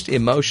Your Most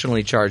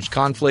Emotionally Charged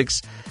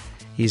Conflicts.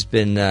 He's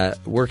been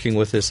working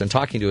with us and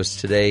talking to us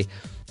today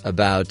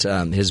about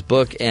his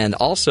book, and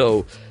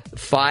also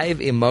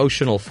 5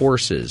 emotional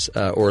forces,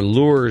 or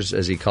lures,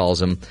 as he calls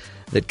them,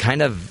 that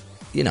kind of,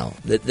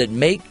 that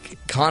make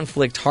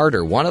conflict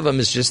harder. One of them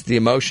is just the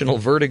emotional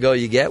vertigo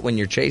you get when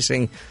you're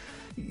chasing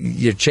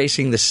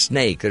the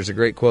snake. There's a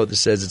great quote that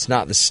says, it's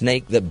not the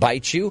snake that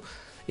bites you,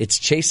 it's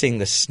chasing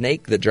the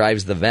snake that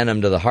drives the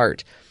venom to the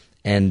heart.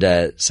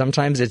 And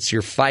sometimes it's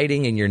you're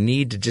fighting and your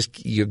need to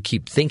you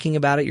keep thinking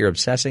about it, you're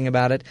obsessing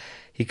about it.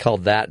 He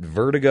called that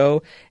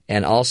vertigo,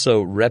 and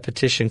also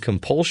repetition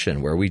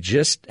compulsion, where we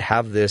just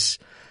have this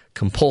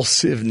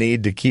compulsive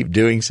need to keep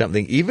doing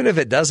something, even if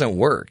it doesn't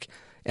work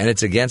and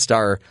it's against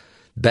our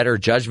better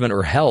judgment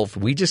or health.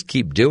 We just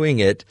keep doing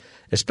it,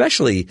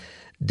 especially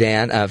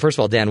Dan. First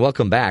of all, Dan,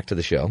 welcome back to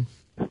the show.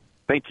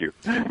 Thank you.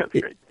 That's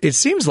great. It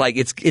seems like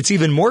it's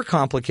even more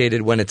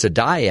complicated when it's a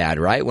dyad,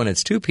 right? When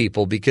it's 2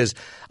 people, because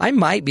I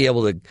might be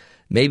able to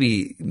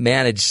maybe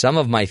manage some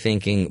of my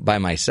thinking by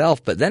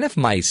myself, but then if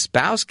my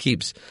spouse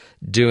keeps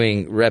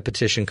doing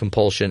repetition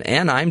compulsion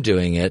and I'm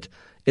doing it,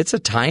 it's a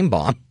time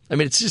bomb. I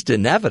mean, it's just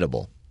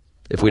inevitable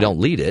if we don't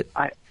lead it.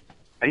 I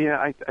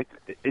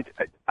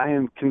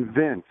am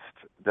convinced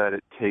that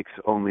it takes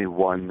only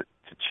one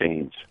to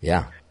change.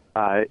 Yeah.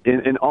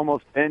 In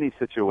almost any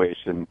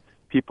situation,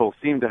 people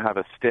seem to have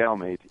a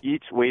stalemate,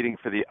 each waiting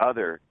for the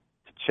other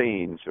to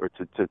change or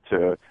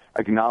to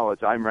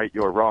acknowledge I'm right,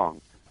 you're wrong.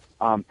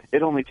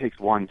 It only takes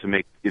one to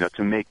make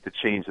the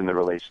change in the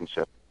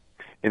relationship.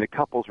 In a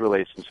couple's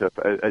relationship,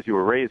 as you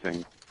were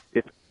raising,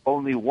 if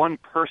only one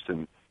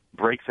person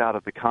breaks out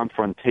of the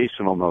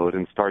confrontational mode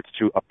and starts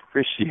to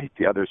appreciate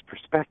the other's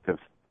perspective,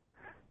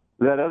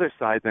 that other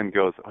side then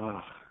goes,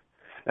 oh,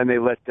 and they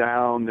let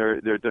down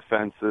their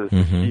defenses,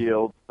 the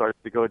shield starts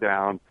to go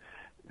down.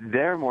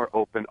 They're more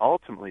open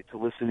ultimately to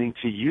listening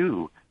to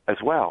you as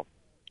well.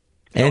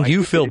 And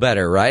you feel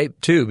better, right,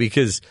 too,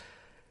 because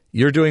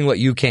you're doing what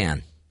you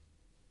can.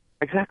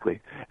 Exactly.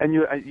 And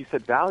you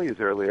said values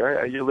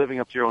earlier. You're living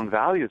up to your own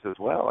values as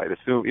well. I'd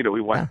assume,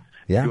 we want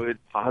good,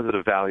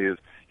 positive values.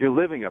 You're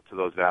living up to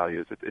those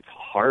values. It's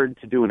hard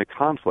to do in a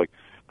conflict,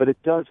 but it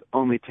does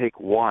only take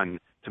one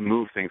to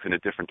move things in a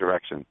different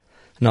direction.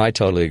 No, I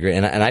totally agree.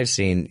 And I've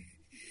seen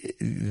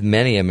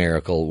many a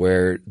miracle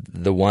where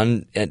the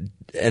one and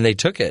they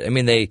took it. I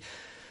mean, they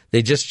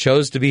just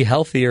chose to be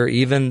healthier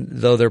even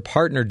though their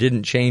partner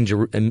didn't change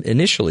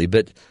initially,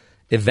 but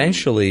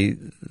eventually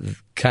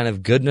kind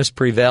of goodness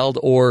prevailed,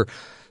 or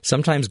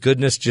sometimes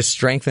goodness just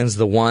strengthens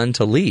the one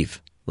to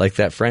leave, like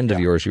that friend of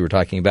yours you were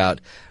talking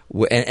about,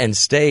 and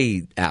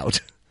stay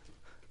out,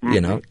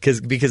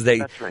 because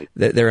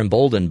they're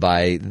emboldened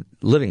by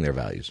living their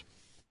values.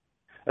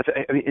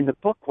 I mean, in the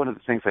book, one of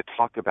the things I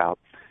talk about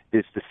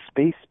is the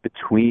space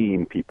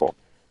between people.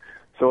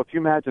 So if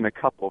you imagine a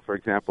couple, for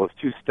example, as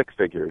two stick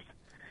figures,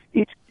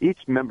 each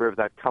member of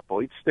that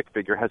couple, each stick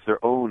figure has their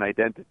own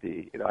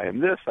identity. I am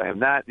this, I am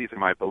that, these are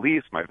my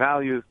beliefs, my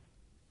values.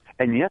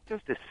 And yet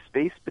there's this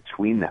space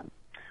between them,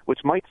 which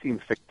might seem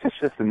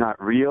fictitious and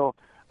not real.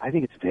 I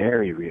think it's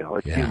very real.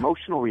 It's the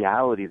emotional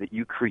reality that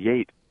you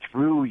create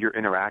through your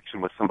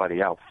interaction with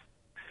somebody else.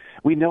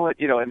 We know it,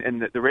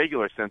 in the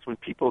regular sense, when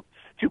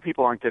two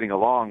people aren't getting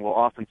along, we'll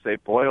often say,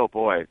 boy, oh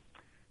boy,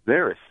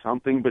 there is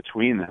something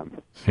between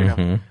them.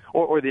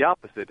 Or the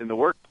opposite, in the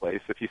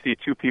workplace, if you see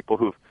two people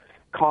who've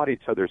caught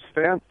each other's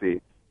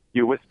fancy,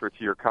 you whisper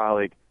to your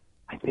colleague,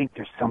 I think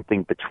there's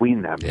something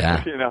between them.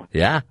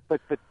 Yeah.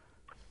 But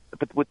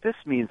what this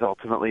means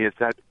ultimately is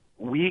that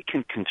we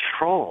can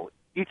control,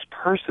 each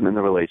person in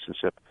the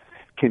relationship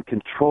can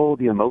control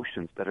the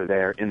emotions that are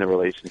there in the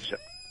relationship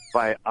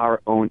by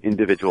our own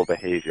individual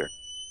behavior.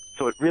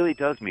 So it really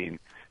does mean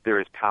there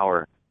is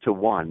power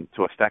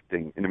to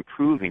affecting and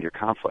improving your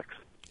conflicts.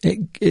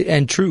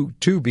 And true,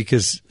 too,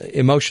 because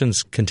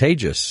emotion's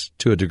contagious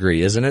to a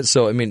degree, isn't it?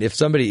 So, I mean, if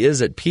somebody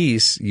is at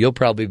peace, you'll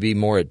probably be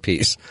more at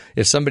peace.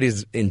 If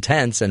somebody's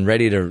intense and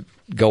ready to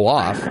go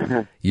off,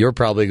 you're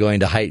probably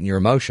going to heighten your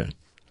emotion.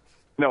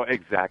 No,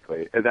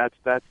 exactly. That's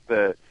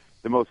the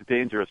most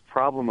dangerous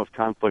problem of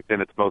conflict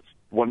and its most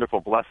wonderful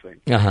blessing.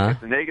 If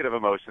the negative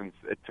emotions,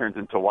 it turns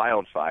into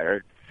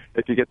wildfire.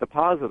 If you get the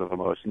positive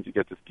emotions, you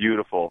get this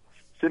beautiful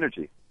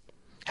synergy.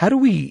 How do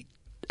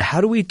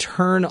we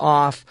turn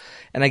off?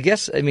 And I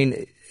guess, I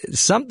mean,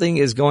 something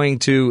is going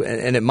to,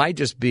 and it might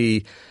just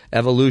be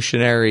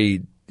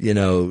evolutionary,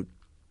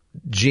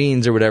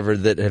 genes or whatever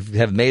that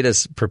have made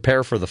us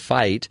prepare for the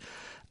fight.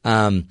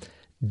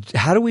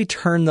 How do we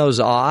turn those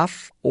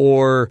off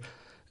or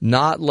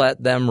not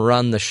let them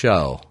run the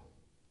show?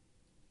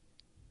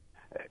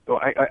 Well,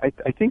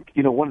 I think,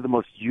 one of the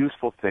most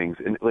useful things,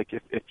 and like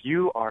if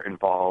you are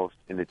involved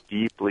in a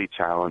deeply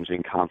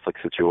challenging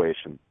conflict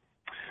situation,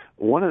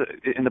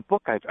 in the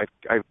book,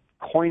 I've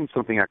coined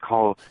something I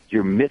call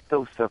your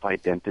mythos of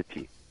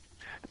identity.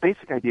 The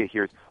basic idea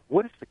here is,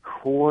 what is the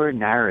core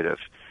narrative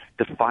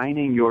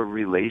defining your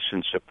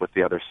relationship with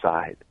the other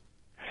side?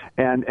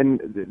 And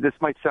this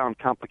might sound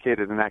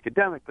complicated and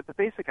academic, but the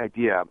basic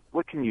idea,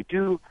 what can you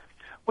do?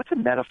 What's a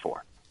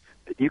metaphor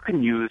that you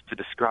can use to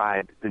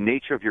describe the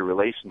nature of your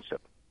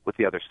relationship with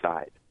the other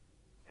side?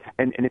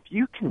 And if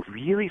you can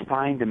really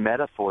find a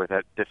metaphor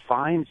that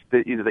defines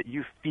that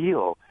you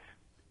feel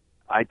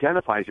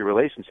identifies your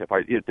relationship,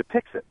 or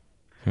depicts it,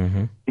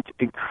 it's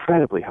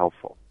incredibly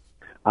helpful.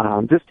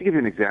 Just to give you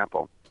an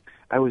example,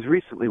 I was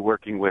recently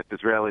working with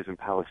Israelis and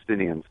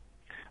Palestinians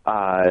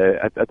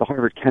at the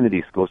Harvard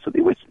Kennedy School. So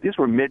these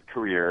were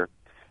mid-career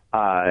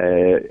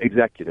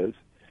executives,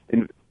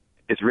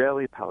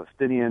 Israeli,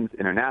 Palestinians,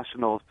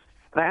 internationals,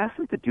 and I asked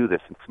them to do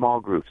this in small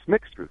groups,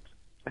 mixed groups.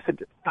 I said,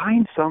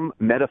 find some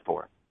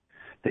metaphor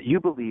that you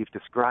believe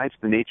describes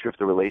the nature of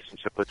the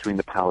relationship between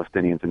the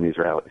Palestinians and the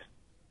Israelis.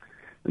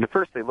 And at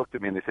first they looked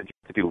at me and they said, you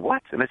have to do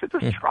what? And I said,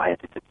 just try it.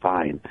 It's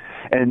fine.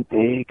 And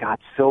they got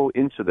so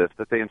into this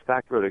that they, in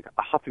fact, wrote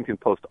a Huffington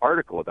Post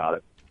article about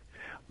it.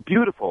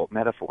 Beautiful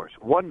metaphors.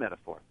 One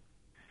metaphor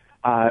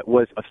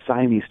was of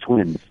Siamese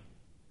twins,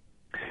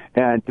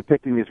 and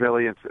depicting the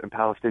Israelis and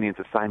Palestinians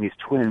as Siamese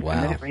twins. Wow.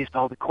 And then it raised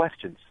all the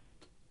questions.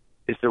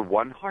 Is there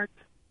one heart,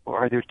 or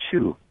are there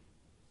two?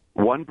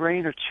 One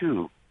brain or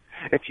two?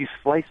 If you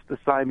slice the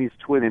Siamese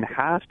twin in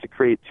half to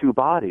create two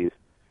bodies,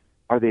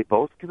 are they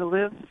both going to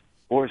live?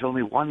 Or is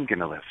only one going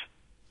to live?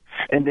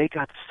 And they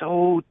got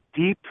so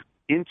deep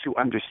into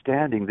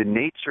understanding the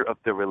nature of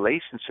the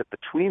relationship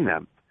between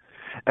them.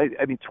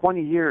 I mean,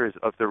 20 years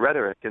of the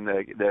rhetoric and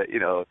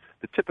the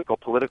typical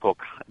political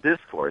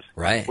discourse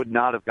would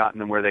not have gotten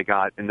them where they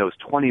got in those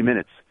 20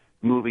 minutes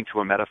moving to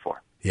a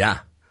metaphor. Yeah.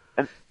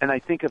 And I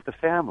think of the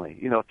family.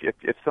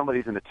 If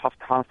somebody's in a tough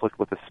conflict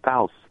with a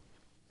spouse,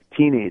 a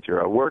teenager,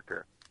 a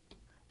worker,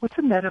 what's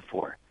a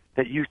metaphor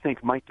that you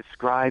think might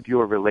describe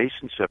your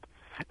relationship?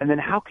 And then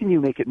how can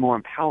you make it more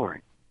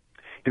empowering?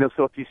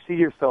 So if you see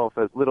yourself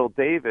as little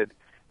David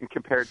and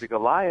compared to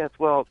Goliath,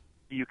 well,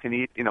 you can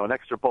eat, an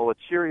extra bowl of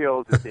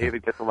Cheerios as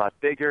David gets a lot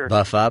bigger.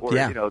 Buff up, or,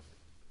 yeah.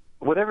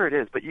 Whatever it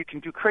is. But you can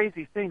do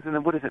crazy things, and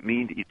then what does it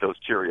mean to eat those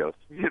Cheerios?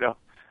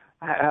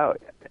 how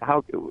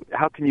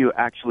can you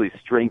actually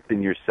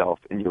strengthen yourself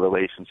in your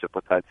relationship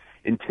with that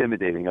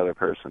intimidating other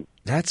person?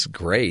 That's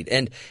great.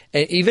 And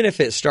even if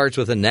it starts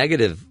with a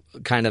negative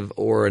kind of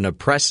or an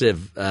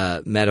oppressive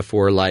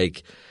metaphor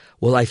like,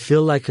 well, I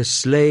feel like a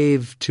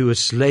slave to a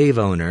slave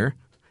owner,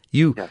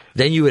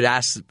 then you would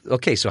ask,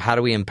 okay, so how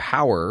do we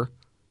empower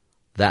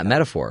that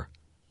metaphor?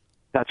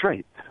 That's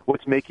right.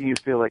 What's making you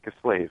feel like a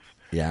slave?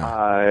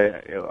 Yeah.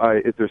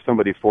 Is there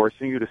somebody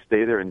forcing you to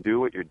stay there and do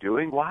what you're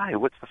doing? Why?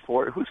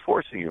 Who's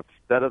forcing you?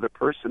 That other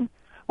person?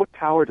 What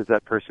power does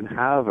that person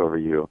have over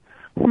you?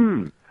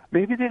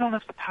 Maybe they don't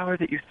have the power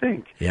that you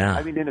think. Yeah.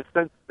 I mean, in a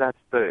sense, that's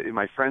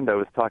my friend I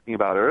was talking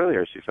about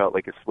earlier. She felt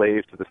like a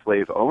slave to the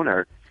slave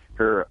owner,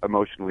 her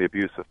emotionally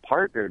abusive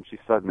partner, and she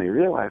suddenly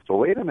realized, well,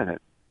 wait a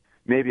minute.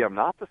 Maybe I'm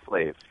not the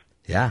slave.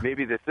 Yeah.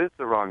 Maybe this is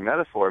the wrong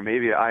metaphor.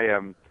 Maybe I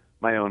am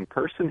my own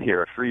person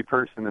here, a free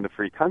person in a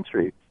free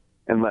country.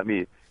 And let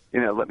me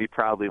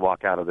proudly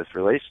walk out of this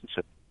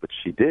relationship, which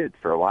she did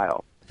for a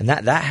while. And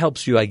that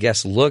helps you, I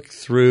guess, look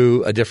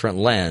through a different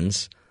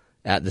lens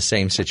at the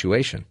same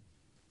situation.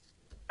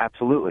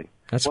 Absolutely.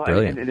 That's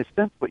brilliant. And in a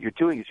sense, what you're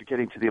doing is you're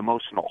getting to the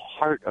emotional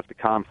heart of the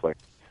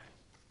conflict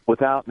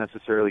without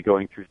necessarily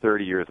going through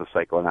 30 years of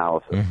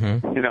psychoanalysis.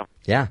 Mm-hmm.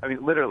 Yeah. I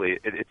mean, literally,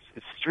 it's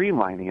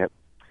streamlining it.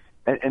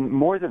 And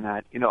more than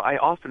that, I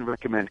often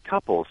recommend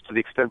couples, to the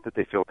extent that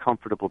they feel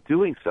comfortable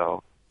doing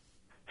so,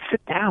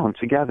 sit down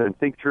together and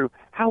think through,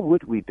 how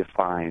would we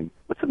define,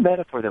 what's a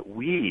metaphor that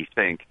we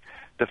think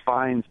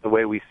defines the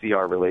way we see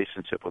our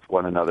relationship with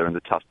one another in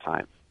the tough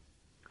times?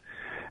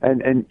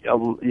 And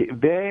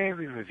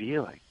very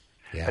revealing.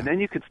 Yeah. And then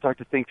you could start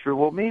to think through,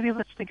 well, maybe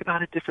let's think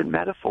about a different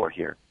metaphor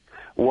here,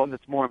 one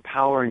that's more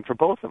empowering for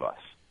both of us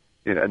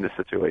in this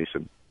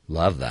situation.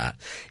 Love that.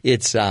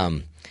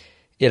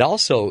 It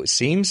also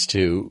seems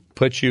to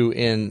put you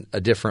in a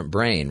different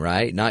brain,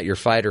 right? Not your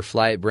fight or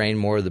flight brain,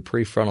 more the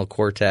prefrontal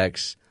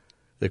cortex,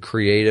 the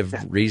creative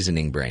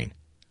reasoning brain.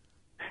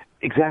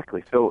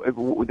 Exactly. So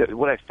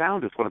what I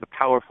found is one of the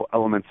powerful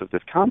elements of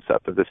this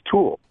concept, of this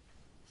tool,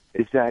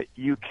 is that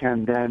you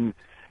can then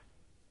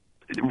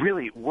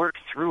really work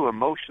through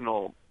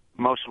emotionally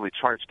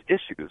charged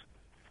issues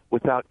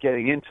without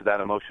getting into that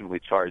emotionally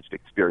charged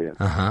experience.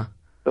 Uh-huh.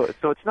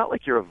 So it's not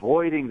like you're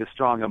avoiding the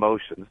strong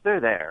emotions.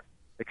 They're there.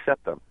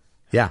 Accept them.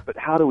 Yeah. But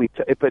how do we?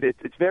 But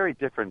it's very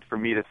different for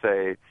me to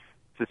say,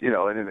 just in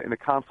a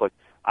conflict,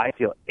 I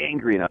feel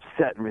angry and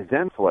upset and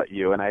resentful at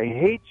you, and I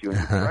hate you, and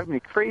you drive me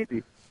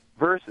crazy.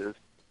 Versus,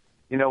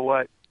 you know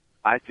what?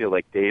 I feel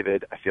like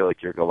David. I feel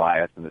like you're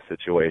Goliath in this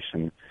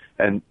situation,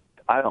 and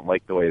I don't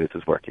like the way this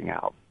is working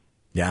out.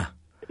 Yeah.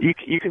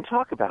 You can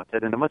talk about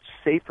that in a much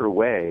safer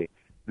way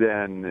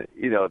than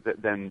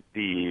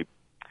the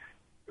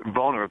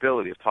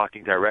vulnerability of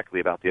talking directly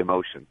about the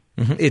emotion.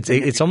 Mm-hmm.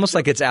 It's almost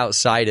like it's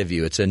outside of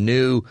you. It's a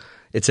new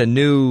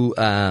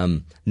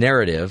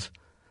narrative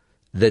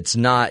that's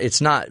not. It's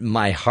not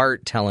my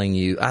heart telling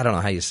you. I don't know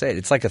how you say it.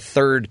 It's like a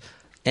third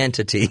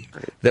entity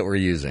that we're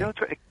using.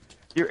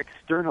 You're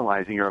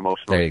externalizing your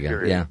emotional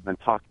experience and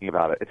talking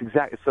about it. It's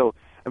exactly so.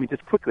 I mean,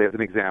 just quickly as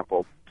an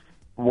example,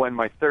 when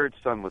my third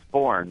son was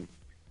born,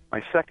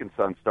 my second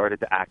son started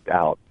to act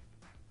out.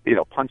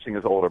 Punching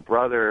his older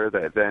brother,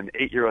 then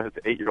his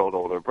 8-year-old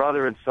older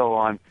brother, and so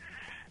on.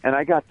 And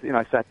I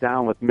I sat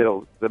down with the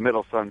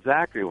middle son,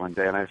 Zachary, one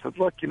day, and I said,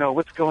 look,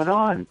 what's going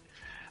on?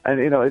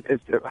 And,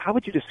 how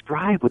would you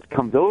describe what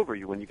comes over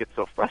you when you get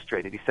so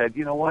frustrated? He said,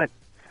 you know what?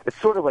 It's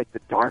sort of like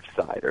the dark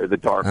side or the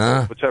dark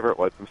force, whichever it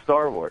was from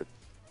Star Wars.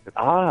 I said,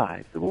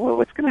 I said, well,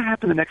 what's going to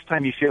happen the next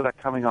time you feel that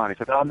coming on? He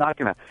said, I'm not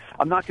going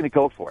to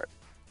go for it.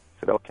 I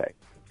said, okay.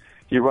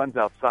 He runs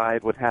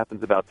outside. What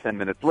happens about 10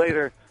 minutes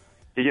later?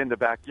 He in the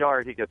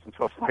backyard, he gets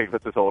into a fight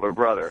with his older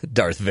brother.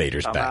 Darth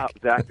Vader's back. Out,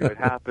 exactly what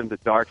happened. The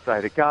dark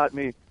side had got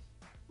me.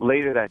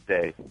 Later that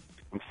day,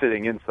 I'm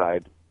sitting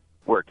inside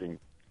working.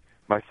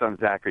 My son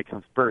Zachary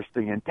comes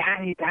bursting in.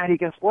 Daddy,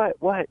 guess what?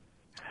 What?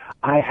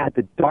 I had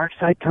the dark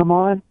side come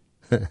on,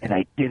 and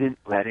I didn't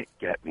let it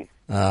get me.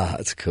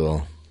 That's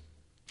cool.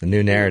 The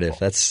new narrative.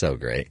 That's so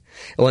great.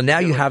 Well, now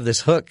you have this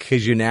hook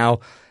because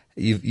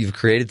you've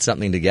created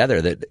something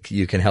together that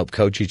you can help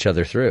coach each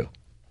other through.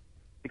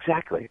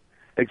 Exactly.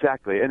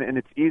 And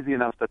it's easy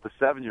enough that the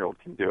 7-year-old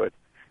can do it.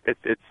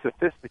 It's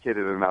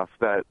sophisticated enough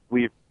that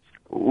we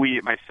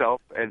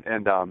myself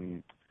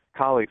and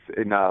colleagues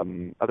in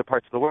other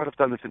parts of the world have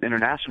done this in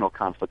international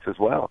conflicts as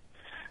well.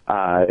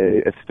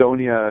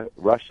 Estonia,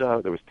 Russia,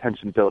 there was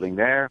tension building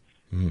there.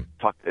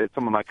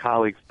 Some of my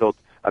colleagues built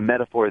a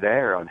metaphor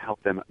there on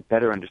help them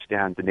better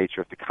understand the nature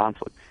of the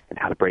conflict and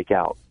how to break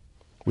out.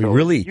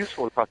 It's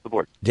useful across the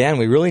board. Dan,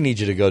 we really need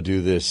you to go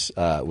do this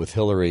with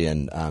Hillary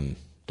and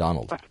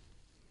Donald.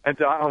 And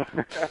Donald,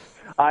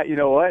 you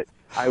know what?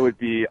 I would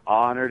be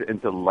honored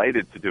and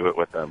delighted to do it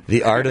with them.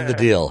 The Art of the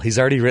Deal. He's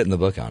already written the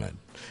book on it.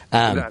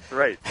 That's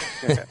right.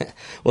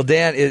 Well,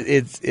 Dan,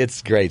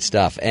 it's great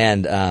stuff.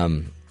 And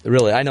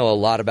really, I know a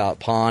lot about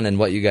PON and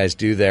what you guys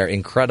do there.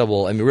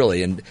 Incredible. I mean,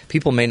 really, and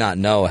people may not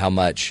know how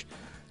much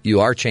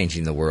you are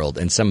changing the world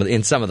in some of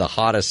the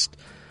hottest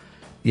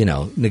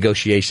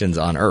negotiations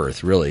on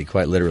earth, really,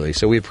 quite literally.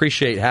 So we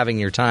appreciate having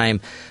your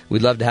time.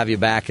 We'd love to have you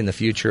back in the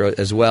future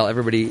as well.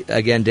 Everybody,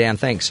 again, Dan,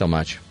 thanks so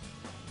much.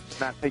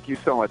 Matt, thank you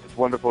so much. It's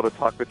wonderful to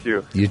talk with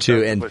you. You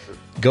too. And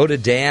go to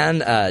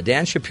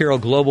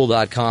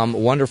DanShapiroGlobal.com.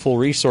 Wonderful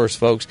resource,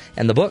 folks.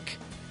 And the book,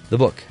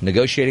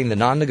 Negotiating the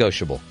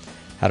Nonnegotiable,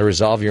 how to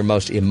resolve your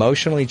most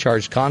emotionally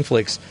charged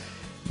conflicts,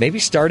 maybe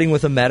starting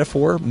with a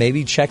metaphor,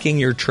 maybe checking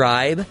your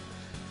tribe,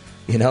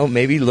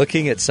 maybe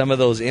looking at some of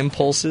those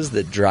impulses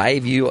that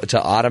drive you to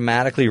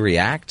automatically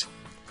react.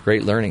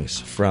 Great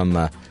learnings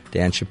from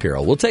Dan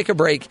Shapiro. We'll take a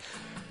break.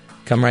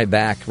 Come right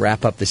back,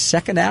 wrap up the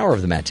second hour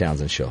of the Matt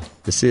Townsend Show.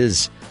 This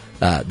is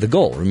the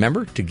goal,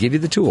 remember, to give you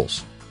the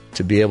tools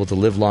to be able to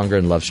live longer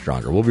and love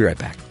stronger. We'll be right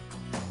back.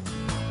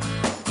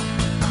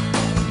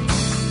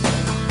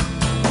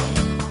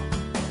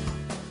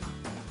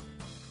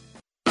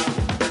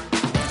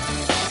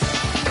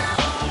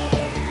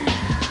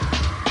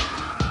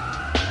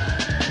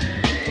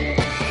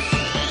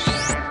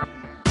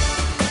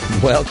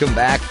 Welcome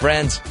back,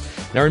 friends.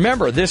 Now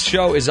remember, this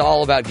show is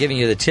all about giving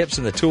you the tips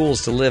and the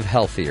tools to live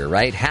healthier,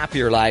 right?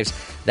 Happier lives.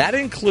 That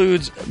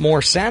includes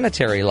more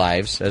sanitary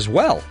lives as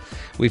well.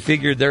 We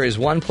figured there is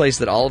one place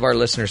that all of our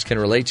listeners can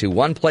relate to,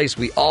 one place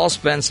we all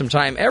spend some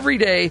time every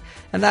day,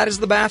 and that is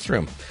the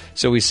bathroom.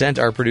 So we sent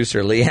our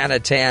producer, Liana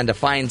Tan, to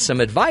find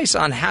some advice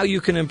on how you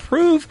can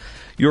improve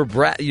your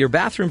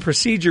bathroom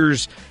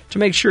procedures to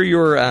make sure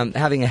you're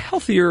having a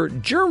healthier,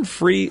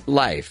 germ-free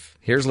life.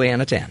 Here's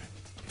Liana Tan.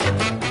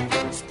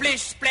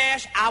 Splish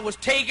splash, I was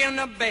taking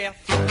a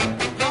bath.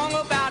 Long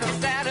about a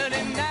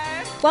Saturday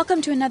night.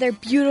 Welcome to another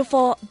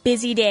beautiful,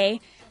 busy day.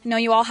 I know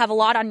you all have a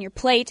lot on your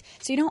plate,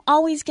 so you don't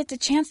always get the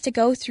chance to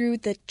go through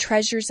the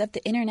treasures of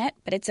the internet,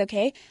 but it's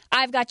okay.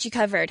 I've got you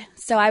covered.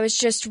 So I was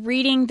just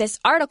reading this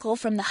article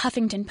from the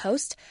Huffington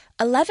Post,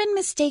 11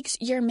 mistakes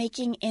you're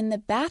making in the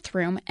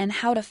bathroom and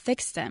how to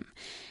fix them.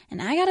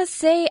 And I gotta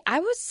say,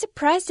 I was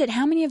surprised at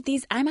how many of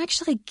these I'm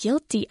actually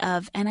guilty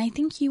of, and I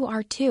think you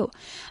are too.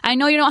 I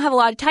know you don't have a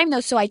lot of time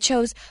though, so I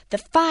chose the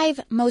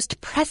 5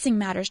 most pressing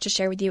matters to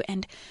share with you,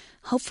 and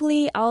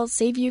hopefully I'll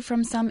save you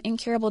from some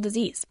incurable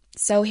disease.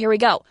 So here we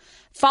go.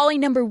 Folly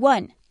number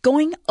 1,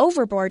 going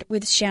overboard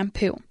with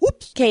shampoo.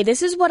 Whoops. Okay,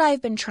 this is what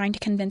I've been trying to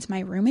convince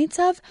my roommates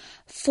of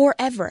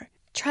forever.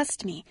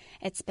 Trust me,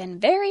 it's been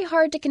very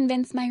hard to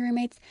convince my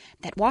roommates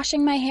that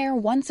washing my hair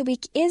once a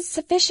week is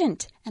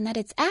sufficient and that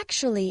it's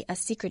actually a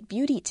secret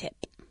beauty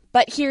tip.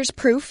 But here's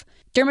proof.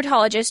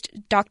 Dermatologist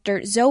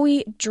Dr.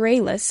 Zoe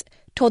Dralis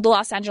told the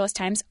Los Angeles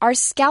Times, our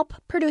scalp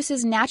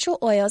produces natural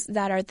oils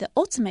that are the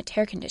ultimate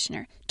hair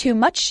conditioner. Too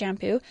much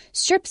shampoo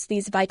strips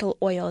these vital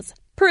oils.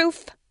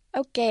 Proof.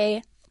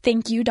 Okay.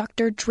 Thank you,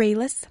 Dr.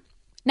 Dralis.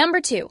 Number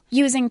 2,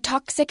 using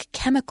toxic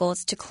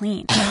chemicals to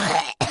clean.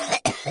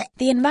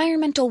 The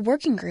Environmental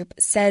Working Group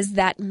says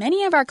that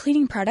many of our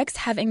cleaning products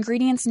have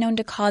ingredients known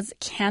to cause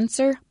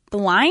cancer,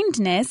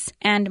 blindness,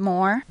 and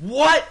more.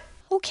 What?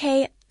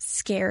 Okay,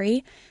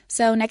 scary.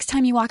 So next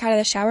time you walk out of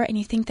the shower and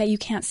you think that you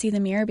can't see the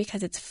mirror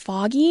because it's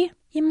foggy,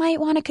 you might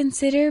want to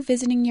consider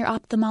visiting your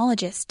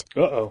ophthalmologist.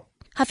 Uh-oh.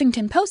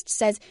 Huffington Post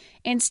says,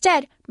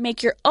 instead,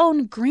 make your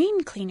own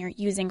green cleaner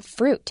using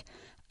fruit.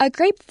 A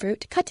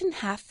grapefruit cut in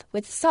half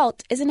with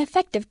salt is an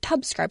effective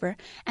tub scrubber,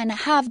 and a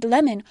halved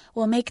lemon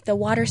will make the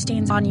water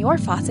stains on your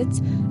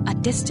faucets a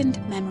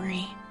distant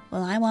memory.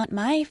 Well, I want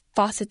my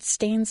faucet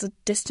stains a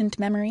distant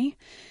memory.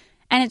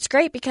 And it's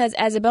great because,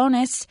 as a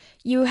bonus,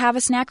 you have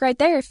a snack right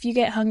there if you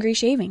get hungry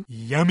shaving.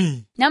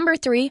 Yummy. Number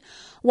 3,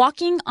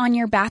 walking on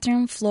your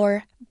bathroom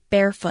floor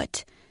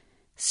barefoot.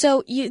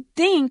 So you'd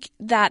think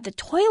that the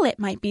toilet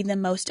might be the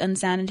most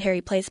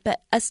unsanitary place,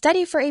 but a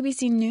study for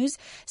ABC News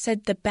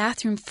said the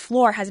bathroom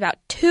floor has about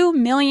 2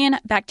 million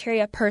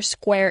bacteria per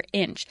square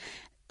inch.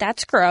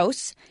 That's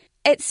gross.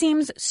 It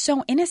seems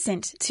so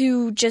innocent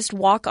to just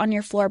walk on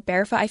your floor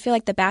barefoot. I feel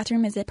like the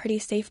bathroom is a pretty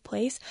safe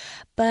place,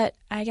 but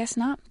I guess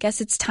not.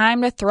 Guess it's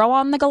time to throw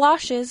on the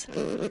galoshes.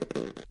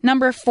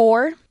 Number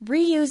 4,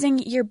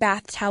 reusing your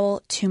bath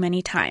towel too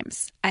many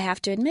times. I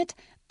have to admit,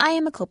 I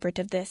am a culprit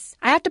of this.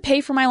 I have to pay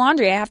for my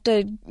laundry. I have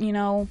to,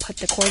 put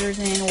the quarters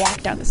in,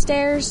 walk down the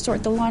stairs,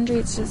 sort the laundry.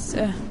 It's just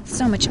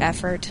so much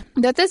effort.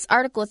 But this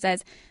article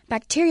says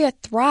bacteria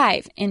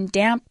thrive in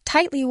damp,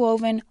 tightly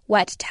woven,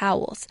 wet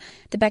towels.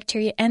 The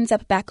bacteria ends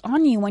up back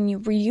on you when you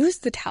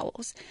reuse the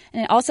towels.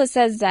 And it also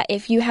says that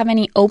if you have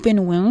any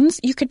open wounds,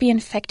 you could be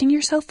infecting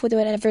yourself with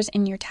whatever's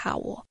in your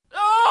towel.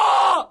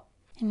 Oh!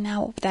 And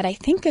now that I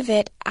think of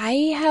it,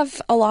 I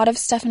have a lot of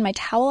stuff in my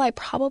towel I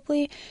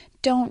probably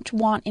don't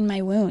want in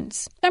my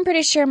wounds. I'm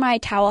pretty sure my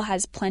towel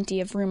has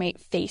plenty of roommate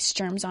face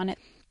germs on it.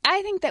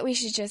 I think that we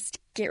should just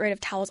get rid of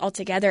towels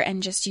altogether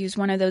and just use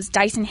one of those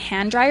Dyson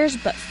hand dryers,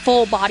 but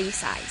full body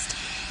sized.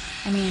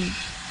 I mean,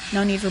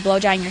 no need for blow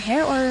drying your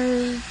hair or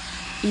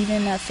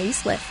even a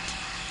facelift.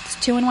 It's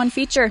 2-in-1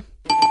 feature.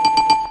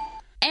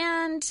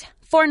 And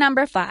for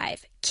number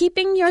 5,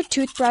 keeping your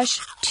toothbrush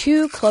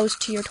too close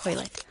to your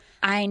toilet.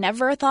 I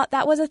never thought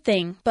that was a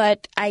thing,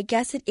 but I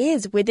guess it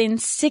is, within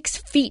 6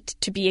 feet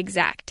to be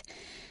exact.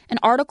 An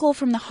article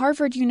from the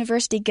Harvard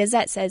University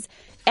Gazette says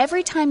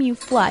every time you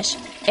flush,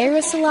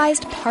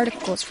 aerosolized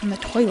particles from the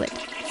toilet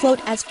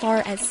float as far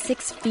as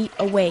 6 feet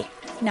away.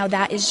 Now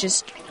that is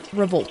just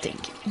revolting.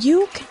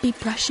 You could be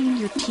brushing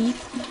your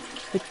teeth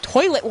with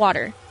toilet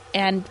water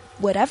and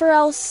whatever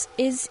else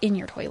is in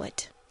your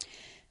toilet.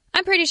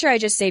 I'm pretty sure I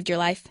just saved your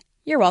life.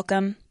 You're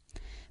welcome.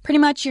 Pretty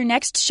much your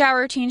next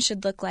shower routine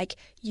should look like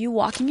you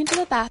walking into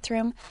the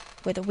bathroom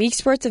with a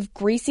week's worth of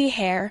greasy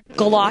hair,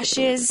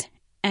 galoshes,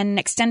 and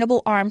an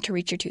extendable arm to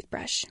reach your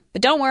toothbrush.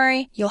 But don't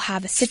worry, you'll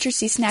have a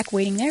citrusy snack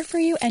waiting there for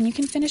you, and you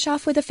can finish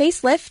off with a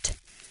facelift.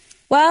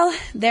 Well,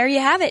 there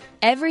you have it.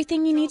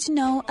 Everything you need to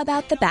know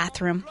about the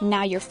bathroom.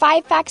 Now you're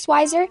 5 facts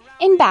wiser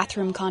in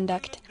bathroom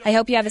conduct. I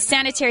hope you have a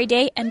sanitary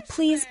day, and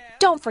please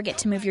don't forget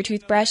to move your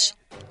toothbrush.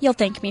 You'll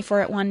thank me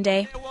for it one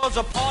day.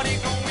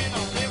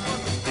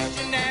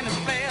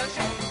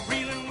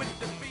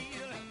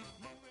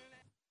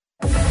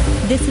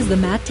 This is the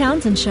Matt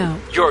Townsend Show.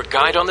 Your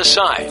guide on the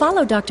side.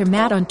 Follow Dr.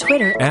 Matt on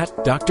Twitter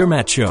at Dr.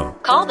 Matt Show.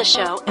 Call the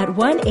show at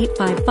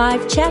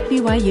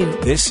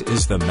 1-855-CHAT-BYU. This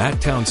is the Matt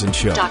Townsend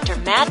Show. Dr.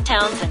 Matt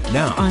Townsend.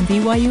 Now on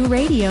BYU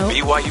Radio.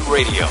 BYU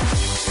Radio.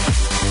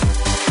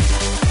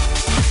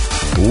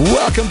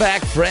 Welcome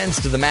back,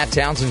 friends, to the Matt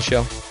Townsend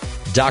Show.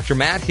 Dr.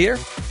 Matt here,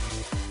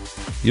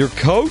 your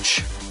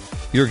coach,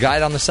 your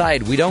guide on the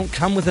side. We don't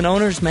come with an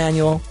owner's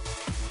manual,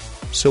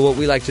 so what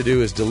we like to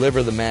do is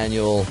deliver the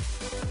manual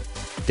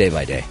day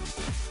by day.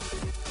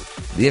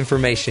 The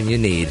information you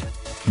need.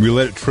 We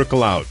let it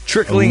trickle out.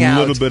 Trickling out. A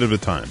little bit at a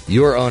time.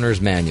 Your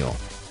owner's manual.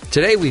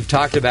 Today we've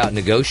talked about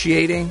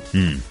negotiating.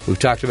 We've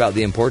talked about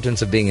the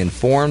importance of being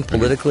informed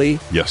politically.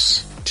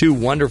 Yes. 2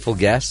 wonderful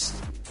guests.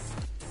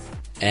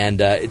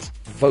 And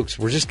folks,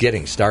 we're just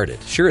getting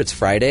started. Sure, it's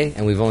Friday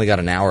and we've only got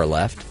an hour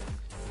left.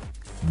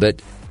 But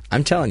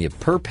I'm telling you,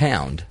 per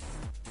pound,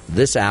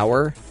 this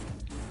hour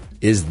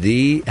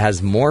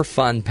has more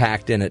fun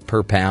packed in it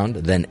per pound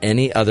than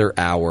any other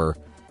hour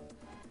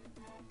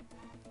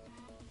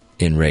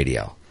in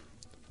radio.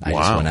 I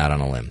just went out on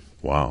a limb.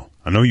 Wow.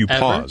 I know you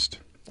paused.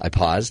 I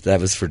paused. That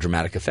was for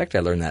dramatic effect.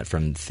 I learned that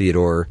from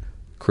Theodore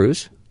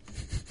Cruz.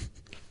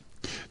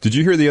 Did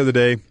you hear the other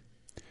day?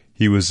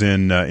 He was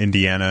in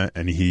Indiana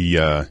and he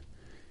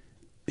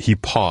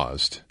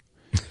paused.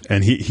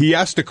 And he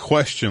asked a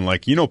question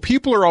like,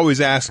 people are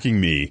always asking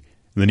me.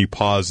 And then he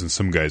paused and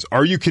some guys,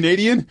 are you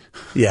Canadian?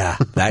 Yeah,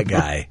 that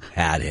guy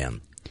had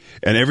him.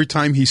 And every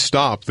time he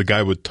stopped, the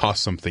guy would toss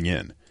something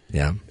in.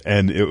 Yeah.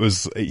 And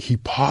he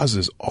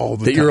pauses all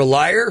the time. That you're a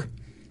liar?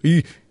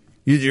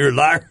 You're a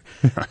liar?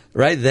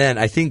 Right then,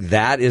 I think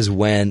that is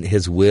when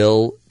his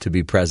will to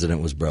be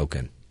president was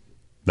broken.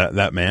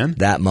 That man?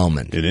 That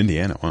moment. In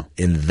Indiana, wow.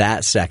 In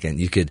that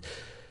second, you could...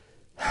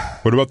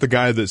 What about the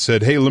guy that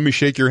said, hey, let me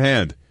shake your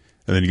hand?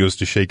 And then he goes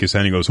to shake his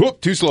hand. He goes,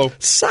 whoop, too slow.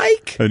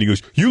 Psych. And he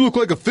goes, you look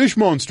like a fish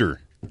monster.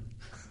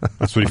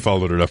 That's what he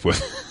followed it up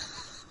with.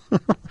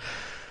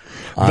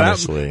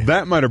 Honestly.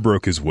 That might have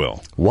broke his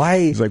will.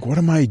 Why? He's like, what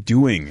am I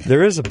doing?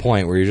 There is a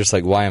point where you're just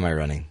like, why am I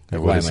running?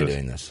 Like, why am I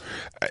doing this?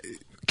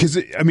 Because,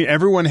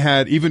 everyone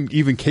had, even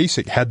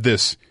Kasich had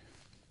this,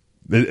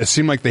 it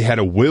seemed like they had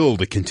a will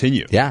to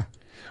continue. Yeah.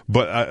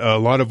 But a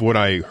lot of what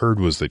I heard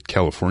was that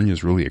California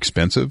is really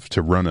expensive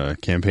to run a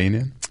campaign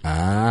in.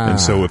 Ah. And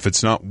so if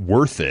it's not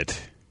worth it.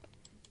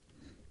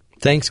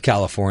 Thanks,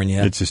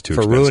 California. It's just too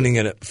for expensive. ruining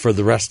it for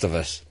the rest of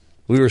us.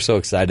 We were so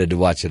excited to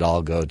watch it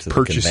all go to the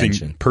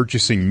convention.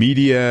 Purchasing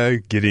media,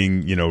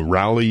 getting,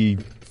 rally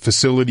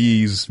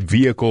facilities,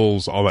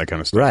 vehicles, all that kind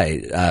of stuff.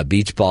 Right.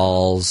 Beach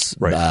balls,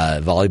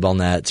 volleyball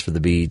nets for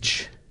the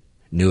beach,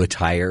 new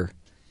attire.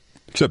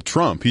 Except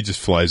Trump, he just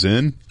flies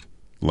in,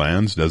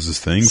 lands, does his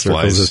thing,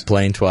 circles his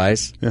plane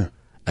twice. Yeah.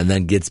 And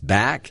then gets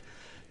back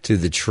to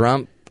the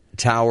Trump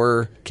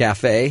Tower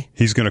Cafe.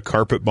 He's going to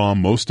carpet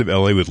bomb most of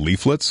L.A. with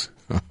leaflets.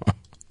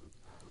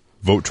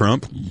 Vote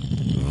Trump.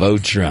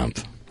 Vote Trump.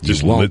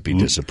 Just won't be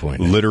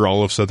disappointed. Litter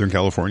all of Southern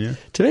California.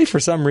 Today, for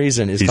some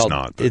reason, is called.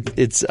 Not,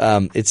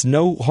 it's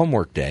no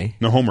homework day.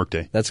 No homework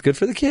day. That's good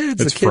for the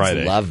kids. It's the kids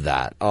Friday. Love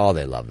that. Oh,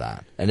 they love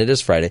that. And it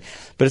is Friday,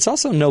 but it's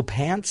also no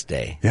pants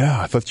day.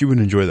 Yeah, I thought you would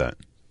enjoy that.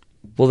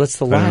 Well, that's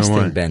the last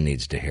thing Ben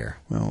needs to hear.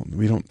 Well,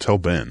 we don't tell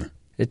Ben.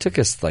 It took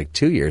us like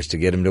 2 years to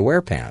get him to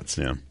wear pants.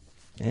 Yeah.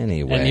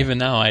 Anyway. And even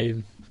now,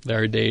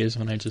 there are days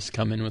when I just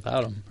come in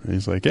without them.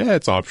 He's like, yeah,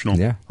 it's optional.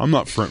 Yeah. I'm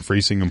not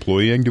front-facing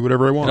employee. I can do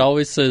whatever I want. It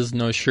always says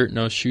no shirt,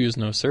 no shoes,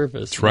 no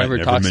service. That's right.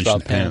 Never talks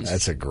about pants.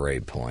 That's a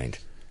great point.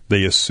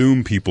 They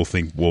assume people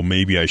think, well,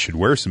 maybe I should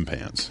wear some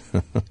pants.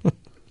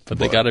 But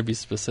they got to be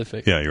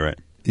specific. Yeah, you're right.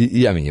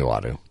 Yeah, you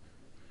ought to.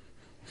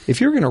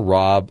 If you're going to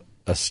rob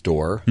a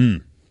store,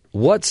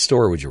 what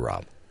store would you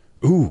rob?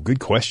 Ooh, good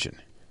question.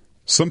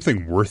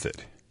 Something worth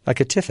it. Like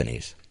a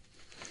Tiffany's.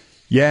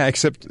 Yeah,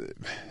 except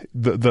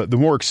the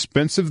more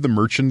expensive the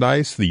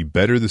merchandise, the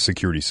better the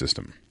security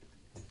system.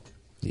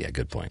 Yeah,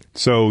 good point.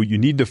 So you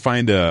need to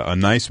find a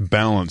nice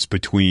balance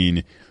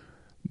between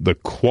the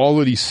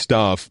quality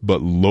stuff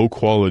but low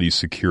quality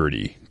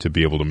security to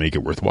be able to make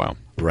it worthwhile.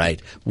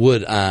 Right.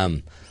 Would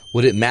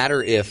it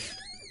matter if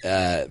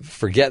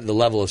forget the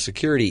level of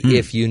security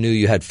if you knew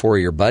you had 4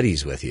 of your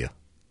buddies with you.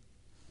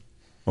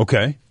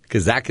 Okay.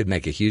 Because that could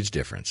make a huge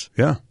difference.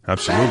 Yeah,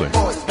 absolutely.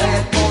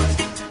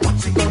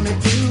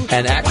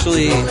 And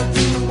actually,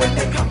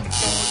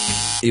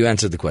 you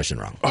answered the question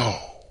wrong. Oh.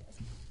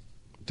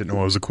 Didn't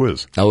know it was a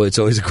quiz. Oh, it's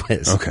always a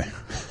quiz. Okay.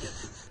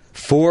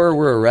 4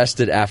 were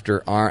arrested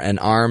after an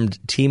armed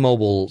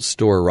T-Mobile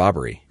store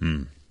robbery.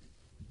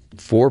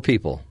 4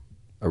 people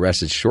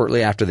arrested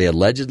shortly after they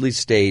allegedly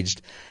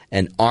staged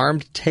an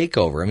armed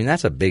takeover. I mean,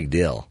 that's a big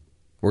deal.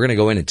 We're going to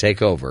go in and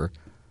take over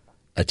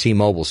a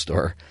T-Mobile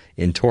store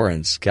in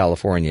Torrance,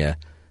 California,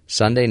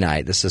 Sunday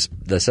night.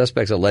 The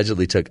suspects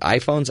allegedly took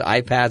iPhones,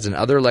 iPads, and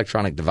other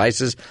electronic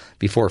devices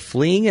before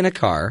fleeing in a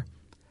car.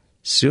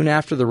 Soon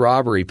after the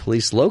robbery,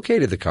 police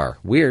located the car.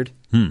 Weird.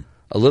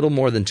 A little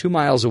more than 2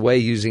 miles away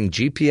using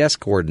GPS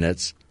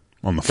coordinates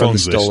on the from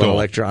phones the stolen they stole.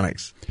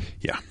 electronics.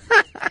 Yeah.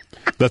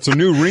 That's a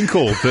new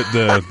wrinkle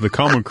that the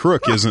common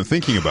crook isn't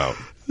thinking about.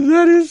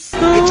 That is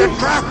so It's a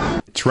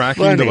trap.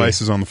 Tracking funny.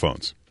 devices on the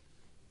phones.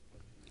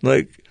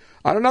 Like,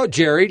 I don't know,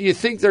 Jerry, do you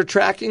think they're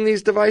tracking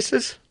these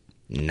devices?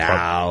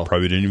 No.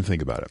 Probably didn't even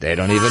think about it. They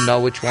don't even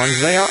know which ones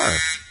they are.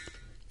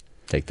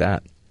 Take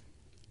that.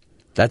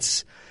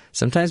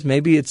 Sometimes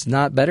maybe it's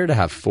not better to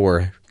have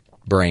 4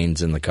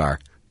 brains in the car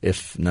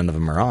if none of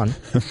them are on.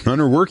 None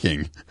are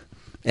working.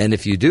 And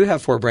if you do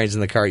have 4 brains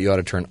in the car, you ought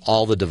to turn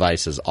all the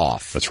devices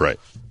off. That's right.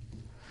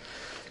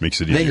 Makes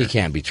it easier. Then you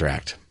can't be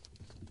tracked.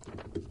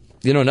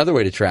 You know, another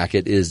way to track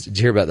it is, did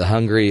you hear about the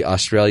hungry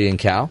Australian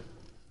cow?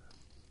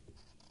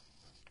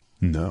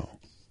 No.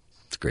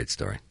 It's a great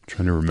story. I'm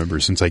trying to remember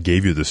since I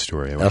gave you this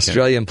story.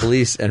 Australian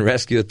police and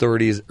rescue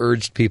authorities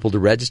urged people to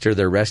register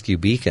their rescue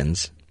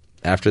beacons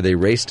after they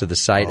raced to the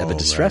site of a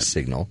distress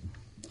signal,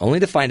 only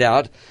to find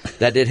out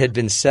that it had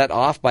been set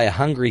off by a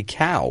hungry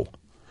cow.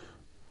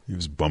 He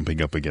was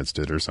bumping up against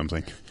it or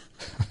something.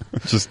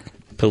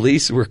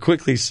 Police were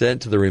quickly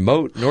sent to the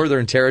remote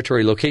Northern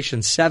Territory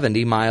location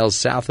 70 miles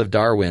south of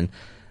Darwin,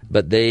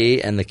 but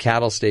they and the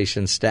cattle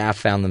station staff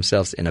found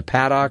themselves in a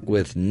paddock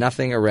with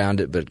nothing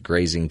around it but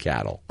grazing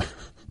cattle.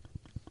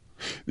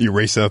 You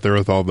race out there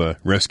with all the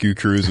rescue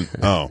crews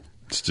and,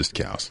 it's just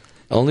cows.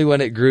 Only when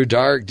it grew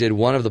dark did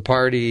one of the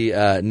party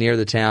near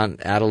the town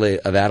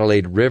of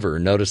Adelaide River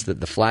notice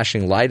that the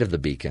flashing light of the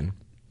beacon,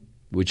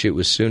 which it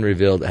was soon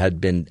revealed had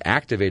been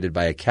activated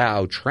by a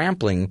cow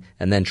trampling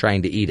and then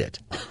trying to eat it.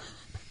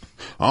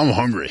 I'm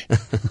hungry.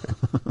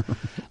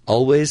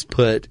 Always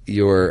put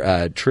your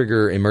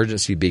your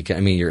emergency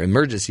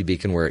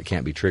beacon where it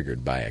can't be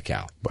triggered by a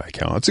cow. By a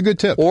cow. That's a good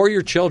tip. Or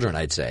your children,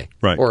 I'd say.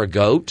 Right. Or a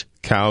goat.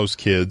 Cows,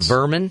 kids.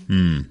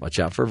 Vermin. Watch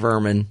out for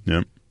vermin.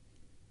 Yep.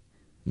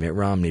 Mitt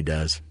Romney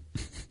does.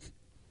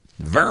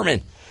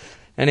 Vermin.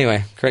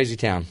 Anyway, crazy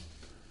town.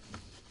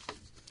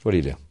 What do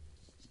you do?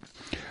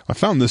 I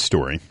found this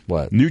story.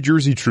 What? New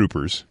Jersey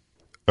troopers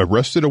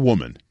arrested a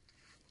woman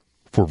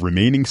for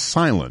remaining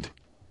silent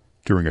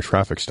during a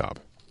traffic stop.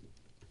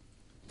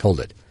 Hold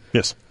it.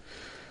 Yes.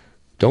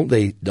 Don't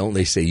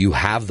they say you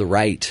have the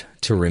right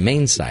to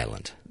remain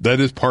silent? That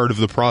is part of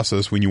the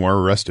process when you are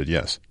arrested,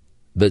 yes.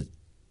 But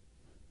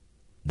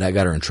that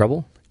got her in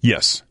trouble?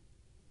 Yes.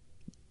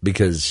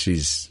 Because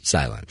she's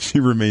silent. She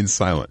remains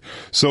silent.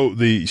 So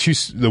the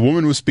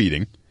woman was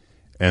speeding,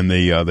 and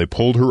they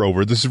pulled her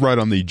over. This is right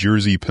on the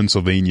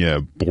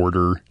Jersey-Pennsylvania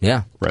border.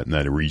 Yeah. Right in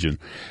that region.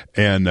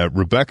 And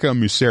Rebecca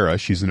Musera,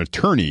 she's an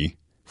attorney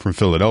from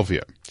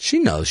Philadelphia. She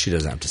knows she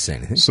doesn't have to say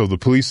anything. So the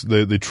police,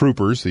 the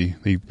troopers,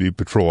 the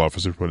patrol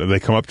officers, they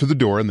come up to the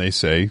door and they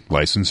say,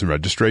 license and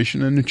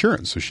registration and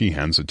insurance. So she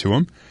hands it to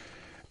them.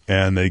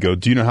 And they go,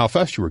 do you know how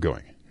fast you were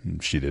going?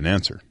 And she didn't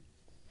answer.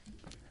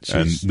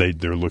 Jeez. And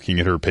they're looking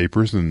at her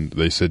papers and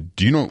they said,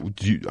 did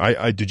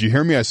you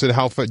hear me? I said,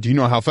 do you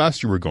know how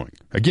fast you were going?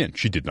 Again,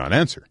 she did not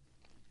answer.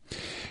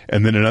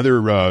 And then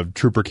another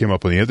trooper came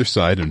up on the other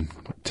side and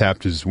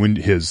tapped his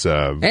flashlight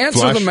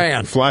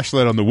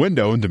on the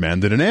window and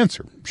demanded an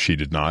answer. She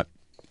did not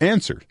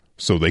answer,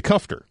 so they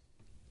cuffed her.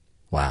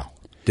 Wow.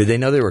 Did they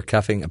know they were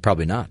cuffing?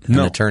 Probably not. An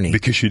attorney.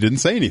 Because she didn't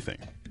say anything.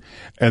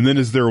 And then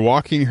as they're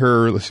walking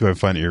her, let's see if I can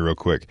find it here real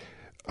quick.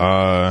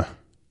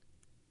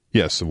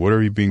 Yes, so what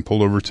are you being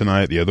pulled over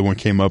tonight? The other one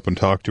came up and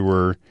talked to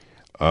her.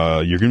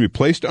 You're going to be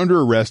placed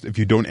under arrest if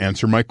you don't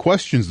answer my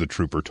questions, the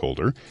trooper told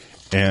her.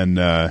 And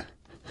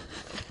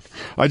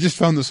I just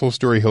found this whole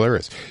story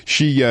hilarious.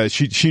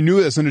 She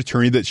knew as an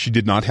attorney that she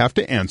did not have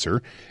to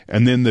answer,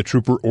 and then the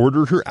trooper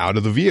ordered her out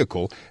of the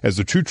vehicle. As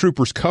the two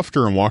troopers cuffed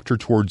her and walked her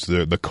towards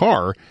the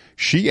car,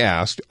 she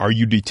asked, "Are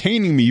you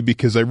detaining me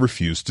because I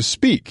refuse to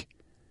speak?"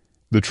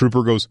 The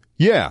trooper goes,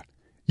 Yeah,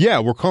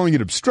 we're calling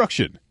it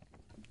obstruction."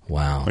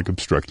 Wow. Like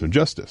obstruction of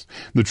justice.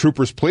 The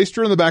troopers placed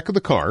her in the back of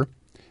the car.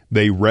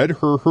 They read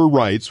her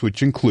rights,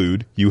 which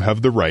include, you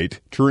have the right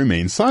to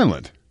remain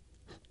silent.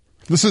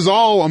 This is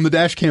all on the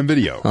dash cam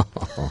video.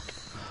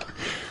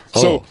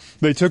 So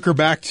they took her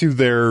back to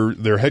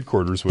their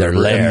headquarters, whatever,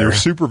 their lair. And their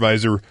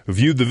supervisor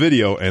viewed the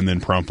video and then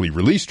promptly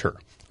released her.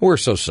 We're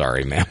so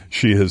sorry, ma'am.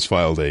 She has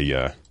filed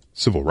a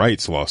civil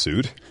rights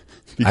lawsuit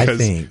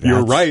because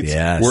your rights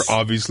were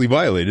obviously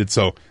violated.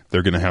 So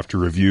they're going to have to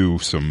review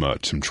some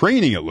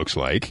training, it looks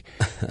like,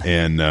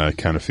 and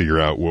kind of figure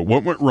out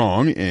what went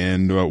wrong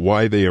and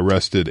why they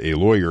arrested a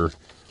lawyer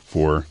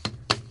for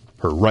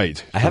her right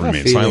to I have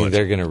remain a feeling silent.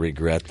 They're going to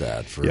regret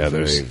that for a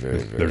very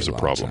there's a long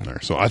problem time.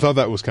 there. So I thought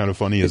that was kind of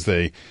funny as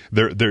they're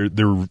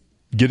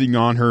getting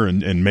on her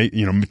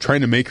and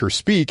trying to make her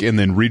speak and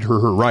then read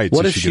her rights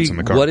as she gets in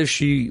the car. What if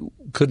she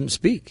couldn't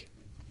speak?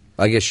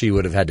 I guess she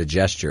would have had to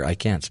gesture. I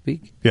can't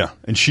speak. Yeah,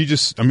 and she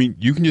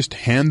you can just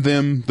hand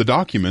them the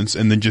documents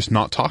and then just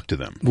not talk to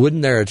them.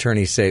 Wouldn't their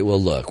attorney say,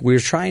 well, look, we're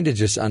trying to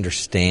just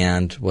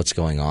understand what's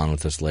going on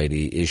with this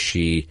lady. Is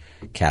she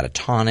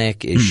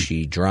catatonic? Is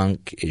she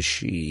drunk? Is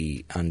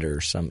she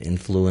under some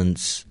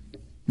influence?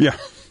 Yeah.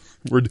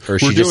 Or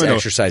is she just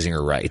exercising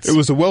her rights? It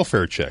was a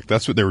welfare check.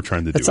 That's what they were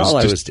trying to do. That's all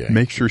I was doing.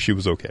 Make sure she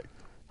was okay.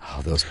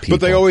 Oh, those people.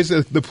 But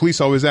the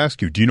police always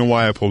ask you, do you know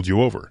why I pulled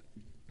you over?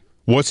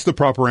 What's the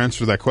proper answer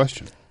to that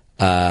question?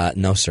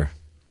 No, sir.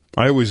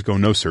 I always go,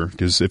 no, sir,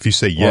 because if you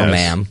say yes,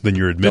 ma'am, then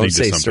you're admitting to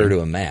something. Don't say sir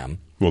to a ma'am.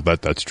 Well,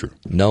 that's true.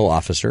 No,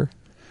 officer.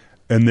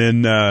 And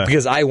then...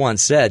 because I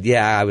once said,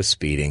 I was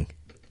speeding.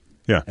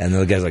 Yeah. And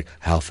the guy's like,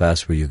 how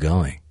fast were you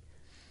going?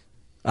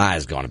 I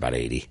was going about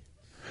 80.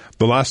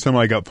 The last time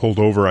I got pulled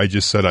over, I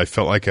just said I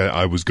felt like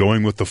I was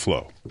going with the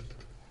flow.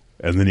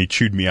 And then he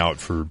chewed me out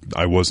for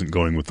I wasn't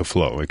going with the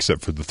flow,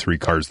 except for the 3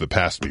 cars that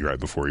passed me right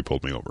before he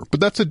pulled me over.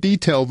 But that's a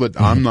detail that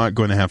I'm not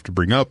going to have to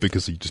bring up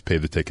because you just pay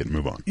the ticket and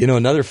move on. You know,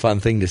 another fun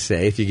thing to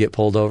say if you get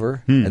pulled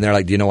over, and they're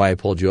like, do you know why I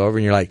pulled you over?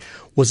 And you're like,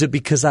 was it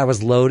because I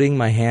was loading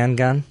my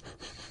handgun?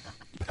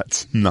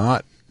 That's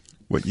not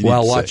what you need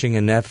while to say. watching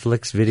a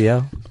Netflix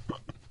video?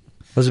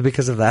 Was it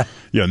because of that?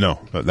 Yeah, no.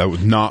 That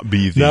would not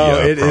be the No,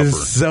 it proper.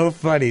 is so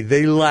funny.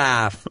 They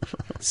laugh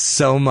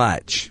so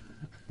much.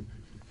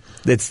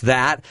 It's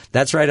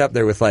that's right up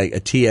there with like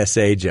a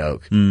TSA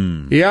joke.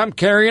 Yeah, I'm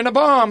carrying a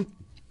bomb.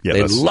 Yeah,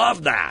 they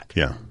love that.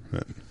 Yeah,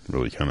 that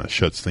really kind of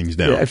shuts things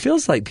down. Yeah, it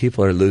feels like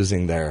people are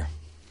losing their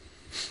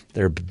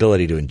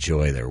ability to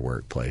enjoy their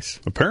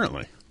workplace.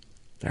 Apparently.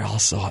 They're all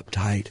so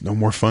uptight. No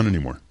more fun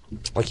anymore.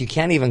 Like you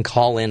can't even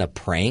call in a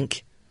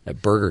prank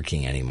at Burger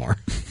King anymore.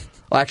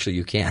 Well, actually,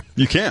 you can.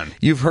 You can.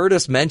 You've heard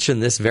us mention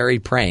this very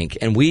prank,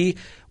 and we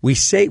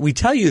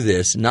tell you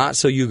this not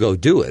so you go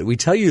do it. We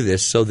tell you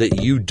this so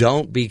that you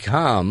don't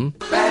become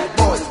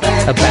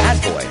a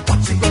bad boy.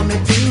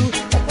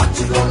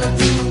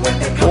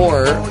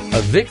 Or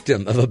a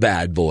victim of a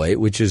bad boy,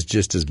 which is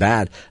just as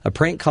bad. A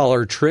prank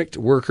caller tricked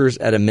workers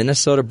at a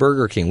Minnesota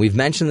Burger King. We've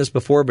mentioned this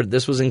before, but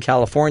this was in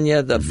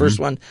California, the first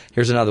one.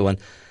 Here's another one.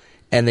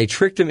 And they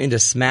tricked him into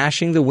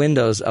smashing the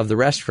windows of the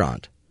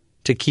restaurant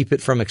to keep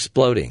it from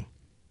exploding.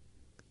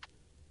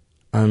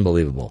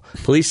 Unbelievable.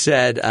 Police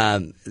said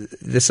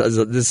this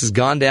has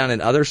gone down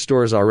in other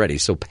stores already,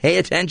 so pay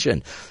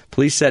attention.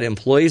 Police said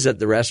employees at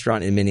the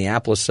restaurant in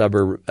Minneapolis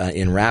suburb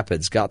in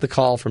Rapids got the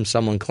call from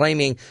someone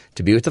claiming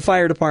to be with the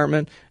fire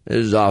department.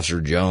 This is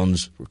Officer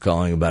Jones. We're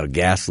calling about a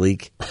gas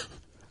leak.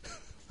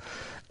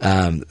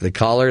 The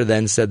caller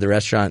then said the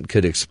restaurant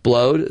could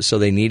explode, so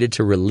they needed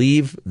to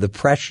relieve the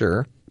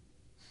pressure.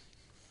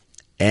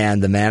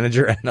 And the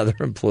manager and other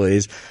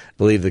employees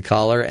believed the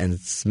caller and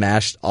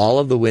smashed all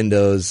of the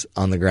windows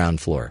on the ground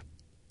floor.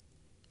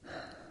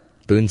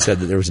 Boone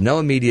said that there was no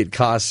immediate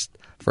cost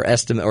for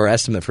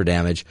estimate for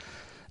damage.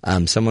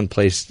 Someone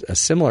placed a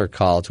similar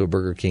call to a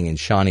Burger King in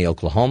Shawnee,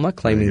 Oklahoma,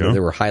 claiming that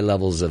there were high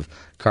levels of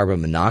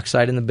carbon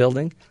monoxide in the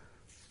building.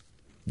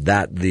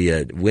 That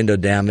the window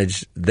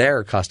damage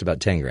there cost about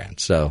 $10,000.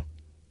 So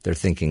they're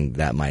thinking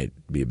that might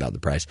be about the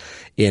price.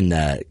 In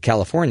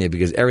California,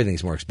 because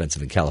everything's more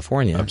expensive in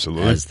California,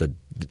 absolutely,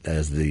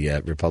 as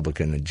the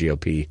Republican and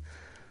GOP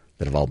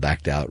that have all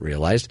backed out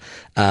realized.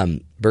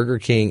 Burger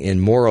King in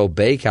Morro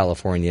Bay,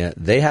 California,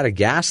 they had a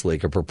gas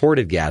leak, a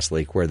purported gas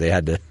leak, where they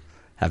had to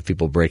have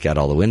people break out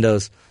all the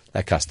windows.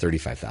 That cost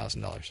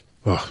 $35,000.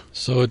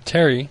 So,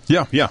 Terry.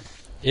 Yeah.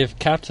 If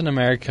Captain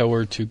America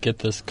were to get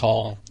this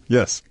call.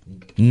 Yes.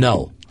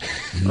 No.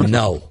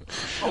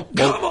 Oh,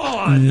 come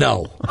on!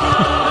 No.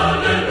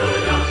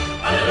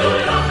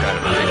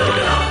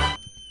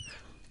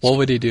 What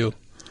would he do?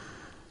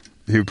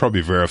 He would probably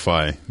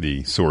verify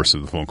the source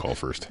of the phone call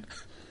first.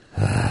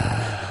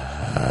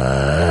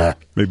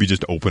 Maybe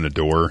just open a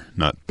door,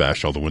 not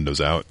bash all the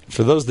windows out.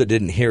 For those that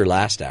didn't hear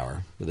last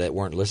hour, that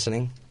weren't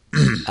listening,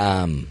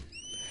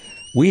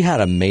 we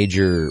had a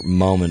major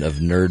moment of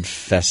Nerd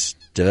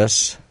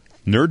Festivus.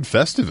 Nerd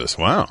Festivus,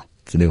 wow.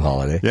 It's a new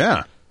holiday.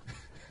 Yeah.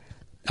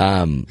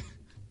 I'm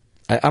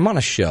on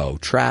a show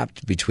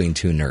trapped between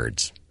two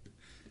nerds.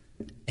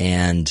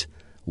 And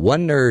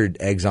one nerd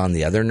eggs on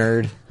the other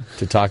nerd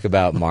to talk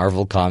about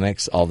Marvel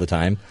comics all the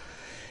time.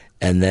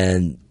 And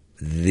then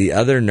the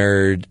other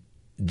nerd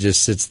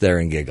just sits there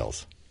and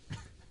giggles.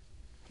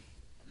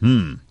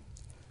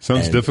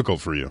 Sounds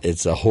difficult for you.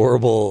 It's a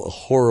horrible,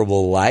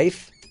 horrible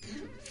life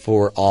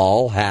for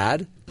all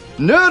had.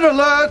 Nerd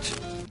alert!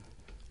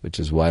 Which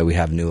is why we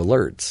have new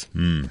alerts.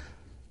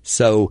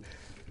 So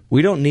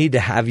we don't need to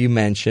have you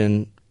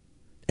mention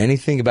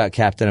anything about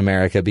Captain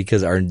America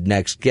because our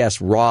next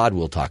guest, Rod,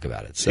 will talk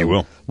about it. So he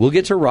will. We'll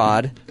get to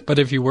Rod. But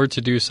if you were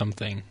to do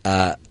something.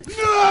 Okay,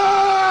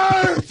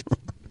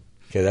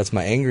 that's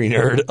my angry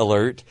nerd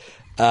alert.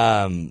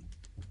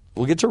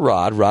 We'll get to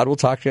Rod. Rod will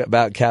talk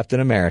about Captain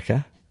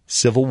America,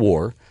 Civil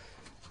War,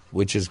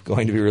 which is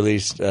going to be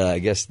released, I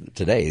guess,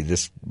 today,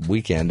 this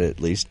weekend at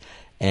least.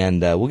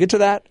 And we'll get to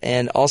that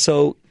and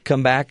also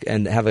come back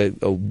and have a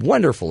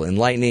wonderful,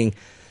 enlightening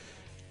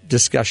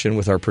discussion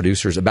with our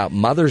producers about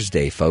Mother's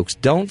Day, folks.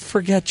 Don't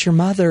forget your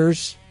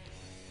mothers.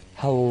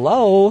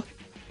 Hello.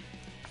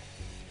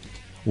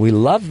 We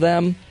love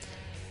them.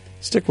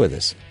 Stick with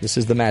us. This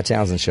is the Matt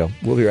Townsend Show.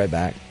 We'll be right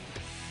back.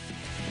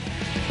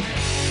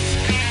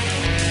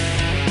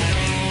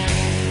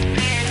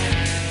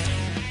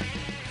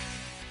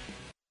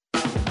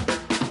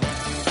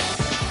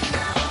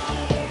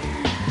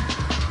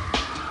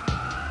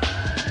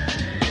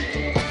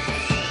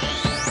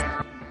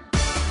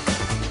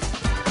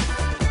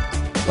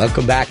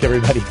 Welcome back,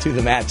 everybody, to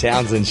the Matt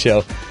Townsend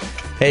Show.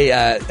 Hey,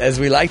 as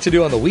we like to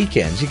do on the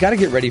weekends, you got to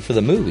get ready for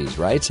the movies,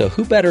 right? So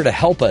who better to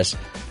help us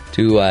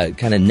to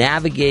kind of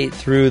navigate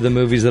through the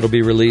movies that will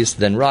be released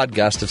than Rod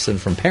Gustafson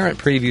from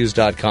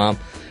ParentPreviews.com,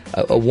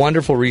 a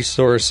wonderful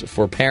resource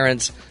for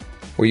parents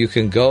where you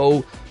can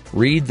go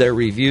read their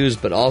reviews,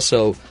 but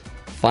also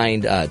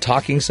find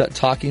talking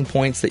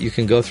points that you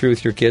can go through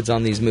with your kids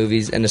on these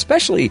movies, and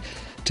especially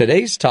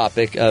today's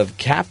topic of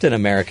Captain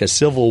America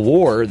Civil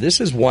War. This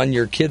is one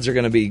your kids are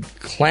going to be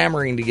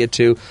clamoring to get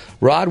to.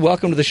 Rod,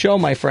 welcome to the show,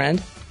 my friend.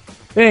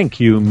 Thank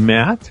you,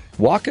 Matt.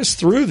 Walk us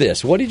through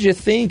this. What did you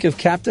think of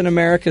Captain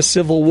America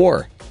Civil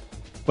War?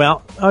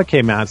 Well,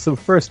 okay, Matt. So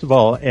first of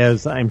all,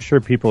 as I'm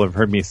sure people have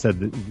heard me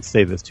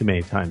say this too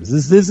many times,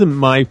 this isn't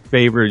my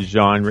favorite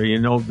genre. You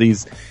know,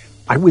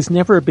 I was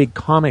never a big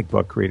comic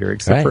book reader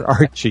except for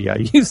Archie. I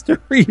used to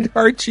read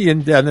Archie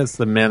and Dennis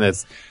the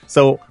Menace.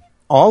 So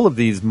all of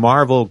these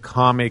Marvel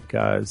comic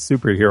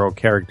superhero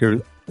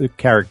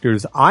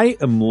characters, I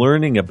am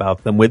learning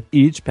about them with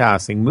each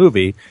passing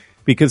movie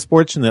because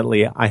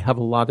fortunately I have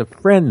a lot of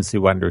friends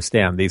who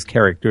understand these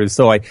characters.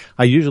 So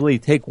I usually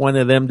take one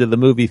of them to the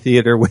movie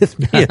theater with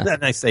me and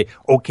then I say,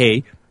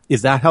 okay,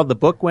 is that how the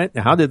book went?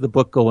 How did the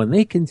book go? And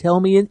they can tell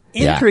me in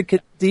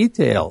intricate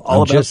detail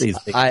all about these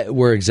things.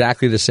 We're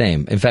exactly the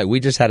same. In fact,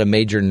 we just had a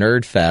major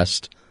nerd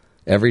fest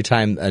every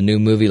time a new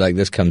movie like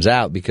this comes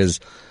out because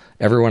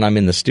everyone I'm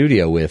in the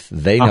studio with,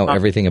 they know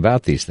everything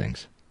about these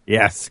things.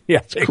 Yes,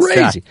 it's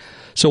crazy.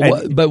 So,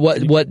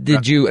 what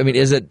did you? I mean,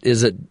 does it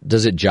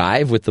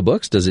jive with the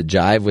books? Does it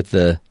jive with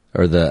the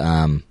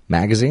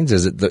magazines?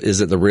 Is it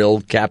the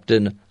real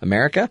Captain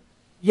America?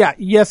 Yeah,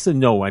 yes and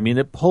no. I mean,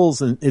 it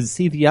pulls and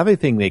see the other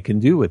thing they can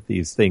do with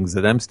these things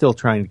that I'm still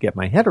trying to get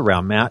my head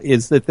around, Matt,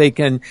 is that they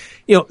can,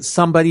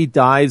 somebody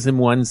dies in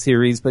one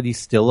series, but he's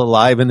still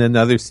alive in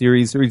another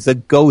series, or he's a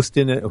ghost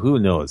in it. Who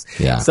knows?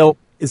 Yeah. So,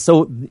 it's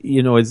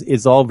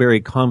all very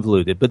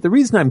convoluted. But the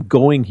reason I'm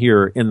going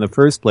here in the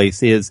first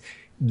place is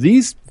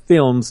these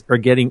films are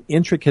getting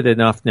intricate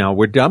enough now.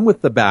 We're done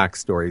with the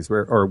backstories,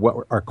 or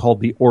what are called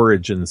the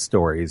origin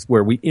stories,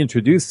 where we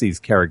introduce these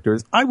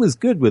characters. I was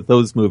good with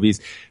those movies,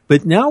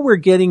 but now we're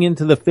getting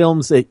into the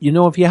films that,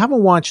 if you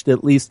haven't watched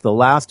at least the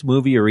last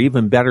movie, or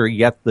even better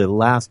yet, the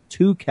last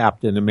two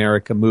Captain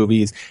America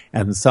movies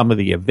and some of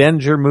the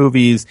Avenger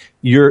movies,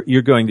 you're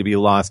going to be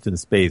lost in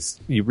space.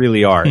 You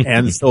really are.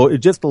 And so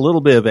just a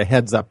little bit of a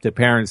heads up to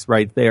parents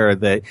right there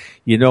that,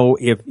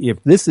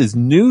 if this is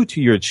new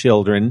to your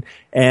children,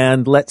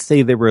 and let's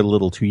say they were a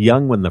little too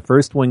young when the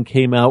first one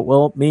came out,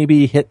 well,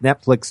 maybe hit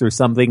Netflix or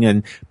something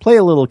and play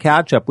a little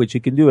catch up, which you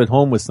can do at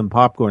home with some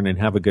popcorn and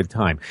have a good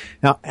time.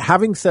 Now,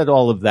 having said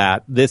all of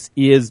that, this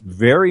is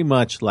very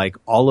much like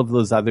all of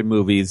those other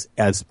movies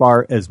as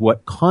far as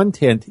what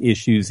content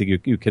issues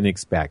you can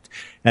expect.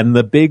 And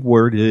the big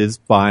word is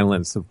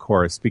violence, of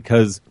course,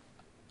 because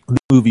the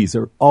movies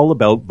are all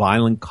about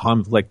violent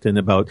conflict and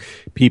about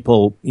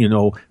people,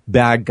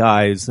 bad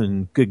guys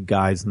and good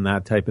guys and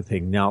that type of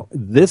thing. Now,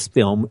 this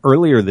film,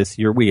 earlier this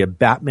year, we had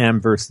Batman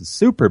versus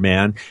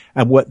Superman.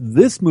 And what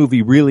this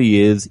movie really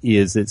is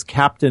it's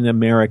Captain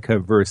America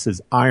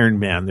versus Iron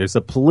Man. There's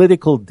a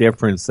political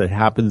difference that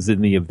happens in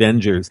the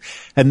Avengers.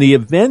 And the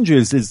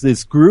Avengers is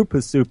this group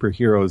of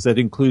superheroes that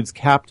includes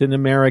Captain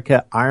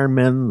America, Iron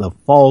Man, the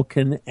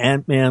Falcon,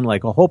 Ant-Man,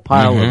 like a whole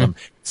pile of them.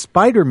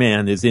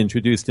 Spider-Man is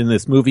introduced in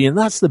this movie, and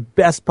that's the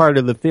best part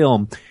of the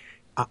film.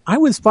 I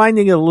was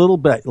finding it a little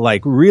bit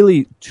like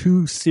really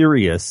too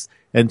serious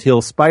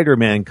until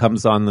Spider-Man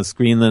comes on the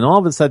screen. Then all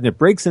of a sudden it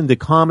breaks into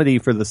comedy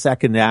for the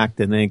second act,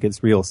 and then it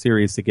gets real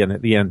serious again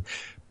at the end.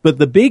 But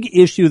the big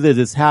issue that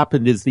has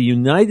happened is the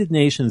United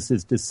Nations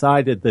has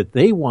decided that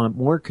they want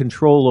more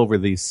control over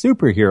these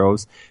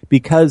superheroes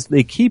because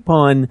they keep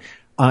on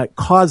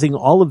causing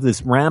all of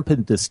this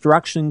rampant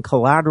destruction,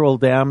 collateral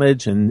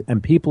damage,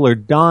 and people are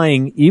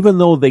dying, even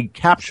though they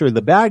capture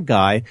the bad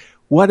guy.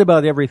 What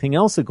about everything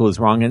else that goes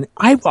wrong? And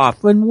I've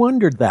often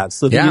wondered that.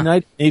 So the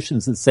United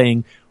Nations is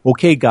saying,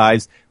 okay,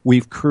 guys,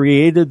 we've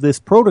created this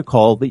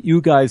protocol that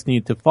you guys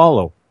need to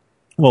follow.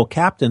 Well,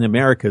 Captain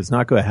America is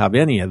not going to have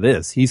any of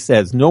this. He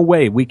says, no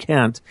way, we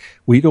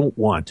don't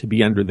want to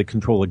be under the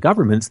control of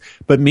governments.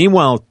 But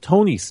meanwhile,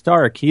 Tony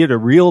Stark, he had a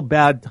real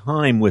bad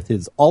time with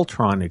his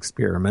Ultron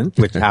experiment,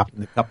 which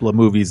happened a couple of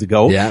movies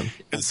ago. Yeah.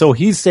 So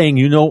he's saying,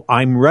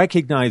 I'm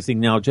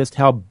recognizing now just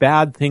how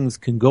bad things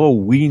can go.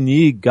 We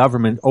need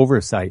government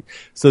oversight.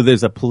 So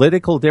there's a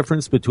political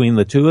difference between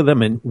the two of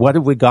them. And what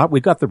have we got?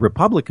 We got the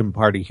Republican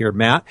Party here,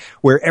 Matt,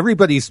 where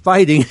everybody's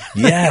fighting.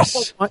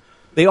 Yes.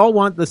 They all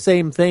want the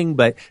same thing,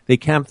 but they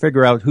can't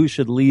figure out who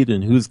should lead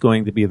and who's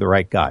going to be the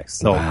right guy.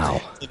 So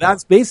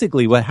that's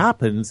basically what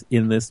happens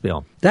in this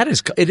film.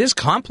 It is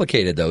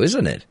complicated, though,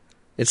 isn't it?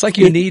 It's like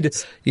you need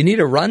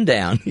a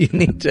rundown. You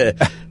need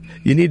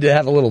to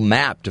have a little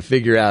map to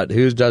figure out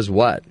who does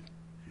what.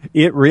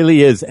 It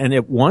really is. And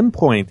at one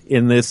point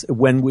in this,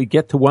 when we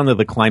get to one of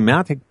the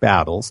climatic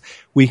battles,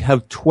 we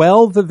have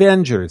 12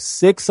 Avengers,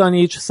 6 on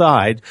each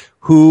side,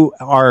 who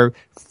are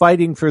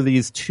fighting for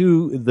the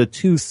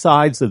two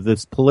sides of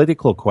this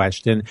political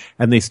question,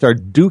 and they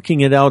start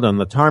duking it out on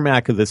the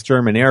tarmac of this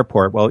German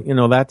airport. Well,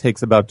 that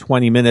takes about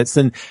 20 minutes.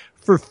 And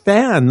for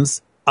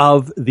fans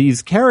of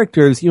these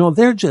characters,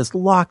 they're just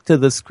locked to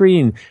the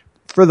screen.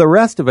 For the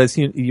rest of us,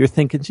 you're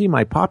thinking, gee,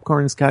 my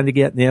popcorn's kind of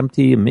getting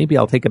empty, and maybe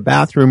I'll take a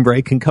bathroom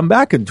break and come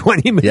back in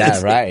 20 minutes.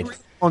 Yeah, right. I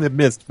won't have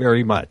missed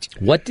very much.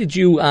 What would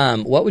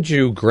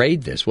you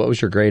grade this? What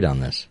was your grade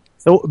on this?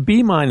 So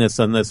B- on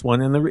this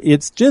one, and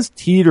it's just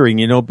teetering.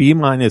 B-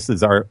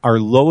 is our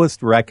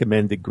lowest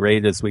recommended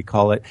grade, as we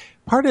call it.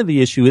 Part of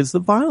the issue is the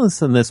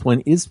violence in this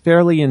one is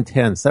fairly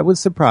intense. I was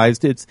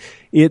surprised.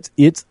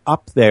 It's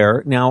up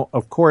there. Now,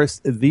 of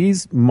course,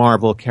 these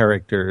Marvel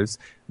characters,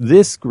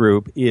 this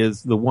group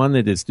is the one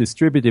that is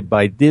distributed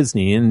by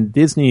Disney, and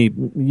Disney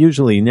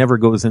usually never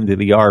goes into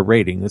the R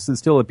rating. This is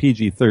still a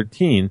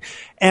PG-13,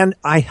 and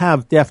I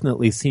have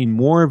definitely seen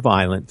more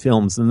violent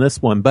films than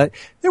this one, but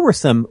there were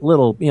some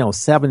little,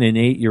 7 and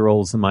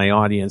 8-year-olds in my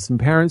audience, and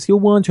parents, you'll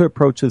want to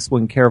approach this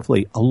one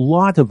carefully. A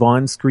lot of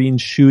on-screen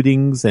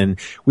shootings, and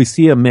we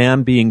see a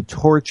man being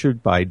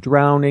tortured by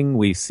drowning.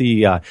 We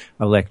see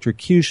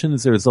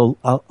electrocutions. There's a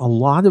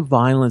lot of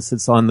violence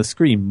that's on the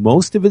screen.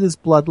 Most of it is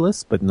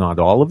bloodless, but not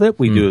all of it.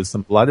 We do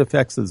some blood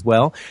effects as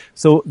well.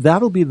 So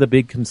that'll be the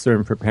big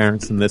concern for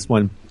parents in this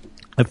one.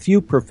 A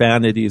few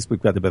profanities.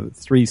 We've got about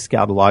 3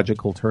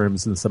 scatological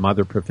terms and some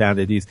other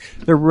profanities.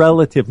 They're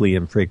relatively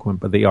infrequent,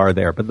 but they are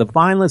there. But the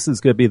violence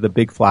is going to be the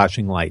big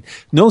flashing light.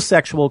 No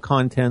sexual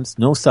contents,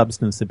 no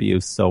substance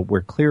abuse, so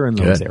we're clear in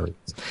those areas.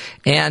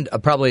 And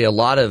probably a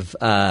lot of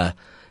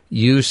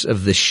use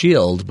of the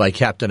shield by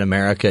Captain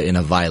America in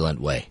a violent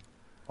way.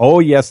 Oh,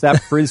 yes,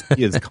 that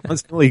frisbee is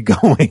constantly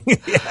going.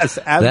 Yes,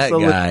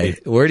 absolutely.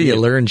 That guy, where do you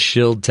learn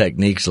shield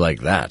techniques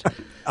like that?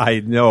 I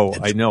know.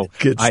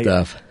 Good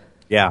stuff.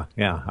 Yeah.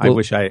 Well, I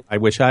wish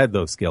I had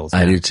those skills.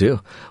 Man. I do too.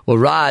 Well,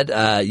 Rod,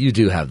 you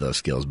do have those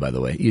skills, by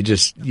the way. You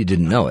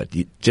didn't know it.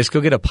 You just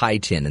go get a pie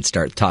tin and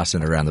start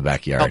tossing it around the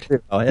backyard.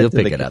 You'll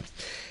pick it up.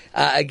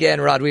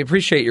 Again, Rod, we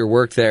appreciate your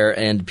work there,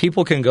 and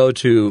people can go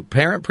to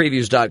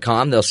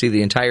parentpreviews.com. They'll see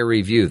the entire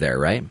review there,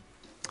 right?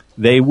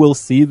 They will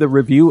see the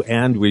review,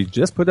 and we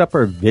just put up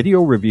our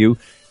video review.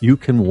 You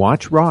can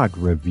watch Rod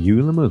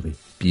review the movie.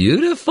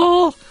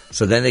 Beautiful.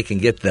 So then they can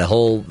get the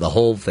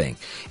whole thing,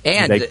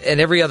 and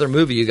every other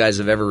movie you guys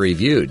have ever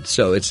reviewed.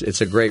 So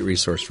it's a great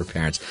resource for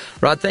parents.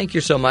 Rod, thank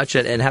you so much,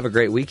 and have a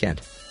great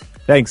weekend.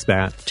 Thanks,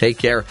 Matt. Take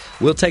care.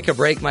 We'll take a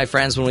break, my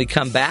friends. When we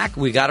come back,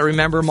 we got to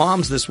remember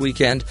moms this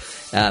weekend,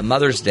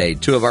 Mother's Day.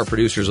 2 of our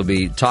producers will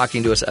be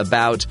talking to us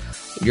about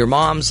your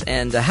moms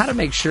and how to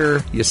make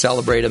sure you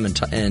celebrate them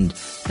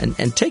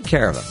and take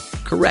care of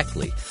them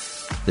correctly.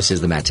 This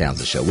is the Matt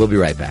Townsend Show. We'll be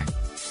right back.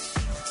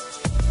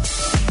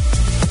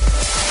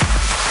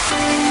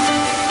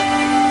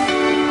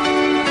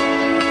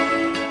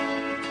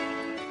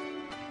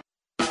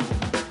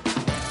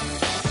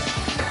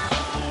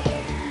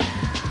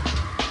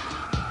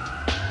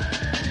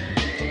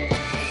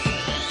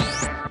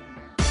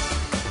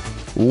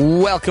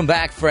 Welcome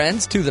back,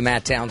 friends, to the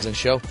Matt Townsend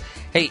Show.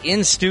 Hey,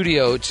 in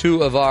studio,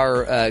 2 of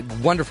our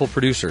wonderful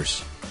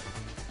producers.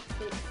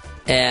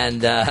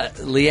 And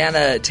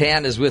Liana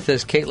Tan is with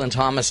us. Caitlin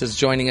Thomas is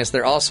joining us.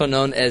 They're also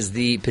known as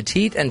the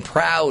Petite and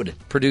Proud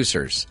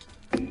producers.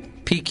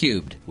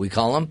 P-cubed, we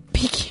call them.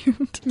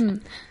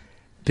 P-cubed.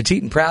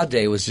 Petite and Proud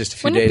Day was just a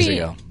few days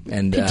ago.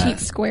 And Petite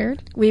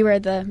squared? We were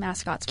the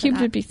mascots for Cubed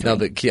that. would be 3. No,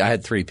 but I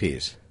had 3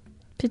 Ps.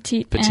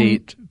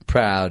 Petite,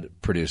 Proud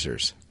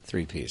producers.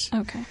 3 Ps.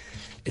 Okay.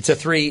 It's a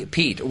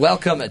 3-Pete.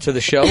 Welcome to the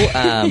show.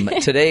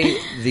 Today,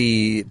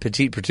 the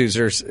Petite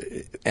producers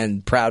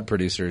and Proud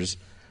producers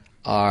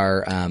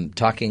are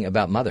talking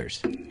about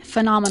mothers.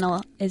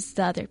 Phenomenal is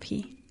the other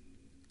P.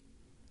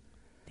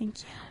 Thank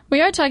you.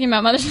 We are talking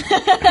about Mother's Day.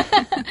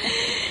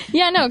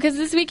 Yeah, no, because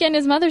this weekend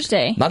is Mother's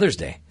Day. Mother's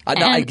Day.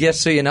 I guess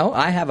so.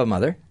 I have a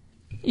mother.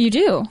 You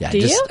do? Yeah, do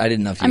you? I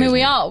didn't know if you. I mean,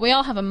 we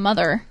all have a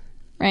mother,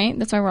 right?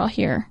 That's why we're all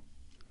here.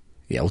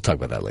 Yeah, we'll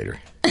talk about that later.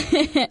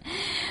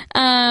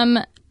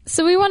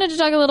 So we wanted to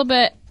talk a little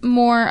bit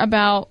more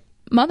about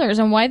mothers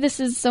and why this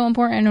is so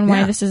important and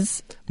why this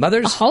is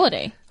a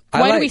holiday.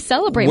 Why do we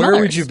celebrate where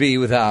mothers? would you be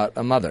without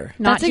a mother?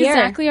 That's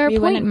exactly our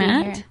point,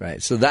 Matt.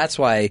 Right. So that's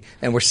why,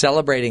 and we're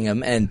celebrating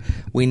them, and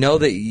we know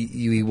that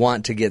you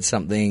want to get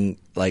something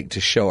like to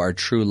show our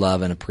true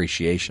love and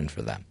appreciation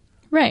for them.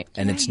 Right.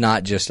 And it's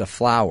not just a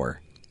flower,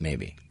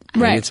 maybe.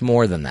 Maybe Right. it's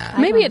more than that.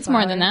 Maybe it's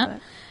more than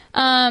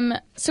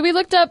that. So we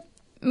looked up.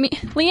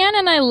 Leanne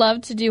and I love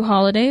to do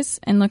holidays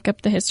and look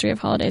up the history of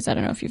holidays. I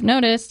don't know if you've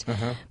noticed,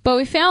 but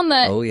we found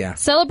that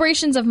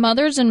celebrations of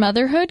mothers and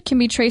motherhood can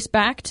be traced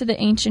back to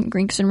the ancient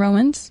Greeks and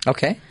Romans.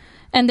 Okay.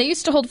 And they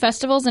used to hold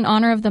festivals in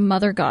honor of the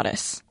mother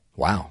goddess.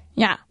 Wow.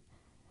 Yeah.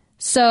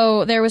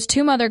 So there was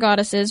 2 mother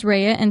goddesses,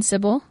 Rhea and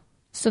Sybil.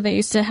 So they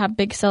used to have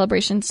big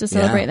celebrations to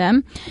celebrate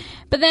them.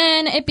 But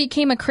then it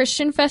became a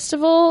Christian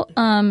festival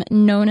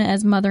known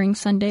as Mothering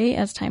Sunday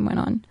as time went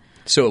on.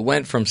 So it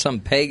went from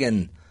some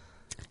pagan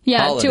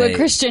to a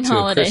Christian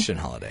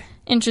holiday.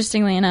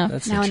 Interestingly enough.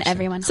 That's now interesting.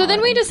 everyone's So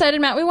then we decided,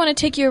 Matt, we want to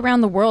take you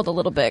around the world a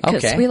little bit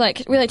because we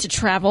like to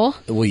travel.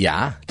 Well,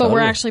 yeah. But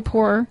we're actually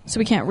poor, so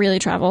we can't really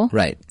travel.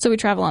 Right. So we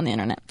travel on the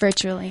internet.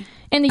 Virtually.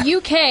 In the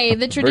UK,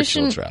 the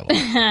tradition... Virtual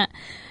travel.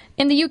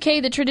 In the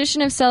UK, the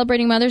tradition of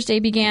celebrating Mother's Day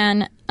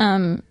began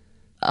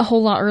a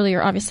whole lot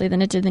earlier, obviously,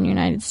 than it did in the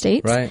United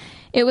States. Right.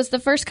 It was the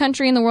first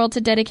country in the world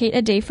to dedicate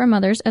a day for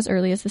mothers as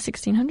early as the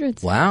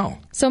 1600s. Wow.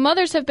 So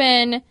mothers have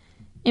been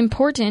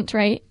important,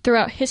 right,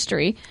 throughout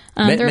history.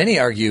 Many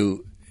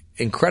argue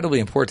incredibly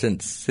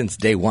important since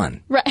day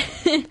one.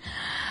 Right.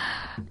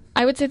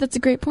 I would say that's a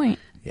great point.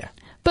 Yeah.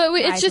 But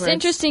it's just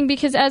interesting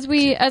because as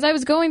I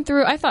was going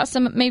through, I thought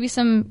maybe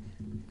some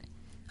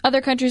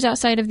other countries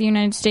outside of the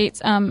United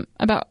States,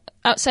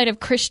 outside of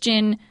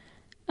Christian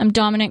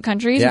dominant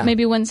countries,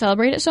 maybe wouldn't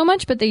celebrate it so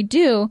much, but they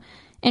do.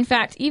 In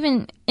fact,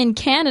 even in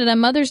Canada,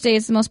 Mother's Day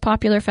is the most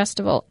popular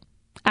festival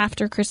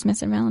after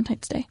Christmas and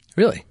Valentine's Day.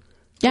 Really?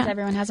 Yeah.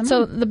 Everyone has a mom.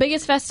 So the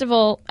biggest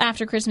festival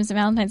after Christmas and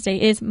Valentine's Day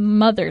is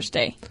Mother's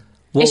Day.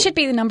 Well, it should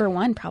be the number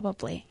one,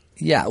 probably.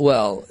 Yeah,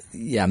 well,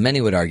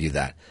 many would argue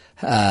that.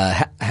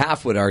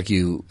 Half would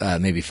argue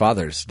maybe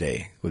Father's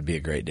Day would be a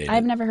great day.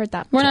 I've never heard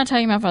that. We're not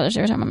talking about Father's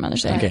Day. We're talking about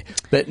Mother's Day. Okay.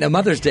 But now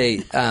Mother's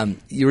Day,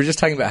 you were just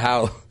talking about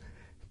how...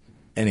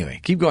 Anyway,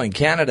 keep going.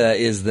 Canada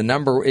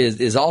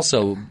is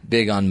also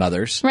big on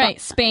mothers.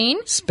 Right. Spain,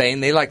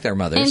 they like their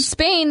mothers. In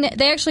Spain,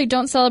 they actually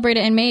don't celebrate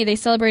it in May. They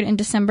celebrate it in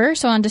December,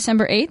 so on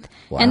December 8th.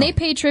 Wow. And they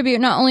pay tribute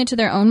not only to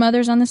their own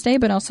mothers on this day,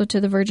 but also to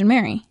the Virgin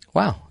Mary.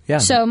 Wow. Yeah.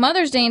 So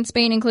Mother's Day in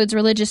Spain includes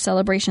religious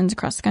celebrations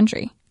across the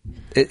country.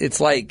 It's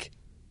like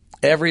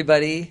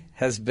everybody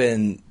has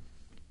learned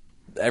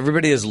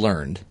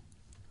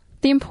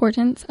the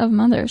importance of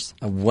mothers.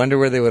 I wonder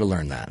where they would have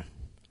learned that.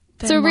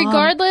 So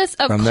regardless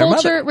of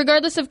culture,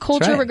 regardless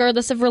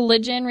of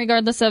religion,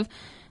 regardless of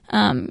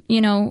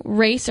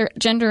race or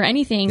gender or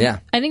anything,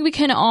 I think we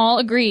can all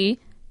agree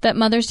that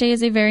Mother's Day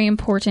is a very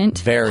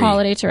important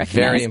holiday to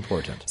recognize. Very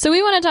important. So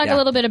we want to talk a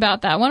little bit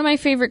about that. One of my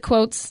favorite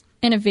quotes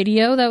in a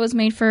video that was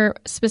made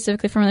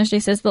specifically for Mother's Day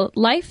says, "The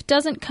life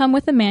doesn't come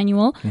with a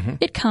manual;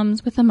 it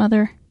comes with a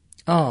mother."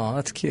 Oh,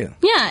 that's cute.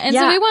 Yeah, and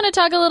so we want to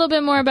talk a little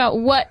bit more about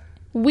what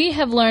we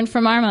have learned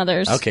from our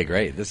mothers. Okay,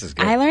 great. This is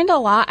good. I learned a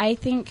lot. I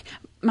think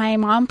my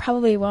mom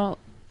probably won't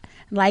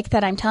like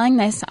that I'm telling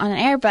this on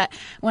air, but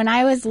when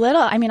I was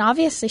little, I mean,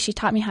 obviously she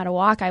taught me how to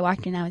walk. I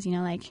walked when I was,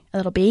 like a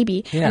little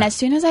baby. Yeah. And as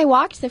soon as I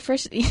walked,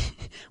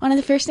 one of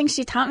the first things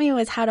she taught me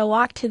was how to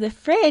walk to the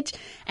fridge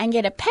and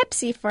get a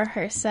Pepsi for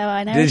her. So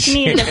I never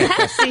needed a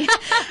Pepsi.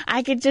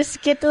 I could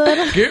just get the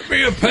little... Get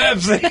me a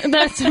Pepsi!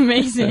 That's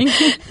amazing.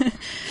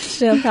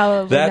 She'll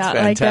probably not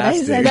like that I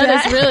said that.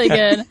 That is really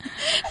good.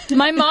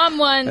 My mom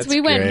once,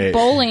 we went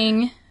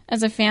bowling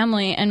as a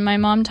family, and my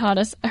mom taught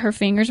us her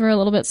fingers were a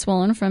little bit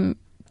swollen from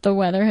the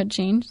weather had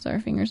changed, so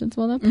her fingers had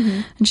swelled up.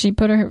 And she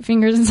put her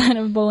fingers inside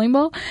of a bowling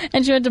ball,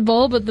 and she went to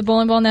bowl, but the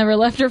bowling ball never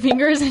left her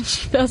fingers, and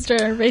she fell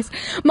straight on her face.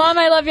 Mom,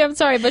 I love you, I'm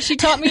sorry, but she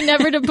taught me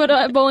never to put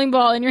a bowling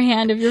ball in your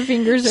hand if your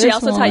fingers are swollen.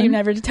 She also taught you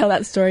never to tell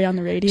that story on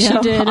the radio. She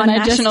did, on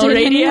national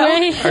radio.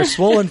 Anyway. Are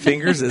swollen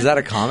fingers, is that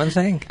a common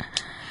thing?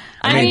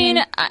 I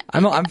mean,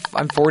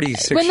 I'm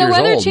 46 years old. When the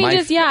weather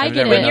changes, I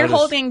get it. When you're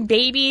holding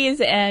babies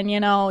and,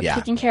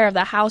 taking care of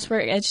the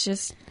housework, it's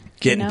just...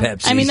 Getting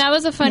Pepsi. I mean, that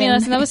was a funny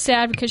lesson. That was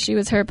sad because she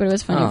was hurt, but it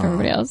was funny for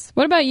everybody else.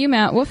 What about you,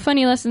 Matt? What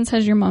funny lessons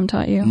has your mom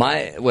taught you?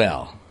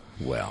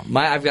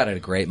 I've got a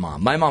great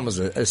mom. My mom was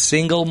a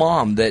single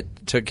mom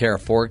that took care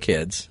of 4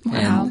 kids.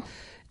 Wow.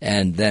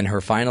 And then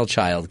her final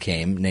child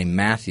came named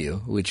Matthew,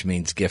 which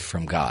means gift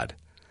from God.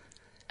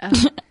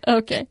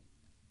 Okay.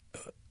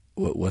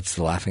 What's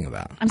the laughing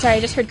about? I'm sorry, I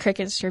just heard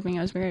crickets chirping.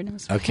 It was weird.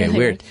 Okay,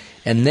 weird.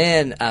 And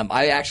then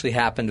I actually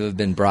happened to have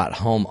been brought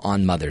home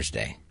on Mother's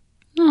Day.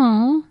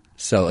 Aww.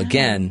 So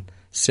again,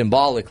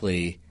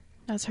 symbolically,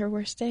 that's her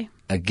worst day.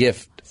 A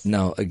gift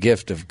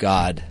of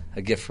God,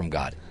 a gift from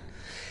God.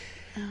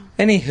 Oh.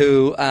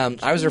 Anywho,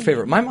 I was her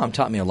favorite. My mom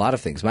taught me a lot of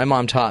things. My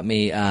mom taught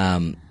me,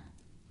 I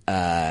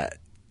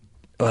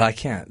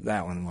can't.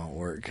 That one won't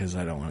work because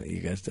I don't want you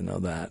guys to know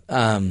that.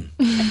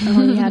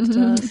 You had to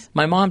tell us.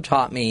 My mom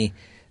taught me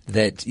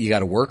that you got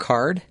to work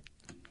hard,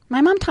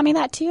 My mom taught me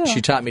that too.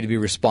 She taught me to be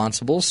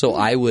responsible. So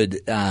I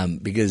would,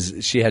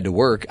 because she had to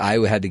work,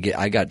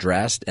 I got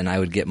dressed and I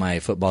would get my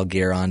football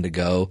gear on to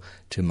go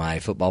to my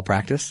football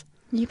practice.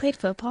 You played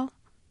football?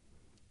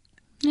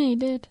 Yeah, you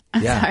did.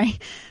 I'm sorry.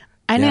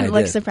 I didn't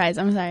look surprised.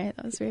 I'm sorry.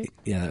 That was weird.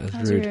 Yeah, that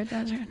was rude.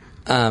 That was rude.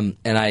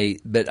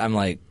 But I'm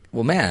like,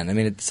 well, man, I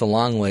mean, it's a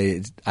long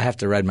way. I have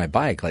to ride my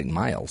bike like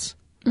miles.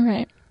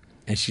 Right.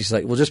 And she's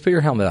like, well, just put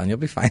your helmet on. You'll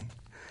be fine.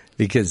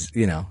 Because,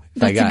 if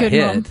That's I got a good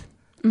hit, mom.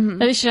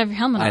 Mm-hmm. At least you have your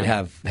helmet on. I'd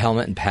have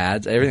helmet and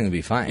pads. Everything would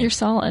be fine. You're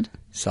solid.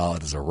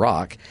 Solid as a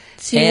rock.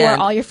 So you wore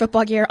all your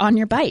football gear on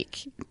your bike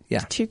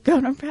to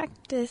go to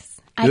practice.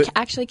 I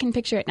actually can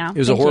picture it now. It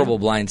was a horrible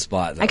blind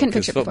spot, though. I couldn't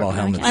picture football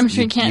helmets. I'm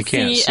sure you can't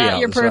see out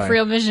your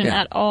peripheral vision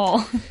at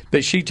all.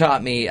 But she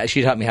taught me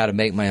how to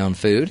make my own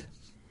food.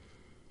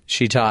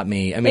 She taught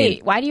me.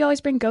 Wait, why do you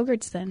always bring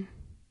Go-Gurts then?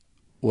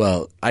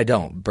 Well, I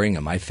don't bring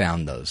them. I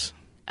found those.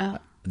 Oh.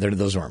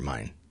 Those weren't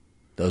mine.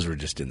 Those were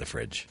just in the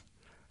fridge.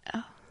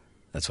 Oh.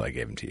 That's why I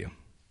gave them to you.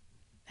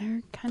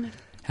 They're kind of...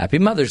 Happy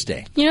Mother's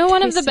Day. You know,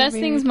 one of the best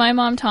things my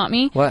mom taught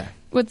me? What?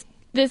 With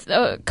this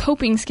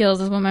coping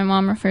skills is what my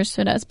mom refers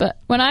to it as. But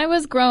when I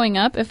was growing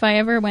up, if I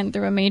ever went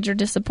through a major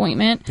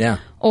disappointment... Yeah.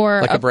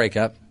 Or like a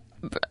breakup.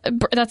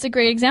 That's a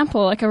great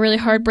example. Like a really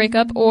hard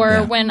breakup.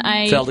 Or when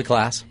I... Failed a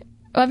class.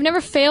 I've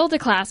never failed a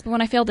class, but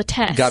when I failed a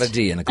test. Got a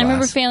D in a class. I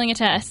remember failing a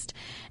test.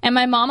 And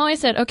my mom always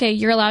said, okay,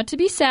 you're allowed to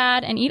be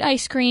sad and eat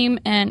ice cream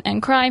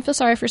and cry and feel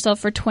sorry for yourself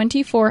for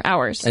 24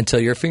 hours. Until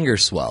your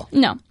fingers swell.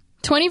 No.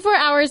 24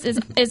 hours is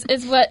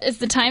what is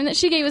the time that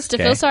she gave us to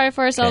feel sorry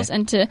for ourselves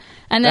and then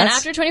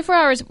after 24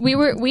 hours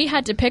we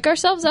had to pick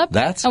ourselves up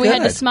we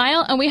had to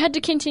smile and we had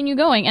to continue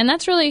going, and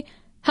that's really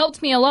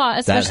helped me a lot,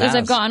 especially as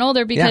I've gotten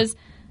older, because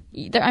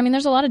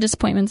there's a lot of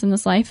disappointments in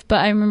this life,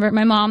 but I remember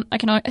my mom,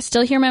 I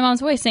still hear my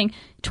mom's voice saying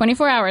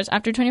 24 hours,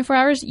 after 24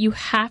 hours you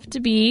have to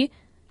be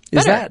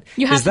better.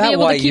 Is that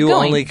why you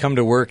only come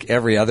to work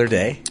every other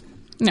day?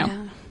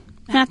 No.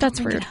 Matt, that's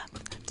rude.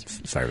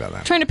 Sorry about that.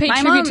 I'm trying to pay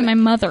tribute to my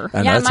mother.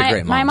 That's a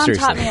great mom. My mom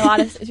Seriously. taught me a lot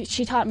of...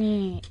 She taught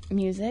me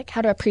music,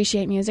 how to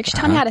appreciate music. She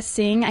taught me how to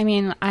sing. I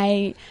mean,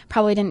 I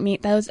probably didn't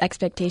meet those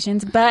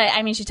expectations, but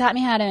I mean, she taught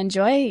me how to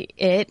enjoy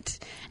it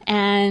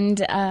and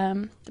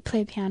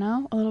play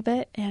piano a little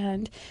bit.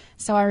 And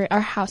so our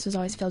house was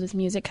always filled with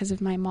music because of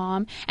my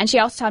mom. And she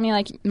also taught me,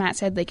 like Matt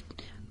said, like,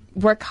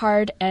 work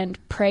hard and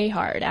pray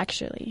hard,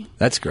 actually.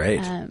 That's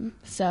great.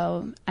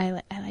 So I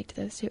liked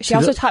those too. She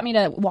also taught me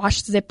to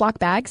wash Ziploc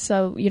bags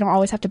so you don't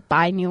always have to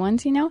buy new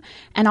ones,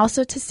 and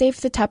also to save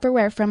the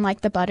Tupperware from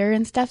like the butter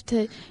and stuff.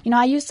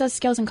 I use those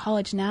skills in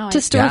college now. To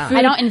store food.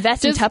 I don't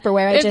invest in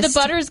Tupperware. If the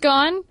butter's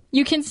gone,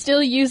 you can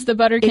still use the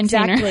butter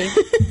container.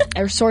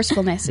 Exactly.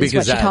 Resourcefulness is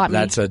what she taught me.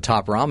 That's a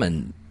top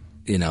ramen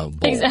bowl.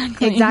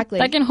 Exactly.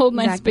 That can hold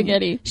my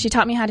spaghetti. She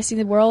taught me how to see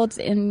the world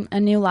in a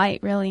new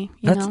light, really.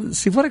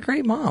 See, what a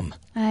great mom.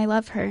 I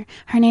love her.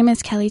 Her name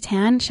is Kelly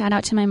Tan. Shout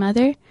out to my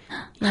mother. Yes.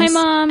 Hi,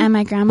 Mom. And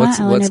my grandma,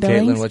 Eleanor What's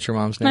Billings. Caitlin? What's your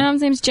mom's name? My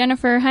mom's name's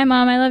Jennifer. Hi,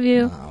 Mom. I love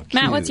you. Oh,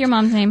 Matt, what's your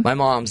mom's name? My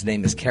mom's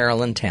name is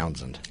Carolyn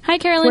Townsend. Hi,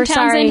 Carolyn We're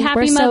Townsend. sorry.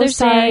 Happy We're Mother's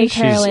so sorry, Day.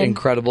 Carolyn. She's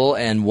incredible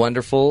and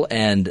wonderful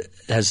and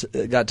has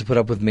got to put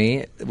up with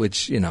me,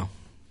 which, not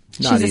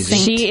She's easy.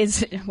 She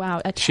is,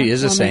 wow. She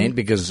is a saint,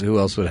 because who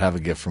else would have a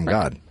gift from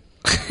God?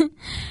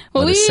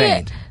 Well,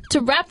 to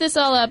wrap this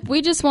all up,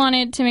 we just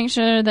wanted to make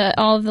sure that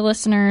all of the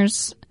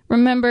listeners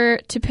remember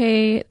to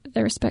pay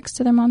their respects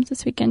to their moms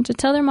this weekend. To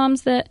tell your mom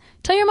that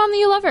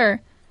you love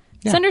her.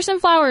 Yeah. Send her some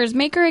flowers.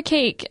 Make her a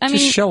cake.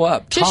 Show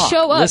up. Just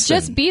show up. Listen,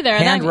 just be there.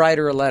 Write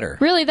her a letter.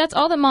 Really, that's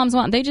all that moms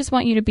want. They just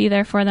want you to be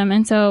there for them.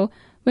 And so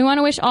we want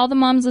to wish all the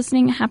moms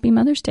listening a happy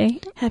Mother's Day.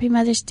 Happy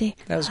Mother's Day.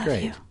 That was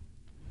great.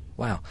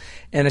 Wow.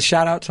 And a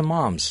shout out to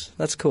moms.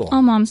 That's cool.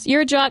 All moms.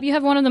 Your job, you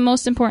have one of the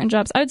most important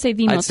jobs. I would say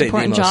the most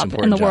important job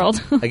in the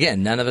world.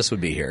 Again, none of us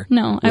would be here.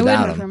 No, I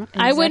wouldn't. Exactly.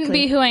 I wouldn't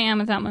be who I am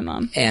without my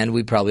mom. And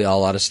we probably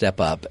all ought to step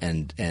up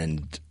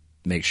and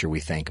make sure we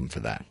thank them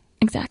for that.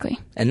 Exactly.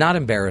 And not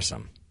embarrass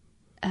them.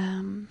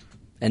 And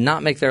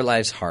not make their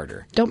lives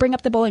harder. Don't bring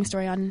up the bowling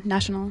story on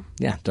national.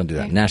 Yeah, don't do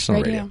that.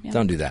 National radio. Yeah.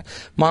 Don't do that.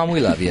 Mom, we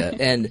love you.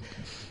 And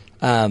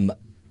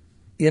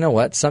you know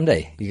what?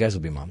 Someday you guys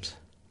will be moms.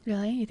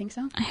 Really? You think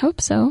so? I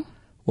hope so.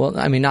 Well,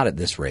 I mean, not at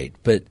this rate,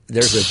 but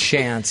there's a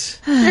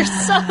chance. You're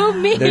so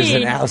mean. There's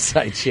an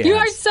outside chance. You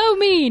are so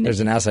mean. There's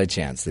an outside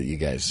chance that you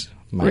guys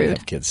might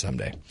have kids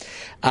someday.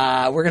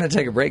 We're going to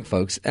take a break,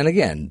 folks. And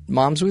again,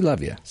 moms, we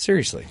love you.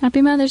 Seriously.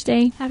 Happy Mother's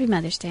Day. Happy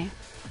Mother's Day.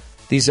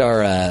 These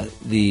are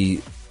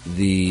the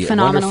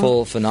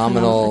wonderful,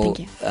 phenomenal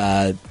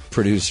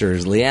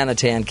producers, Liana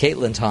Tan,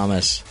 Caitlin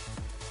Thomas,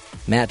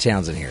 Matt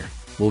Townsend here.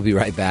 We'll be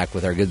right back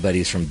with our good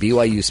buddies from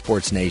BYU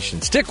Sports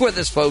Nation. Stick with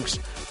us, folks.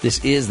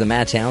 This is the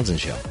Matt Townsend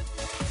Show.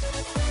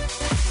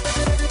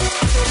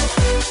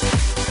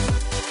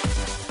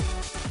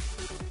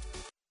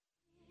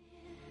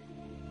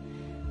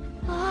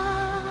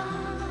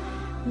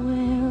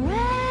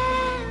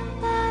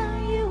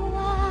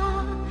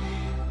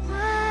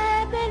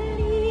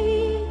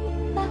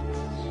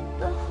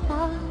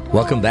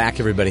 Welcome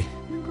back, everybody.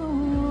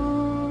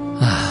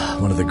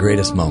 One of the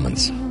greatest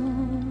moments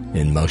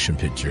in motion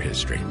picture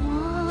history.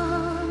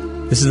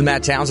 This is the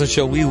Matt Townsend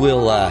Show.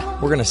 We're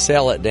going to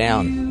sail it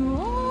down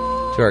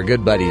to our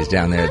good buddies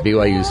down there at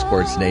BYU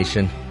Sports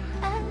Nation.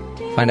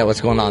 Find out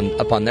what's going on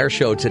up on their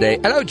show today.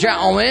 Hello,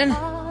 gentlemen.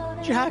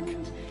 Jack,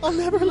 I'll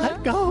never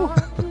let go.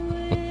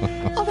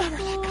 I'll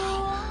never let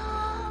go.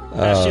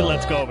 As she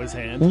lets go of his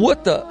hand.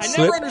 What the? I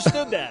never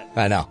understood that.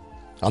 I know.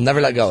 I'll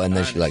never let go, and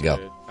then she let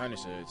go. I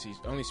understood. See,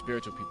 only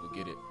spiritual people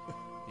get it.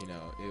 You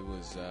know, it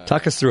was...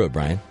 Talk us through it,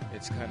 Brian.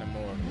 It's kind of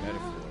more of a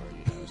metaphor.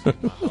 You know, it's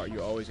like my heart.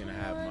 You're always going to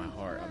have my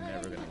heart. I'm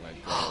never going to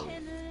let go of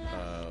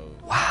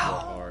your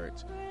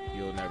heart.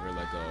 You'll never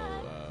let go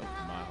of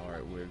my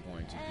heart. We're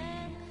going to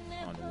be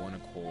on one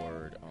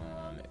accord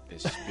on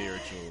this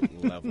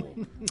spiritual level.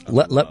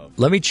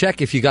 Let me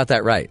check if you got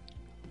that right.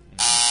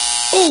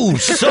 Oh,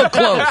 so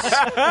close.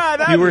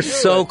 You were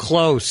so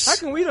close. How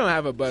come we don't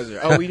have a buzzer?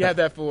 Oh, we have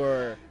that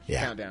for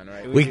countdown,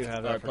 right?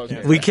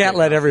 We can't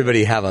let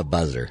everybody have a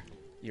buzzer.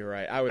 You're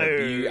right. I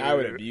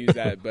would abuse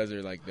that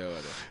buzzer like no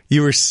other.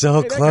 You were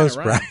so close,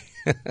 Brian.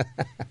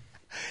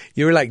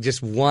 You were like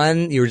just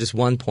one. You were just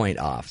 1 point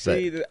off.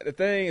 See, the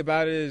thing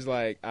about it is,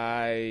 like,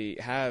 I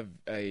have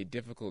a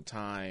difficult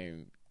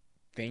time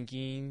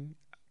thinking,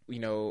 you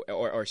know,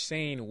 or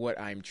saying what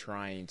I'm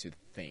trying to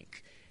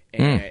think.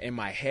 And in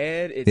my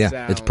head, it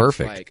sounds it's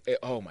perfect. Like,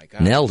 oh my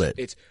God. Nailed it.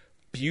 It's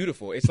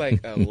beautiful. It's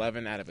like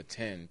 11 out of a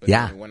 10. But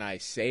then when I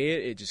say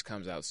it, it just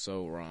comes out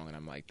so wrong. And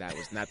I'm like, that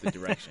was not the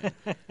direction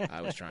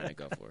I was trying to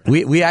go for.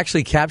 We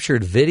actually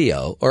captured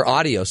video or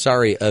audio,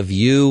 of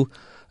you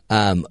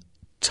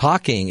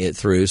talking it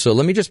through. So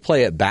let me just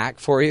play it back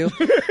for you.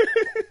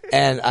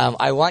 And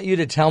I want you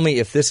to tell me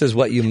if this is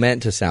what you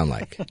meant to sound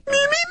like.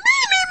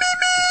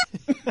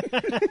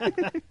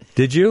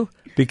 Did you?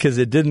 Because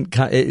it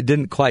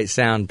didn't quite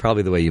sound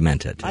probably the way you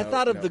meant it. I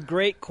thought of the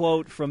great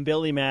quote from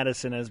Billy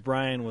Madison as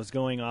Brian was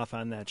going off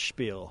on that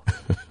spiel.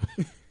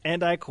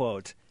 And I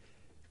quote,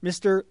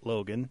 Mr.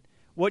 Logan,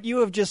 what you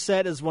have just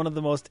said is one of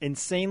the most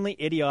insanely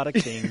idiotic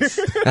things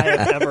I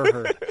have ever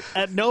heard.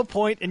 At no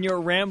point in your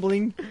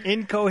rambling,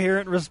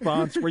 incoherent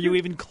response were you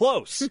even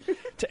close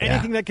to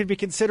anything that could be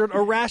considered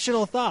a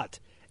rational thought.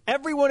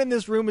 Everyone in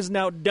this room is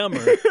now dumber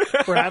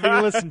for having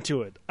listened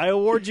to it. I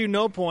award you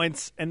no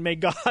points, and may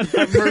God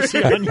have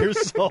mercy on your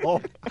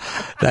soul.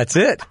 That's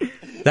it.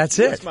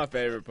 That's my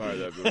favorite part of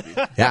that movie.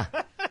 Yeah,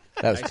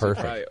 that was perfect.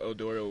 Probably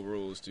O'Doyle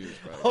rules, too.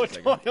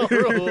 O'Doyle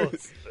rules.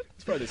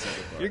 It's probably the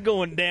second part. You're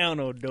going down,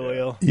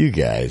 O'Doyle. You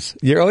guys,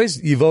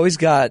 you've always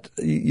got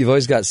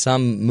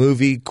some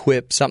movie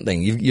quip,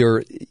 something.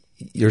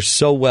 You're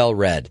so well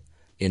read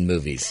in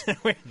movies.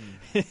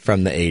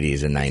 From the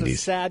 80s and 90s. It's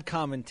a sad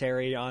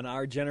commentary on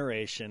our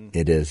generation.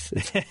 It is.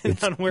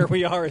 It's on where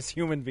we are as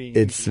human beings.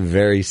 It's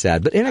very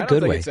sad, but in a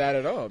good way. I don't think it's sad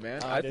at all,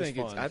 man. I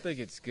think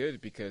it's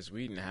good because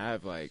we didn't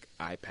have like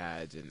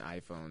iPads and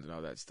iPhones and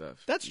all that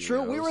stuff. That's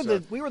true. We were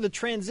the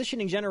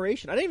transitioning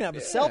generation. I didn't even have a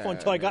cell phone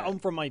until I got home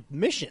from my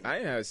mission. I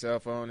didn't have a cell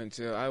phone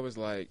until I was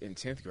like in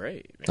 10th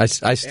grade. Man.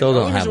 I still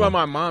don't have one. The reason why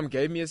my mom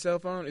gave me a cell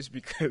phone is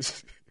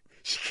because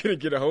she couldn't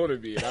get a hold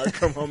of me, and I would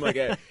come home like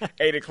at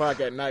 8 o'clock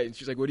at night, and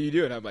she's like, "What are you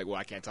doing?" I'm like, "Well,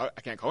 I can't talk.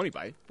 I can't call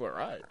anybody for a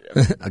ride."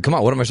 Yeah. Come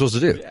on, what am I supposed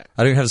to do? Yeah.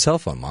 I don't even have a cell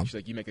phone, Mom. She's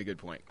like, "You make a good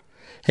point."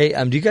 Hey,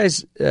 do you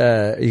guys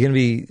are you going to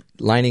be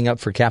lining up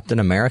for Captain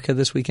America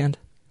this weekend?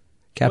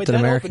 Captain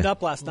America opened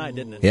up last night,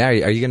 didn't it? Yeah,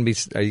 are you going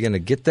to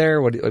get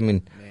there? What I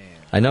mean,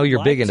 I know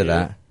you're big into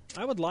that.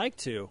 I would like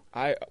to.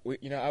 I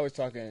was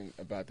talking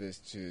about this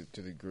to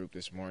the group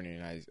this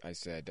morning, and I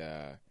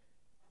said.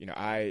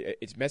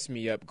 It's messed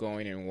me up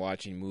going and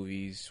watching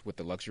movies with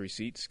the luxury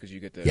seats because you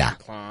get to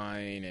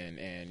recline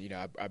and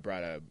I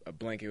brought a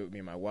blanket with me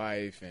and my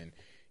wife and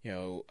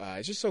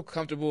it's just so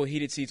comfortable,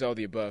 heated seats, all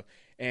the above,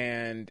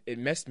 and it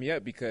messed me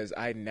up because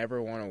I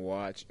never want to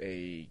watch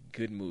a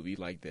good movie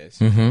like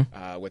this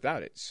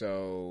without it.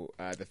 So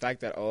the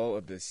fact that all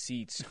of the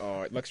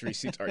luxury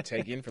seats are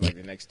taken for like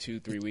the next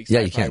 2-3 weeks,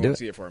 you can't do it.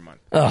 See it for a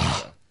month.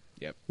 Oh, so,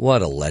 yep.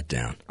 What a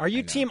letdown. Are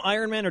you Team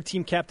Iron Man or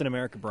Team Captain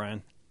America,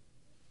 Brian?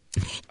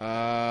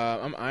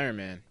 I'm Iron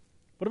Man.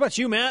 What about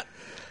you, Matt?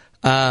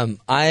 I'm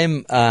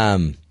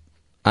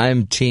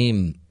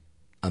Team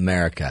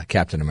America,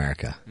 Captain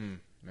America.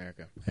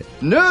 America.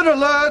 Nerd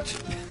alert!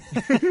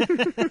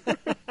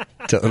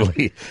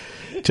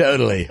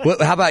 Totally.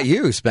 How about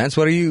you, Spence?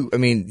 What are you? I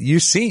mean,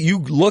 you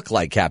look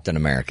like Captain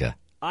America.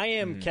 I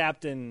am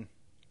Captain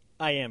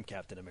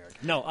America.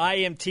 No, I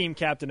am Team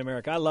Captain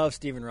America. I love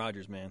Steven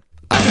Rogers, man.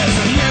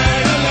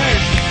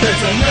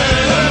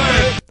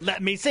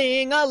 Let me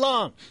sing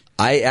along.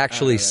 I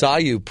actually saw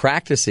you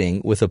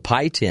practicing with a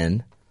pie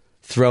tin,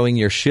 throwing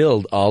your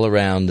shield all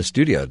around the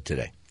studio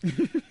today.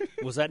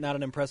 Was that not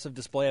an impressive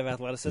display of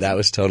athleticism? That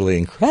was totally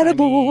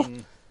incredible. I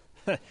mean,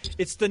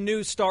 it's the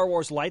new Star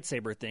Wars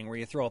lightsaber thing where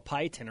you throw a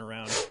pie tin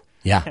around.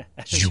 Yeah.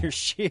 As your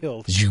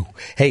shield.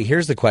 Hey,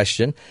 here's the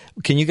question.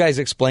 Can you guys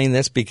explain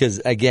this? Because,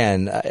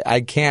 again,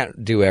 I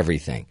can't do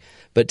everything.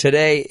 But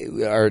today,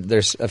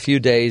 there's a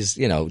few days,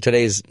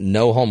 today's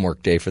no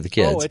homework day for the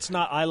kids. Oh, it's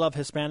not I Love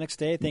Hispanics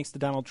Day thanks to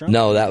Donald Trump?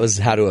 No, that was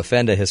how to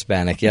offend a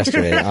Hispanic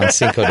yesterday on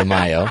Cinco de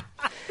Mayo.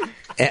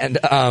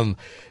 And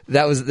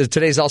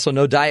today's also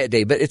No Diet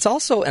Day. But it's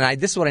also, and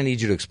this is what I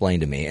need you to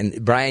explain to me.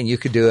 And Brian, you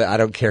could do it. I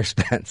don't care,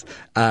 Spence.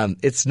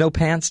 It's No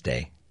Pants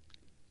Day.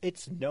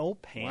 It's No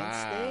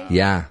Pants Day?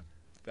 Yeah.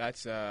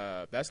 That's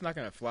not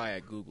going to fly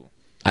at Google.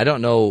 I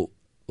don't know.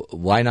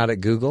 Why not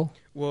at Google?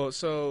 Well,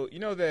 so you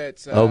know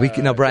that.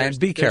 Brian,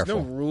 be careful.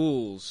 There's no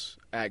rules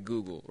at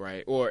Google,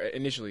 right? Or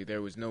initially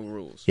there was no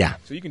rules. Yeah.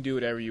 So you can do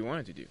whatever you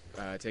wanted to do.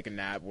 Take a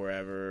nap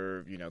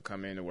wherever,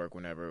 come into work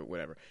whenever,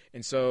 whatever.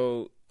 And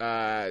so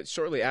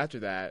shortly after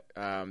that,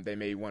 they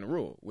made one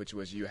rule, which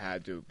was you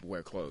had to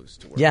wear clothes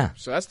to work. Yeah.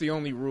 So that's the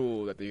only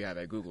rule that you have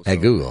at Google. At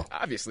Google.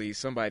 Obviously,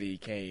 somebody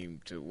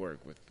came to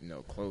work with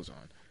no clothes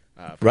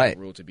on for right.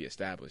 the rule to be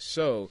established.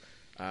 So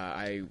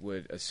I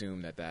would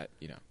assume that.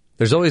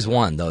 There's always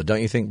one, though,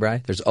 don't you think,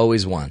 Brian? There's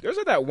always one. There's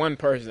that one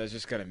person that's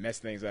just going to mess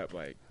things up.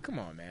 Like, come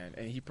on, man.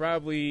 And he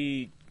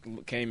probably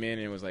came in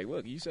and was like,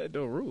 look, you said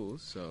no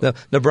rules. So.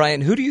 No,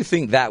 Brian, who do you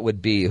think that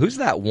would be? Who's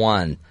that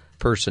one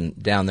person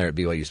down there at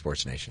BYU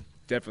Sports Nation?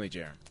 Definitely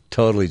Jerem.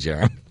 Totally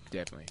Jerem.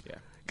 Definitely, yeah.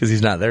 Because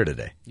he's not there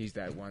today. He's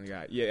that one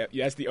guy. Yeah,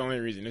 that's the only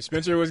reason. If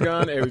Spencer was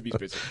gone, it would be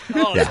Spencer.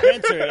 Oh, yeah.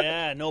 Spencer,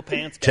 yeah, No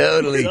Pants Day.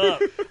 Totally.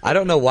 I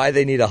don't know why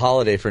they need a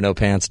holiday for No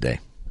Pants Day.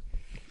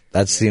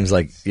 That seems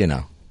like,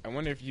 I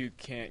wonder if you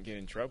can't get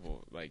in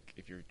trouble, like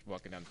if you're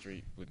walking down the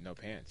street with no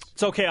pants.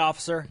 It's okay,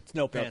 officer. It's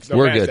No Pants Day.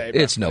 We're pants good. Day,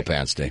 It's No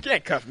Pants Day. You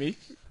can't cuff me.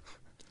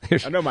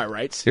 I know my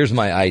rights. Here's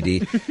my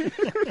ID.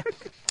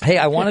 Hey,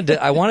 I wanted to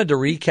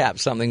recap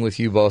something with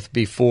you both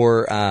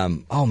before.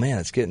 Oh man,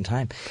 it's getting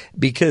time.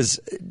 Because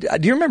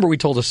do you remember we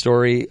told a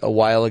story a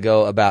while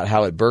ago about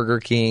how at Burger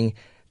King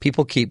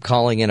people keep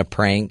calling in a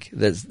prank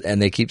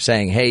and they keep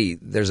saying, "Hey,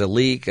 there's a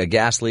leak, a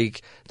gas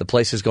leak. The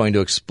place is going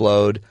to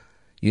explode.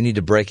 You need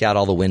to break out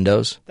all the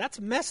windows." That's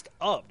messed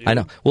up, dude. I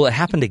know. Well, it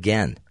happened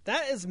again.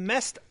 That is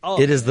messed up.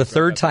 It is the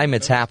third time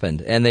it's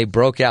happened, and they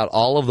broke out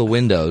all of the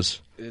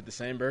windows. Is it the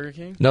same Burger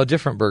King? No,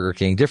 different Burger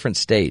King, different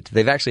state.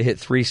 They've actually hit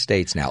 3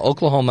 states now: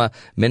 Oklahoma,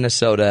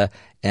 Minnesota,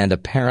 and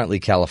apparently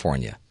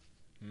California.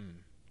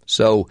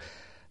 So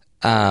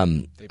they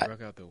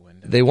broke out the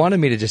windows. They wanted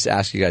me to just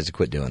ask you guys to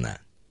quit doing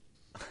that.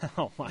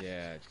 Oh my!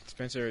 Yeah,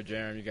 Spencer or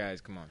Jerem, you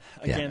guys, come on.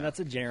 Again, that's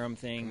a Jerem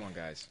thing. Come on,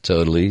 guys.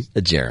 Totally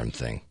a Jerem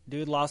thing.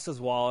 Dude lost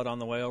his wallet on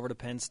the way over to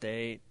Penn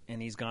State,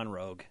 and he's gone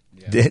rogue.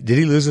 Yeah. Did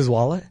he lose his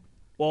wallet?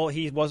 Well,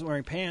 he wasn't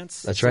wearing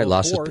pants. That's right.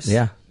 Lost his.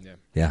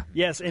 Yeah.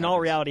 Yes, in all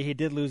reality, he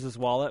did lose his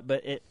wallet,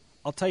 but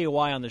I'll tell you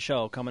why on the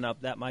show coming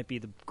up. That might be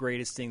the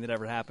greatest thing that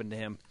ever happened to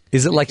him.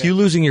 Is it like you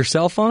losing your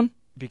cell phone?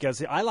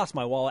 Because I lost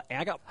my wallet.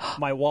 I got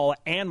my wallet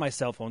and my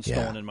cell phone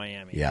stolen in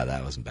Miami. Yeah,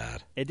 that wasn't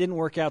bad. It didn't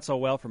work out so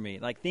well for me.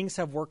 Like, things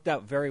have worked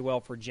out very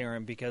well for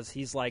Jerem because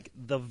he's like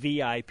the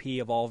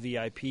VIP of all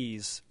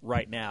VIPs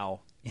right now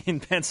in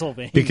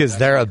Pennsylvania. Because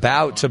they're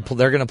going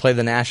to play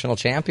the national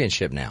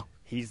championship now.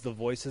 He's the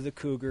voice of the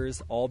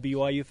Cougars. All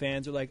BYU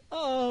fans are like,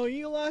 "Oh,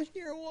 you lost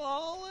your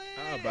wallet.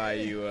 I'll buy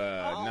you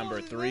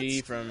number 3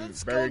 from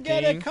let's Burger go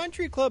get King. a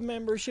country club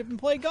membership and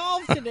play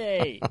golf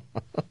today." Oh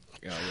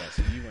yeah,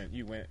 so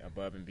you went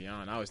above and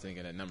beyond. I was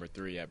thinking at number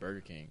 3 at Burger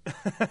King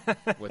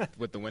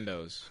with the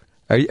windows.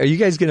 Are you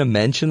guys going to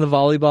mention the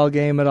volleyball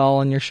game at all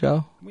on your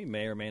show? We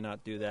may or may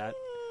not do that.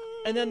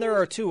 And then there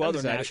are 2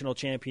 other national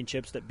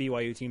championships that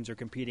BYU teams are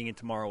competing in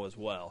tomorrow as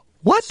well.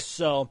 What?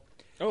 So,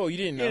 you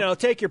didn't know?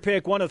 Take your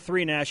pick. One of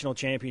 3 national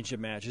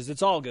championship matches.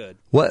 It's all good.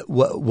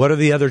 What are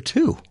the other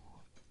 2?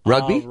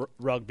 Rugby.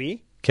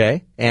 Rugby.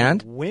 Okay,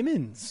 and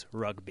women's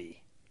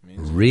rugby.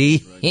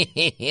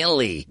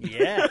 Really?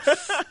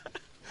 Yes.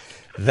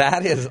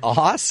 That is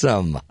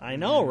awesome. I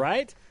know,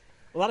 right?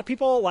 A lot of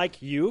people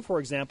like you, for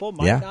example,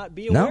 might not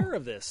be aware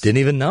of this. Didn't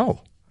even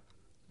know.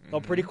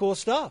 Oh, pretty cool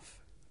stuff.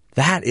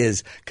 That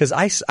is, because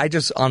I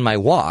just, on my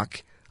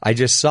walk, I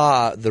just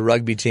saw the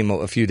rugby team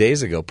a few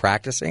days ago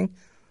practicing,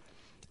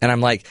 and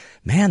I'm like,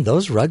 man,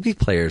 those rugby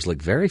players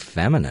look very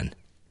feminine.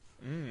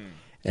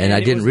 And I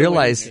didn't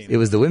realize it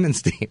was the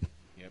women's team.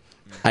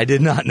 I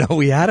did not know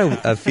we had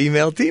a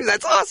female team.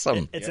 That's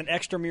awesome. It's an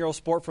extramural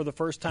sport for the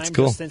first time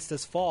cool. just since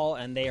this fall,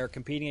 and they are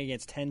competing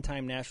against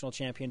 10-time national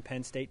champion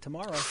Penn State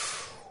tomorrow.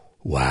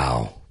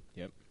 Wow.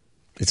 Yep.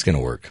 It's going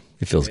to work.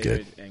 It feels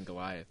David good. And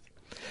Goliath.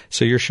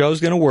 So your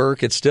show's going to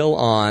work. It's still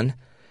on.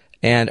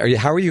 And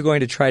how are you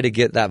going to try to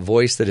get that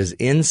voice that is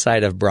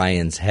inside of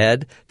Brian's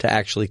head to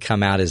actually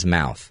come out his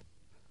mouth?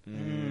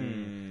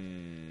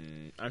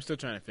 I'm still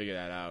trying to figure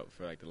that out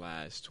for like the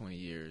last 20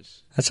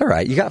 years. That's all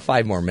right. You got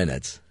 5 more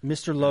minutes.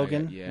 Mr.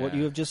 Logan, what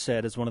you have just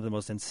said is one of the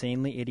most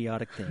insanely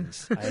idiotic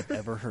things I have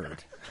ever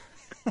heard.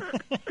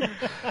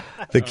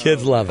 The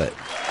kids love it.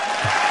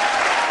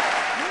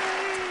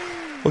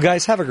 Well,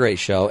 guys, have a great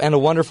show and a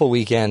wonderful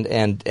weekend.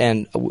 And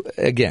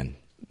again,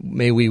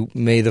 may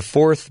the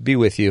 4th be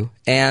with you,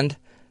 and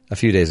a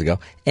few days ago,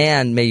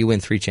 and may you win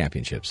 3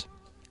 championships.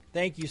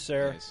 Thank you,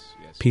 sir.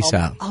 Yes. Peace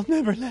out. I'll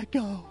never let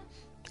go.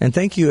 And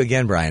thank you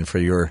again, Brian, for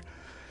your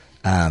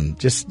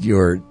just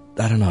your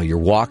I don't know, your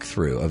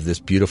walkthrough of this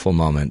beautiful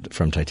moment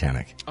from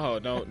Titanic. Oh,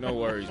 no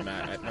worries,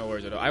 Matt. No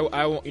worries at all.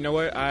 I you know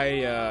what?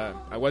 I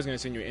was going to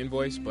send you an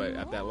invoice, but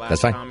at that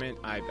last comment,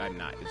 I'm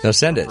not. No,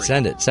 send it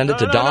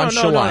to Don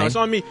Shaline. No, it's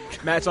on me.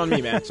 Matt, it's on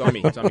me, man. It's on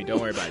me. Don't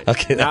worry about it.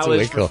 Okay, that's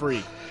way cool. For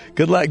free.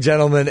 Good luck,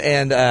 gentlemen,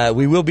 and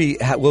we will be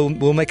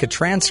we'll make a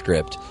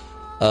transcript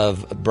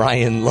of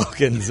Brian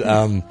Logan's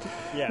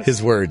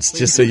his words,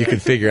 just so you can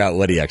figure out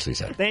what he actually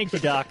said. Thank you,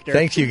 Doctor.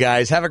 Thank you,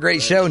 guys. Have a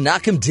great show.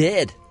 Knock 'em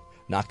dead.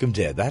 Knock 'em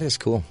dead. That is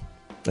cool.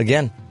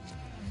 Again,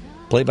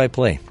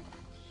 play-by-play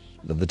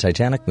of the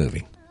Titanic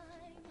movie.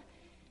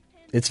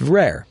 It's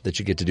rare that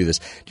you get to do this.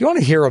 Do you want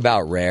to hear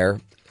about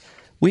rare?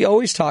 We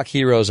always talk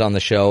heroes on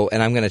the show,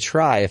 and I'm going to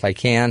try, if I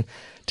can,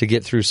 to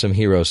get through some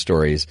hero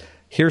stories.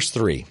 Here's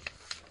 3.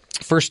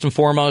 First and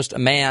foremost, a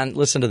man,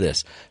 listen to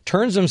this,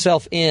 turns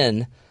himself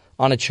in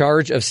on a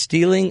charge of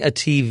stealing a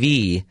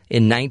TV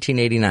in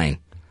 1989.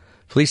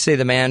 Police say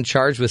the man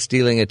charged with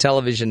stealing a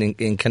television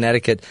in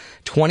Connecticut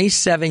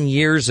 27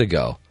 years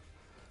ago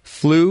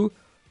flew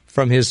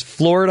from his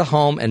Florida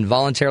home and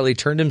voluntarily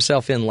turned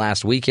himself in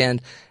last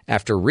weekend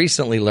after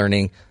recently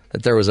learning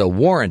that there was a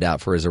warrant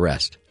out for his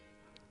arrest.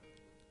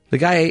 The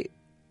guy,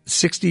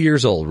 60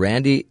 years old,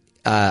 Randy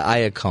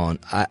Iannacone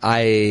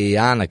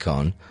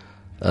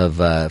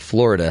of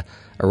Florida,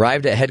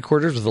 arrived at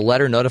headquarters with a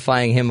letter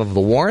notifying him of the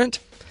warrant.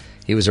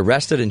 He was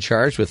arrested and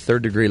charged with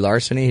third-degree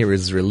larceny. He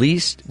was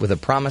released with a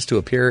promise to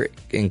appear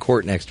in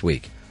court next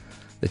week.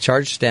 The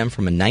charge stemmed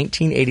from a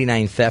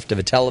 1989 theft of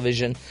a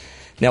television.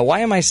 Now, why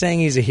am I saying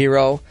he's a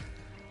hero?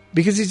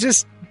 Because he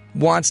just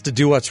wants to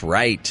do what's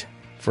right,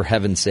 for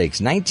heaven's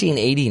sakes.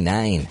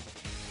 1989.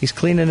 He's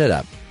cleaning it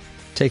up,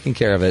 taking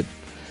care of it.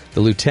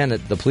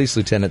 The police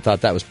lieutenant,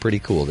 thought that was pretty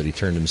cool that he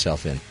turned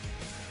himself in.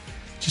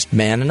 Just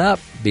manning up,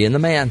 being the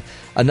man.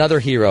 Another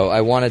hero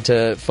I wanted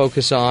to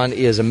focus on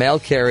is a mail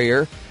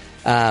carrier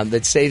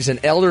that saves an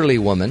elderly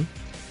woman.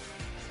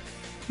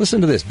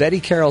 Listen to this. Betty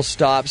Carroll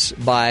stops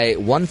by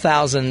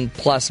 1,000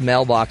 plus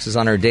mailboxes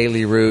on her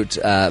daily route,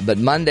 but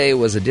Monday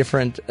was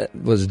different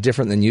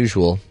than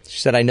usual. She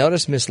said, I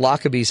noticed Miss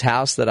Lockaby's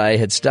house that I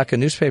had stuck a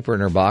newspaper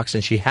in her box,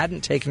 and she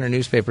hadn't taken her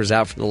newspapers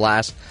out for the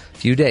last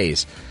few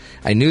days.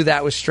 I knew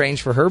that was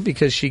strange for her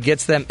because she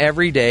gets them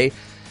every day.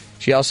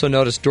 She also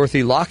noticed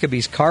Dorothy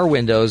Lockaby's car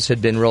windows had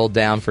been rolled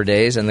down for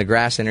days, and the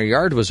grass in her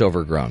yard was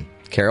overgrown.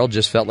 Carol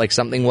just felt like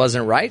something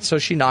wasn't right, so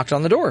she knocked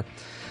on the door.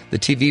 The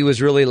TV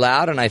was really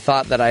loud, and I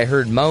thought that I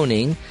heard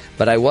moaning,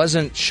 but I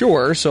wasn't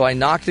sure, so I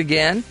knocked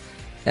again,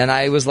 and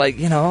I was like,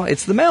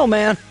 it's the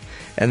mailman.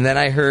 And then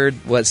I heard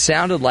what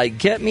sounded like,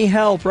 get me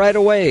help right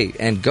away,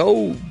 and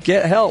go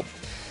get help.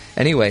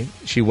 Anyway,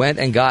 she went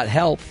and got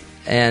help,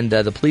 and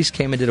the police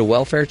came and did a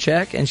welfare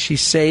check, and she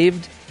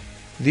saved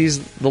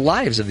the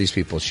lives of these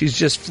people. She's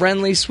just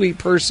friendly, sweet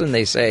person,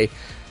 they say.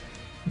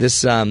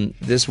 This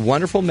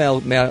wonderful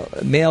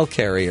mail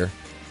carrier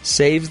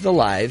saves the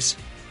lives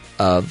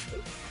of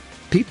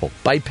people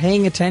by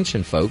paying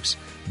attention, folks.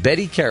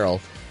 Betty Carroll,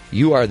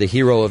 you are the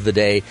hero of the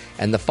day.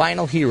 And the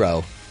final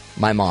hero,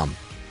 my mom.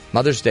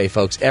 Mother's Day,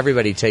 folks.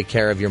 Everybody take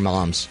care of your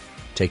moms.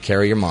 Take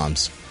care of your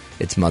moms.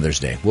 It's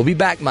Mother's Day. We'll be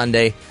back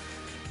Monday.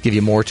 Give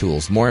you more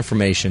tools, more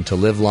information to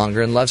live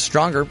longer and love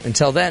stronger.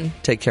 Until then,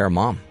 take care of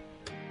Mom.